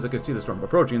the companies that could see the storm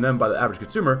approaching, and then by the average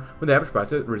consumer, when the average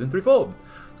price had risen threefold.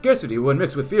 Scarcity, when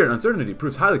mixed with fear and uncertainty,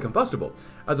 proves highly combustible.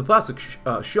 As the plastic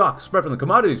shock spread from the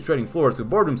commodities trading floors to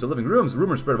boardrooms to living rooms,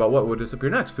 rumors spread about what would disappear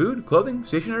next: food, clothing,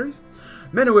 stationaries.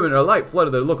 Men and women alike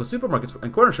flooded their local supermarkets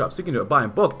and corner shops seeking to buy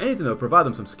in bulk anything that would provide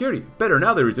them some security. Better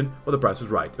now, they reasoned, well, the price was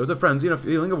right. It was a frenzy and a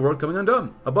feeling of a world coming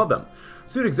undone above them.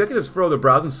 Suit executives furrowed their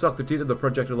brows and sucked their teeth at the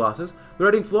projected losses, the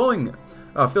writing filling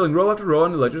row after row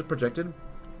on the ledgers projected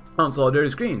on solidarity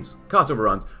screens. Cost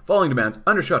overruns, falling demands,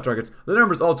 undershot targets, the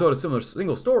numbers all told a similar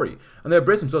single story, and they had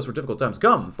braced themselves for difficult times to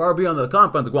come. Far beyond the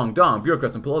confines of Guangdong,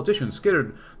 bureaucrats and politicians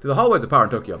skittered through the hallways of power in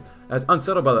Tokyo, as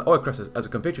unsettled by the oil crisis as a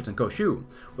compatriots in Koshu.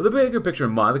 With a bigger picture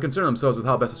in mind, they concerned themselves with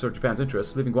how best to serve Japan's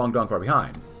interests, leaving Guangdong far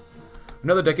behind.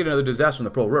 Another decade, another disaster in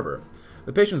the Pearl River.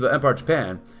 The patience of the Empire of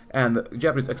Japan and the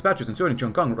Japanese expatriates in Sony and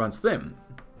Chongqing runs thin.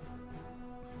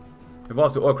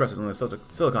 Involves the oil crisis in the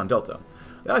Silicon Delta.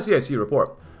 The ICAC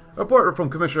report. A report from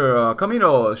Commissioner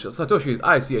Kamino Satoshi's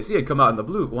ICAC had come out in the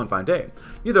blue one fine day.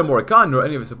 Neither Omori Khan nor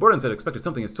any of his subordinates had expected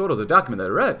something as total as a document that I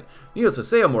read. Needless to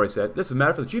say, Omori said, this is a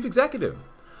matter for the chief executive.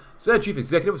 Said chief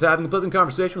executive was having a pleasant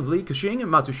conversation with Lee Kushing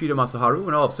and Matsushita Masaharu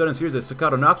when all of a sudden a series of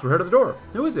staccato knocks were heard at the door.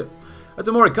 Who is it? That's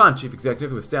Omori Khan, chief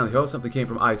executive, with Stanley Ho. Something came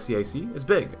from ICAC. It's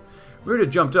big. Rita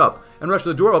jumped up and rushed to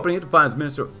the door, opening it to finance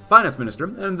minister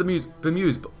and the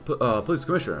bemused police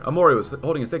commissioner. Omori was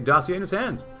holding a thick dossier in his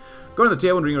hands. Going to the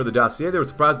table and reading over the dossier, they were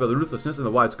surprised by the ruthlessness and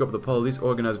the wide scope of the police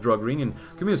organized drug ring and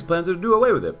communist plans to do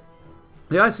away with it.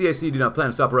 The ICAC did not plan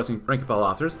to stop arresting rank-and-file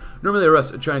officers. Normally they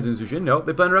arrest Chinese in Zujin. No,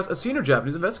 they plan to arrest a senior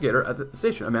Japanese investigator at the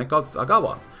station, a man called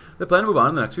Sagawa. They plan to move on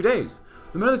in the next few days.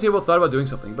 The men at the table thought about doing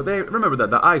something, but they remembered that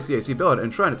the ICAC bill had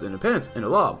enshrined its independence in a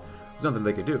law. There's nothing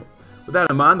they could do. With that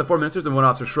in mind, the four ministers and one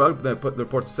officer shrugged, they put their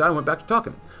reports aside and went back to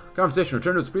talking. The conversation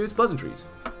returned to its previous pleasantries.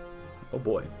 Oh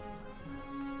boy.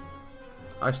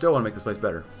 I still want to make this place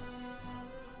better.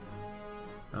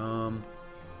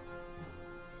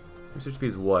 Research speed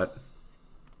is what?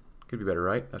 Could be better,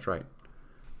 right? That's right.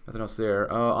 Nothing else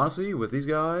there. Honestly, with these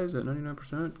guys at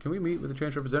 99%, can we meet with the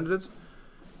change representatives?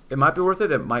 It might be worth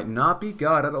it. It might not be.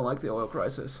 God, I don't like the oil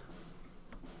crisis.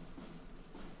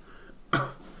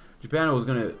 Japan was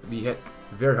going to be hit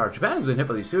very hard. Japan has been hit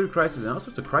by these food crises and all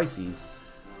sorts of crises.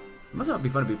 It must not be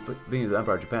fun to be being the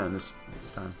Empire of Japan in this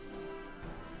time.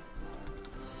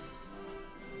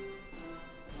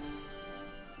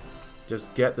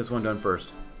 Just get this one done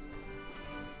first.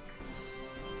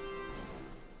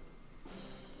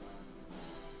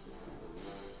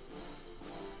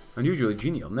 unusually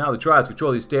genial. Now the tribes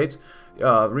control these states,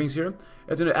 rings here.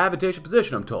 It's in an advantageous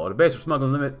position, I'm told. A base for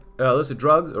smuggling illicit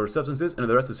drugs or substances into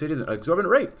the rest of the city is at an exorbitant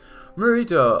rate.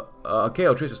 Morita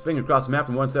Kao traces his finger across the map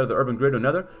from one side of the urban grid to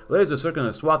another, lays a circle in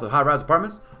a swath of high-rise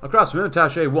apartments. Across from him,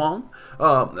 Tache Wong,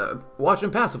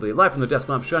 watching passively, light from the desk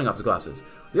lamp shutting off his glasses.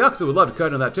 The Yakuza would love to cut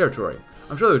into that territory.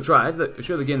 I'm sure they would try,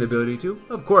 sure they gained the ability to.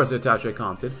 Of course, Tache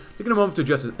commented, taking a moment to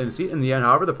adjust in his seat. In the end,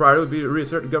 however, the priority would be to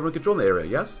reassert government control in the area,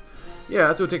 yes?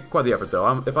 Yes, it would take quite the effort, though.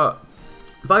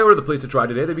 If I ordered the police to try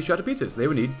today, they'd be shot to pieces. They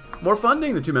would need more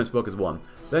funding, the two men spoke as one.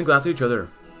 Then glanced at each other.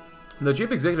 The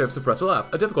chief executive suppressed a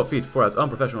laugh. A difficult feat, for as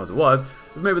unprofessional as it was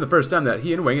maybe the first time that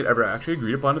he and Wang had ever actually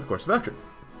agreed upon the course of action.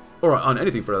 Or on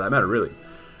anything for that matter, really.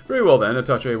 Very well then,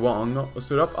 Tache Wong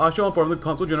stood up. I shall inform the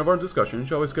Consul General of our discussion.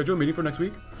 Shall we schedule a meeting for next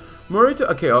week? Morita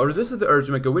Akeo resisted the urge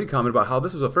to make a witty comment about how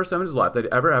this was the first time in his life that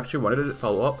he ever actually wanted a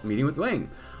follow-up meeting with Wang.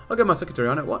 I'll get my secretary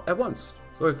on it at once.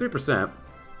 So like 3%.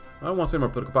 I don't want to spend more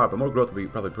political power, but more growth would be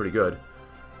probably pretty good.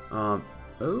 Oh,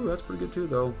 that's pretty good too,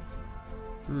 though.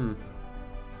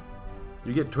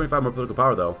 You get 25 more political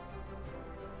power, though.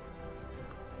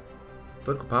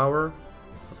 Political power,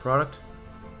 a product,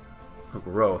 or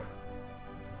growth.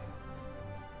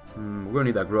 We're gonna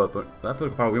need that growth, but that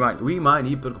political power we might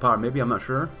need political power. Maybe, I'm not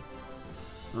sure.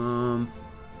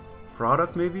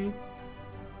 Product maybe.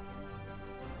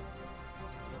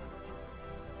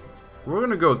 We're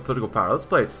gonna go with political power. Let's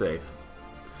play it safe.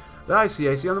 The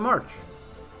ICAC on the march.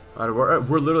 We're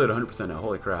literally at 100% now.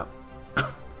 Holy crap!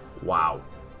 Wow.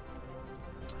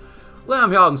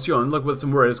 Lam Xiao looked with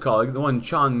some worry at his colleague. The one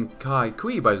Chan Kai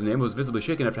Kui by his name was visibly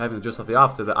shaken after having just left the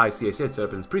office that the ICAC had set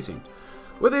up in his precinct.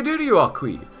 What did they do to you all,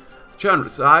 Kui? Chan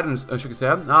sighed and shook his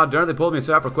head. Ah, darn it, they pulled me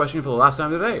aside for questioning for the last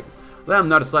time today. Lam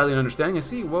nodded slightly in understanding. I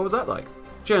see. What was that like?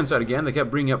 Chan sighed again. They kept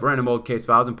bringing up random old case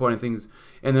files and pointing things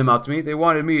in them out to me. They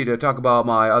wanted me to talk about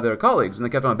my other colleagues, and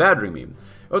they kept on badgering me.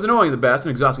 It was annoying at the best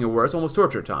and exhausting at worst, almost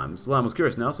torture at times. Lam was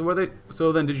curious now.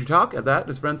 So then did you talk? At that,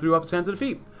 his friend threw up his hands at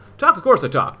feet. Talk, of course I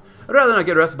talked. I'd rather not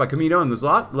get arrested by Camino in this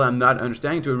lot. Lam nodded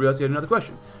understanding until he realized he had another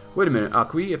question. Wait a minute,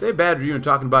 Akui, if they badger you and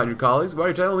talking about your colleagues, why are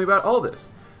you telling me about all this?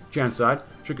 Chan sighed,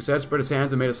 shook his head, spread his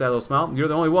hands, and made a sad little smile. You're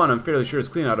the only one I'm fairly sure is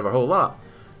clean out of our whole lot.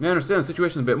 And I understand the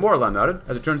situation a bit more, Lam nodded.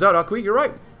 As it turns out, Akui, you're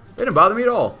right. They didn't bother me at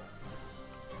all.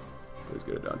 Please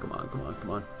get it done. Come on, come on, come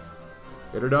on.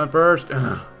 Get her done first.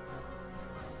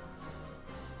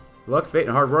 Luck, fate,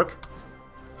 and hard work.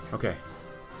 Okay.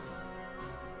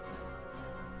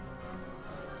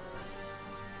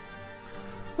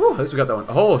 Whew, at least we got that one.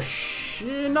 Oh,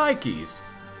 Nikes.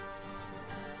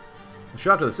 A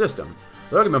shock to the system.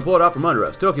 The rug had been pulled out from under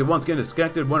us. Tokyo once again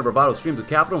disconnected one of our vital streams of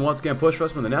capital and once again pushed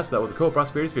us from the nest that was a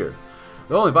co-prosperity sphere.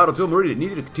 The only vital tool Morita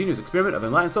needed to continue his experiment of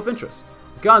enlightened self-interest.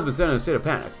 The Khan's been set in a state of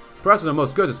panic. Prices on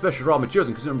most goods, especially raw materials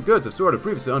and consumer goods, have soared to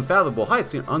previously unfathomable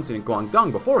heights unseen in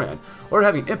Guangdong beforehand, or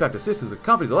having impact assistance of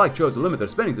companies alike chose to limit their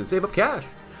spendings and save up cash.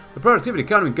 The productivity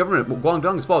economy and government of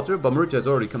Guangdong has faltered, but Morita has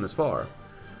already come this far.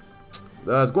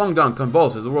 As Guangdong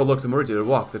convulses, the world looks at Morita to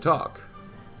walk the talk.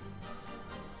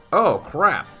 Oh,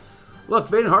 crap. Look,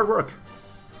 fate and hard work.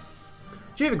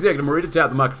 Chief Executive Morita tapped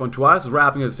the microphone twice, was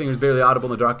rapping his fingers barely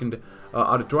audible in the darkened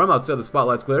auditorium. Outside the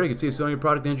spotlight's glare, he could see Sony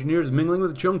product engineers mingling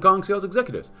with the Chung Kong sales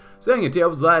executives. Sitting at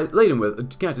tables laden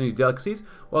with Cantonese delicacies,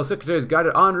 while secretaries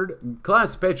guided honored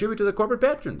clients to pay tribute to their corporate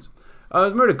patrons.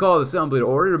 As Morita called the assembly to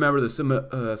order, remember the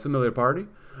similar party?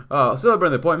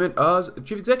 Celebrating the appointment as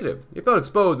Chief Executive. He felt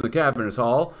exposed in the Cabinet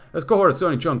Hall as a cohort of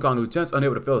Sony Chung Kong lieutenants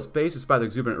unable to fill his space despite the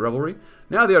exuberant revelry.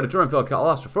 Now the auditorium felt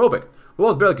claustrophobic. The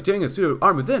walls barely containing a studio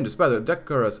armed within despite the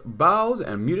decorous bows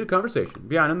and muted conversation.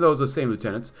 Behind him, those the same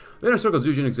lieutenants, the inner circle of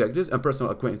Zhujian executives and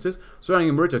personal acquaintances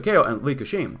surrounding Morita Kao and Li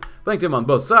Kexing, flanked him on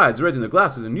both sides, raising their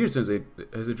glasses in unison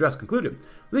as his address concluded.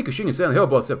 Li Kexing and Stanley Hill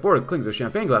both stepped forward, clinking their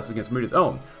champagne glasses against Morita's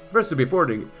own, the first to be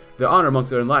affording the honor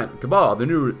amongst their enlightened cabal of the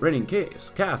new reigning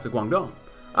caste of Guangdong.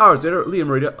 Hours later, Li and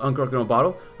Morita uncorked their own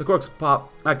bottle, the corks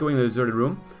popped, echoing the deserted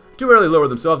room. Two rarely lowered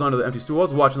themselves onto the empty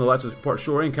stools, watching the lights of Port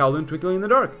Shori and Kowloon twinkling in the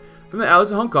dark. From the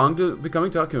alleys of Hong Kong to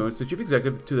becoming Tycoons, the chief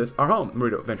executive to this, our home,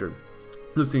 Morita ventured.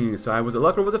 Listening aside, was it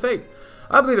luck or was it fate?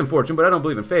 I believe in fortune, but I don't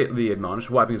believe in fate, Li admonished,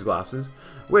 wiping his glasses.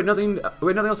 We had nothing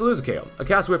else to lose, Kao. A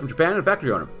castaway from Japan and a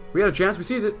factory owner. We had a chance, we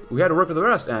seized it. We had to work for the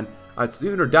rest, and I'd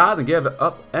sooner die than give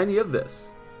up any of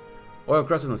this. Oil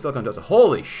crosses on the silicon dust.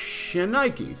 Holy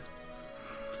shinikes!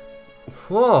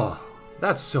 Whoa,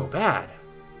 that's so bad.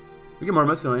 We get more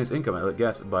miscellaneous income, I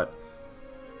guess, but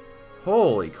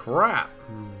holy crap.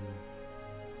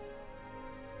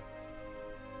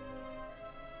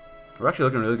 We're actually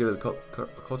looking really good at the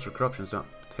culture of corruption. It's not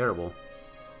terrible.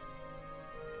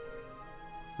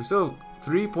 We still have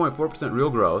 3.4% real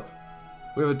growth.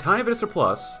 We have a tiny bit of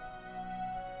surplus.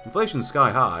 Inflation's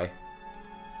sky high.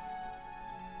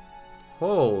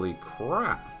 Holy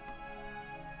crap.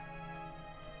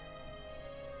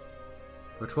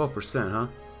 For 12%, huh?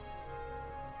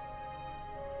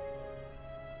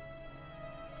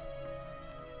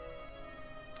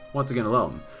 Once again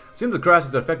alone. It seems the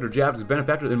crisis that affected our Japanese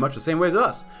benefactors in much the same way as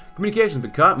us. Communication has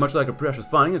been cut, much like a precious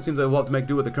funding. It seems that we'll have to make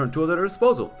do with the current tools at our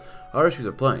disposal. Our issues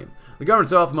are plenty. The government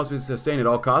itself must be sustained at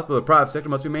all costs, but the private sector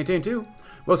must be maintained too.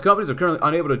 Most companies are currently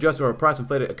unable to adjust to our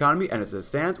price-inflated economy, and as it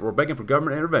stands, we're begging for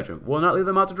government intervention. We'll not leave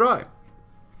them out to dry.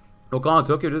 We'll call on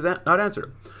Tokyo does not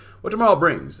answer. What tomorrow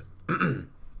brings. The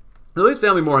Lee's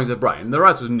family mornings at Brighton. The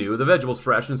rice was new, the vegetables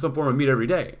fresh, and some form of meat every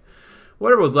day.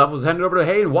 Whatever was left was handed over to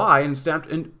Hay and Y and stamped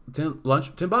in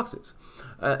lunch tin boxes.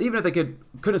 Even if they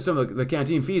couldn't stomach the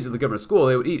canteen fees of the government school,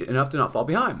 they would eat enough to not fall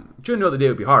behind. Children know the day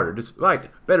would be harder. Despite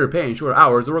better pay and shorter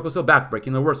hours, the work was still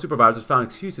backbreaking. The worst supervisors found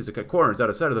excuses to cut corners out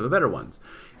of sight of the better ones.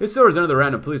 It still resented the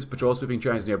random police patrol sweeping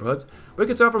Chinese neighborhoods, but it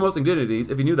could suffer most indignities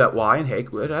if he knew that Y and Hay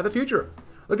would have a future.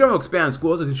 The government will expand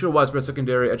schools and ensure widespread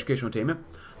secondary educational attainment.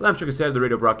 Lamb shook his head at the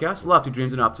radio broadcast. Lofty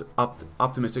dreams and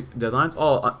optimistic deadlines,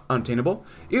 all unattainable.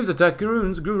 Even as the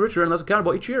tycoons grew richer and less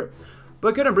accountable each year. But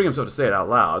he couldn't bring himself to say it out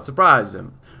loud. It surprised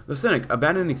him. The cynic,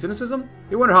 abandoning cynicism?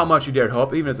 He wondered how much he dared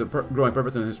hope, even as a growing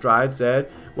purpose in his stride said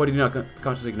what he did not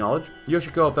consciously acknowledge.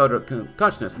 Yoshiko felt her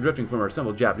consciousness drifting from her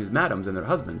assembled Japanese madams and their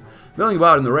husbands, milling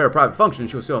about in the rare private functions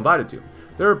she was still invited to.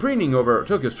 They were preening over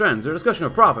Tokyo's trends, their discussion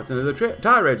of profits, and their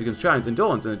tirades against China's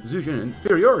indolence and Zushin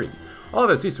inferiority. All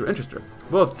of it ceased to interest her,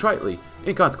 both tritely,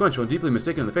 inconsequential, and deeply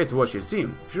mistaken in the face of what she had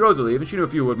seen. She rose to leave, and she knew a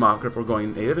few would mock her for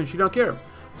going native, and she did not care.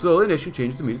 Slowly, the nation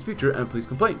changed to meet its future and police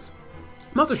complaints.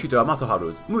 Matsushita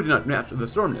Masaharu's mood did not match the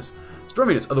storminess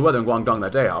of the weather in Guangdong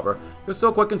that day, however. He was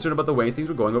still quite concerned about the way things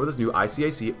were going over this new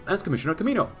ICAC and its Commissioner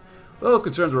Camino. Those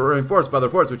concerns were reinforced by the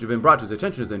reports which had been brought to his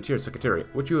attention as the Interior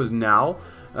Secretariat, which he was now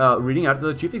reading out to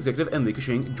the Chief Executive and Li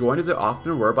Kexing, joined as they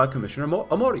often were by Commissioner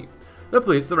Omori. The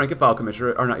police, the rank-and-file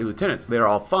commissioner, are not your lieutenants. They are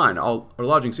all fine, all are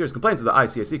lodging serious complaints of the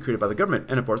ICAC created by the government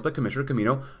and enforced by Commissioner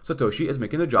Camino Satoshi is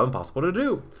making their job impossible to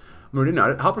do. Murray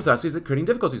nodded. How precisely is it creating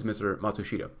difficulties, Mr.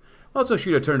 Matsushita?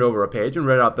 Matsushita turned over a page and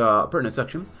read out the pertinent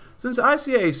section. Since the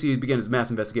ICAC began its mass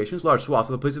investigations, large swaths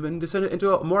of the police have been descended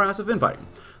into a morass of infighting.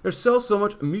 There's still so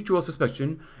much mutual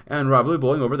suspicion and rivalry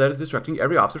boiling over that is distracting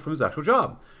every officer from his actual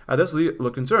job. At this, Lee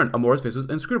looked concerned. Amori's face was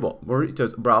inscrutable.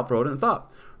 Morita's brow furrowed in thought.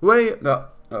 The way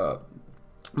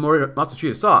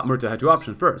Matsushita saw it, Morita had two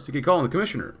options. First, he could call on the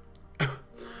commissioner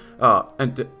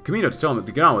and Camino to tell him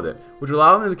to get on with it, which would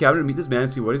allow him in the cabinet to meet this man and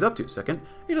see what he's up to. Second,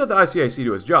 he let the ICAC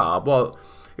do his job. While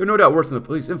it would no doubt worse than the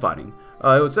police infighting,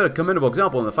 it would set a commendable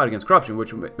example in the fight against corruption,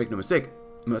 which would make no mistake,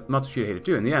 Matsushita hated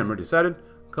too. In the end, Morita decided,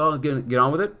 call and get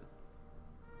on with it.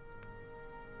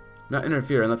 Not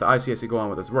interfere and let the ICAC go on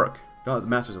with its work. Don't let the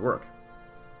masters at work.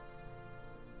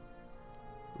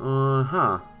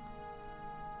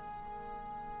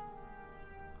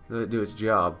 Let it do its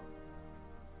job.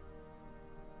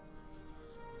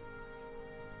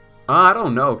 I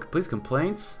don't know. Police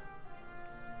complaints?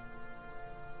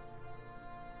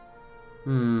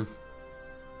 Bring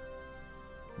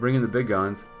in the big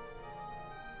guns.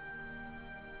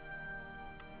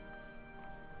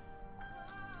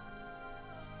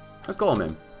 Let's call him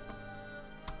in.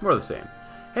 More of the same.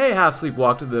 Hey, half-sleep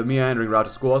walked to the meandering route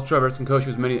to school, traversing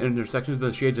Koshu's many intersections with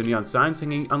the shades of neon signs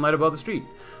hanging unlit above the street,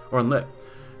 or unlit.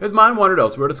 His mind wandered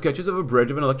elsewhere to sketches of a bridge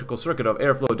of an electrical circuit of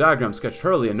airflow diagrams sketched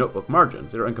hurriedly in notebook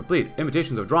margins. They are incomplete,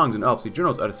 imitations of drawings in LP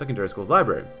journals at a secondary school's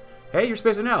library. Hey, you're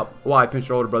spacing out. Why? Pinched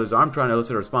her older brother's arm, trying to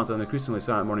elicit a response on the increasingly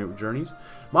silent morning journeys.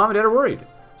 Mom and Dad are worried.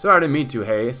 Sorry, I didn't mean to,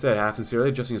 Hay said half sincerely,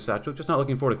 adjusting his satchel, just not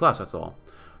looking forward to class, that's all.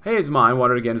 Hay's mind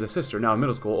wandered again as a sister, now in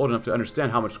middle school, old enough to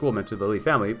understand how much school meant to the Lee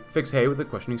family, fixed Hay with a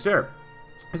questioning stare.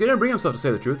 He couldn't bring himself to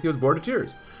say the truth, he was bored to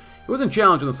tears. He wasn't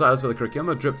challenged in the silence by the curriculum,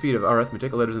 a drip feed of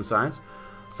arithmetic, letters, and science.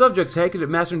 Subjects Hay could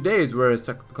master in days, whereas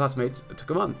classmates took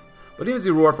a month. But even as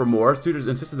he roared for more, tutors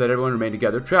insisted that everyone remain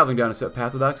together, traveling down a set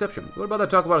path without exception. What about that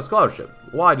talk about a scholarship?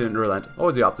 Why didn't relent?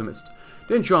 Always the optimist.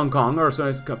 Didn't Hong Kong or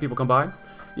Sony people come by?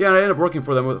 Yeah, and I ended up working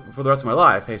for them for the rest of my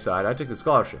life, Hay sighed. I took the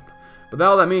scholarship. But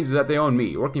all that means is that they own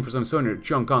me, working for some Sony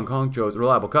Chung Kong Hongcho's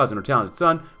reliable cousin or talented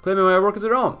son, claiming my work as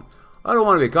their own. I don't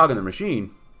want to be a cog in their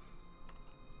machine.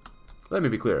 Let me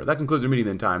be clear. That concludes our meeting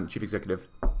then time, Chief Executive.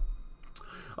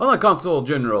 Unlike Consul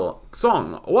General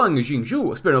Song, Wang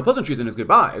Jingzhu spared no pleasantries in his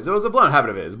goodbyes. It was a blunt habit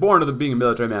of his, born of being a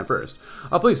military man first,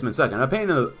 a policeman second, a pain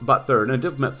in the butt third, and a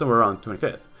diplomat somewhere around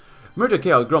 25th. Murta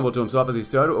Kale grumbled to himself as he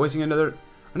stood, wasting another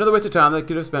waste of time that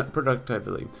could have spent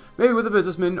productively. Maybe with a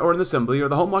businessman, or in the assembly, or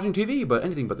the home watching TV, but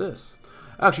anything but this.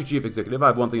 Actually, Chief Executive, I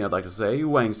have one thing I'd like to say,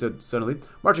 Wang said suddenly,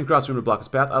 marching across the room to block his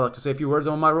path. I'd like to say a few words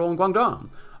on my role in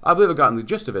Guangdong. I believe I've gotten the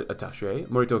gist of it, attaché.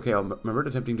 Morito Kao remembered,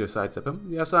 attempting to sidestep him.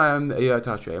 Yes, I am a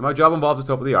attaché. My job involves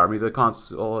the help of the army, the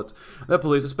consulate, the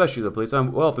police, especially the police.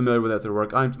 I'm well familiar with their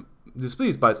work. I'm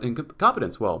displeased by its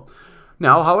incompetence. Well,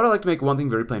 now, how would I like to make one thing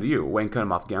very plain to you? Wayne cut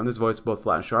him off again, his voice both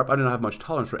flat and sharp. I do not have much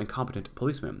tolerance for incompetent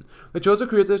policemen. They chose to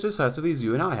create as decisively as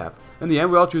you and I have. In the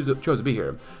end, we all chose to be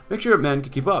here. Make sure men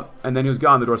can keep up. And then he was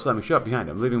gone, the door slamming shut behind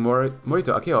him, leaving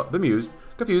Morito Akeo bemused,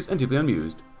 confused, and deeply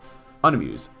unamused.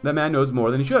 That man knows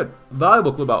more than he should.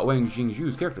 Valuable clue about Wang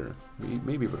Jingzhu's character. We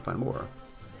may be able to find more.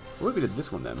 What if we did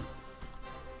this one then?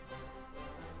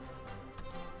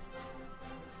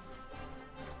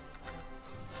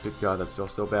 Good God, that's still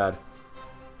so bad.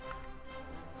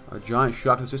 A giant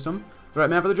shock to the system. The right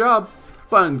man for the job.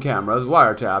 Button cameras,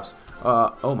 wiretaps.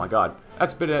 Oh my God.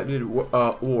 Expedited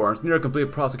warrants, near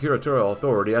complete prosecutorial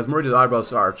authority, as Morito's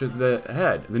eyebrows arched.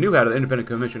 The new head of the Independent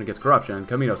Commission Against Corruption,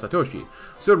 Kamino Satoshi,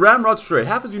 stood ramrod straight,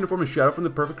 half his uniform in shadow from the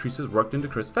perfect creases worked into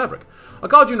crisp fabric. A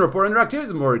college junior report on your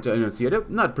activities, Morito enunciated,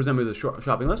 not presumably the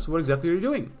shopping list. What exactly are you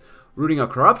doing? Rooting out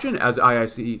corruption as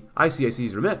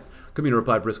ICAC's remit. Kamino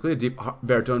replied briskly, a deep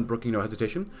baritone brooking no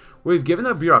hesitation. We've given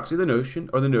the bureaucracy the notion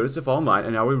or the notice to fall in line,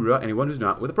 and now we root out anyone who's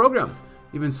not with the program.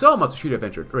 Even so, Matsushita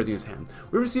ventured, raising his hand.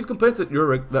 We received complaints that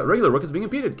that regular work is being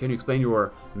impeded. Can you explain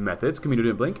your methods? Kamino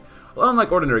didn't blink. Well,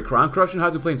 unlike ordinary crime, corruption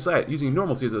hides in plain sight, using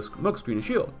normalcy as a smokescreen and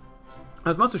shield.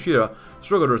 As Matsushita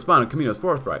struggled to respond to Kamino's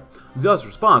forthright, zealous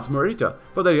response, Morita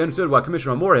felt that he understood why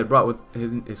Commissioner Omori had brought with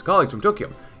his colleagues from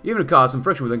Tokyo, even to cause some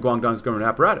friction within Guangdong's government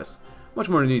apparatus. Much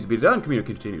more needs to be done, Kamino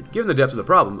continued. Given the depth of the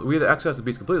problem, we either access the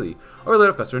beast completely, or let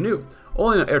it fester anew.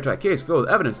 Only an airtight case filled with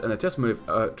evidence and the testimony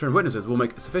of turned witnesses will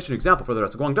make a sufficient example for the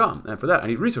rest of Guangdong, and for that I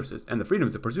need resources, and the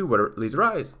freedom to pursue whatever leads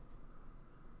arise.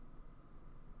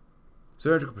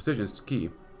 Surgical precision is key.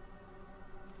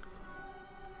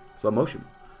 Slow motion.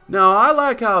 Now, I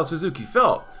like how Suzuki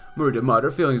felt, Morita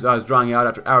muttered, feeling his eyes drying out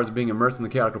after hours of being immersed in the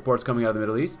chaotic reports coming out of the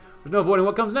Middle East. There's no avoiding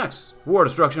what comes next. War,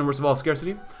 destruction, and worst of all,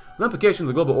 scarcity. The implication of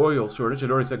the global oil shortage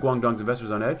had already set Guangdong's investors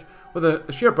on edge, with the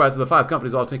share price of the 5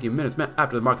 companies all taking minutes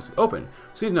after the markets opened.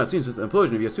 Scenes not seen since the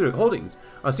implosion of Yasuda Holdings.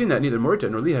 A scene that neither Morita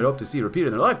nor Lee had hoped to see repeated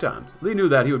in their lifetimes. Lee knew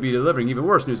that he would be delivering even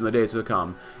worse news in the days to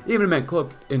come. Even it meant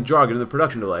cloak in jargon and the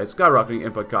production delays, skyrocketing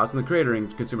input costs, and the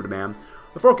cratering consumer demand.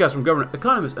 The forecast from government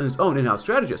economists and his own in-house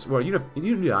strategists were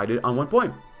united on one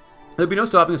point. There would be no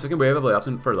stopping the second wave of layoffs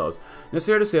and furloughs,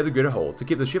 necessary to save the grid whole, to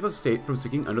keep the ship of state from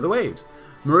sinking under the waves.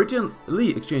 Morita and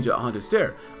Lee exchanged a haunted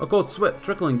stare, a cold sweat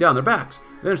trickling down their backs.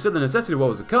 They understood the necessity of what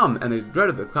was to come, and they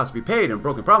dreaded the cost to be paid and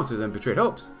broken promises and betrayed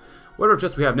hopes. Whatever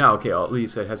trust we have now, Kale, Lee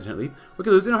said hesitantly, we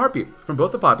could lose in a heartbeat, from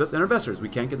both the populace and our investors. We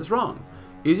can't get this wrong.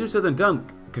 Easier said than done,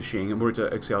 Kashing,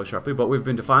 Morita exhaled sharply, but we've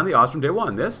been defying the odds from day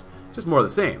one. This? Just more of the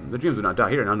same. The dreams would not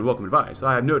die here, and unwelcome advice.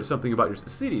 I have noticed something about your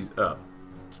cities,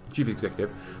 Chief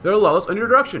Executive. They're lawless under your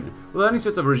direction, without any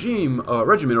sense of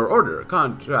regimen or order.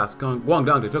 Contrast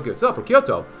Guangdong to Tokyo itself or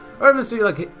Kyoto, or even a city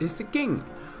like King.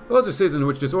 Those are cities in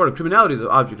which disorder, criminality is an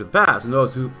object of the past, and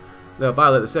those who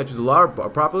violate the statutes of the law are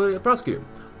properly prosecuted.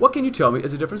 What can you tell me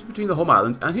is the difference between the home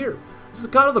islands and here? The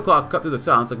staccato of the clock cut through the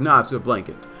silence like knives through a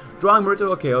blanket, drawing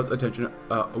Morito Akeo's attention,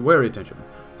 wary attention.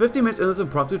 15 minutes into this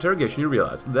impromptu interrogation, you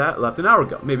realized that left an hour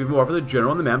ago, maybe more, for the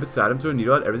general and the man beside him to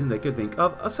needle out everything they could think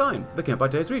of a sign, the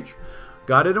Kenpai's reach.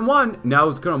 Got it in one. Now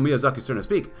is Colonel Miyazaki's turn to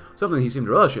speak, something he seemed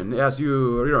to relish in, as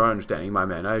your understanding, my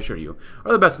men, I assure you,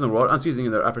 are the best in the world, unceasing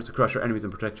in their efforts to crush our enemies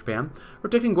and protect Japan.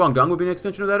 Protecting Guangdong would be an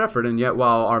extension of that effort, and yet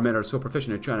while our men are so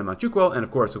proficient in China and Manchukuo, and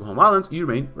of course the home islands, you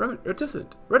remain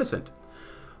reticent.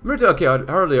 Morita Akeo had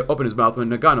hardly opened his mouth when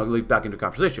Nagano leaped back into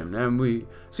conversation, and we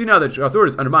see now that your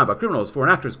authority is undermined by criminals,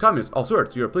 foreign actors, communists, all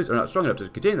sorts. Your police are not strong enough to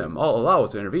contain them. All allow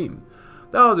us to intervene.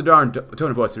 That was a darn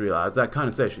tone of voice, he realized. That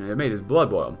condensation, it made his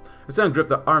blood boil. His son gripped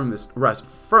the arm's rest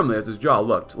firmly as his jaw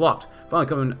locked, finally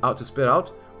coming out to spit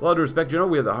out. With all due respect, General,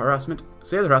 we have the harassment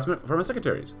from my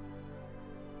secretaries.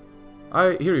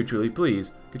 I hear you truly. Please,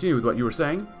 continue with what you were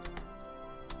saying.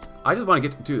 I just want to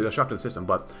get to the shock to the system,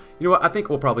 but you know what? I think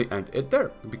we'll probably end it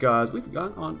there because we've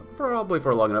gone on probably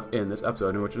for long enough in this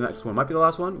episode, in which the next one might be the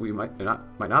last one. We might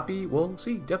not be. We'll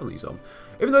see, definitely. So,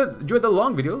 even though you enjoyed the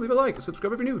long video, leave a like,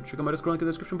 subscribe if you're new, check out my Discord link in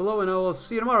the description below, and I'll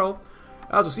see you tomorrow.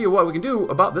 As we'll see what we can do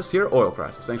about this here oil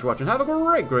crisis. Thanks for watching. Have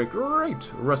a great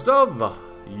rest of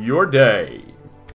your day.